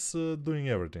mustache is doing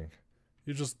everything.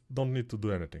 You just don't need to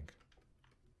do anything.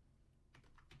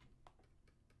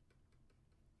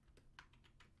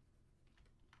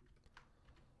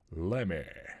 Lemmy.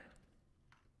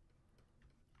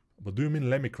 But do you mean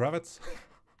Lemmy Kravitz?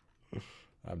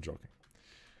 I'm joking.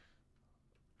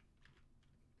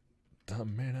 The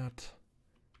minute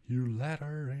you let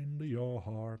her into your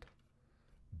heart,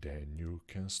 then you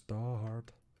can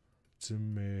start to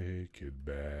make it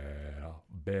better,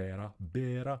 better,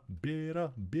 better,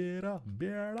 better, better,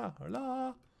 better,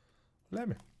 la.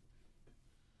 Lemmy.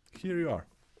 Here you are.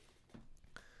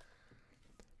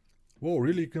 Whoa,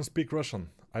 really you can speak Russian?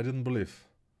 I didn't believe.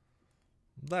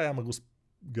 Да, я могу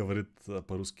говорить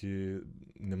по-русски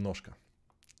немножко.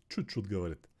 чуть-чуть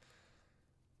говорит.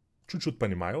 Чуть-чуть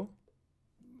понимаю.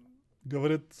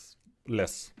 Говорит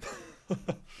less.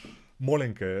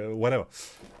 Моленько, whatever.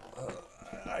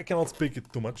 I cannot speak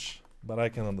it too much, but I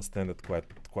can understand it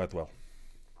quite well.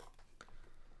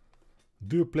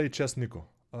 Do you play chess, Nico?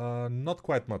 Not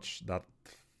quite much that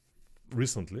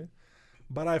recently,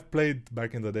 but I've played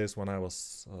back in the days when I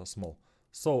was small.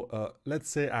 So let's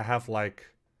say I have like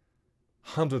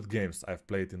 100 games I've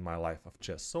played in my life of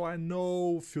chess. So I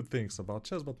know a few things about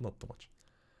chess, but not too much.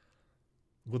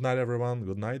 Good night, everyone.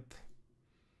 Good night.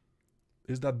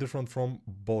 Is that different from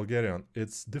Bulgarian?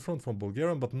 It's different from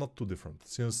Bulgarian, but not too different,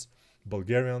 since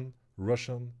Bulgarian,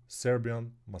 Russian,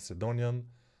 Serbian, Macedonian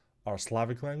are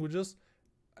Slavic languages,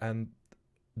 and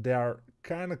they are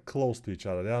kind of close to each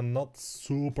other. They are not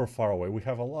super far away. We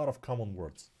have a lot of common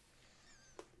words.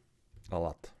 A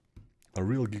lot. A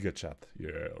real Giga Chat.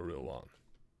 Yeah, a real one.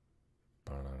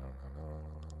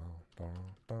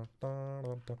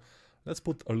 Let's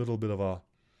put a little bit of a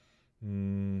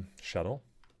shadow.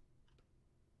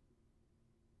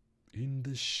 In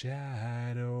the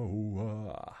shadow.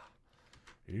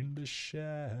 In the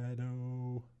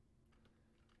shadow.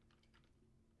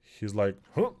 He's like,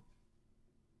 huh?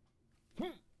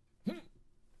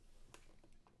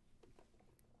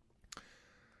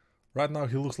 Right now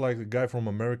he looks like the guy from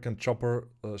American Chopper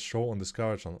show on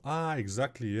Discovery Channel. Ah,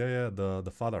 exactly. Yeah,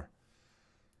 the father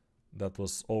that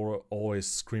was always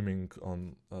screaming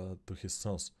on to his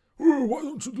sons. Oh, why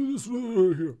don't you do this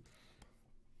here?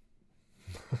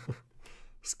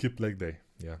 Skip leg day.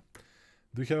 Yeah.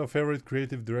 Do you have a favorite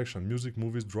creative direction? Music,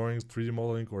 movies, drawings, 3D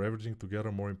modeling, or everything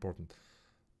together more important?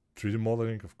 3D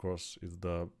modeling, of course, is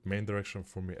the main direction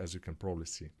for me, as you can probably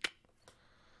see.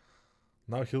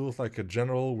 Now he looks like a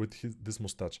general with this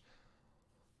mustache.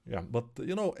 Yeah, but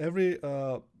you know, every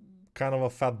kind of a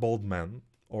fat bald man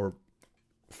or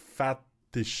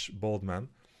fattish bald man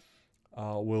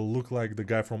will look like the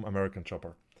guy from American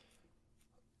Chopper.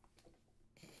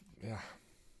 Yeah.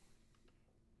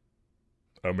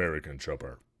 American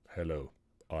Chopper. Hello,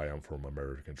 I am from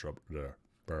American Chopper. There.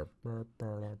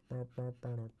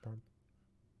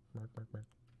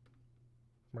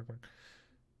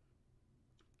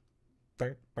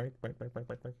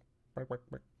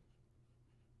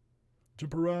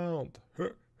 Jump around,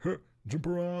 jump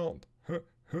around,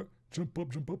 jump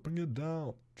up and get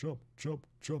down. Jump, jump,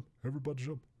 jump, everybody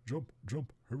jump, jump,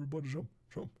 jump, everybody jump,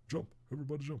 jump, jump,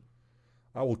 everybody jump.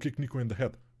 I will kick Nico in the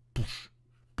head. Push,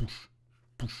 push,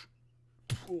 push.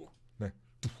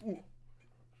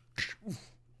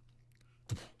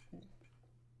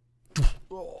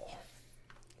 Oh.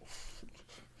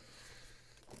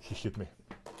 He hit me,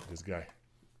 this guy.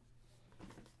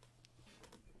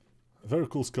 Very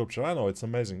cool sculpture. I know, it's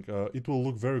amazing. It will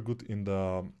look very good in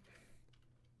the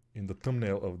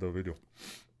thumbnail of the video.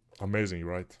 Amazing,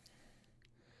 right?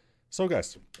 So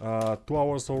guys, 2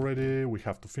 hours already. We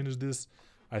have to finish this.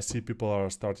 I see people are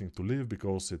starting to leave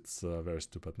because it's very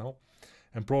stupid now.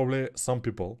 And probably some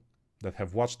people that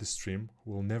have watched this stream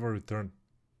will never return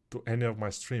to any of my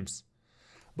streams.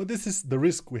 But this is the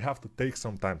risk we have to take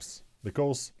sometimes,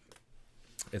 because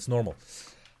it's normal.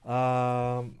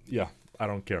 Yeah, I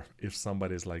don't care if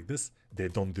somebody is like this. They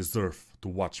don't deserve to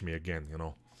watch me again, you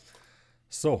know.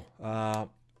 So,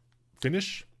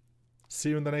 finish. See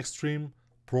you in the next stream,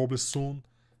 probably soon.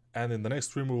 And in the next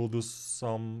stream we will do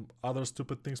some other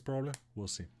stupid things probably. We'll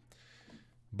see.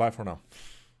 Bye for now.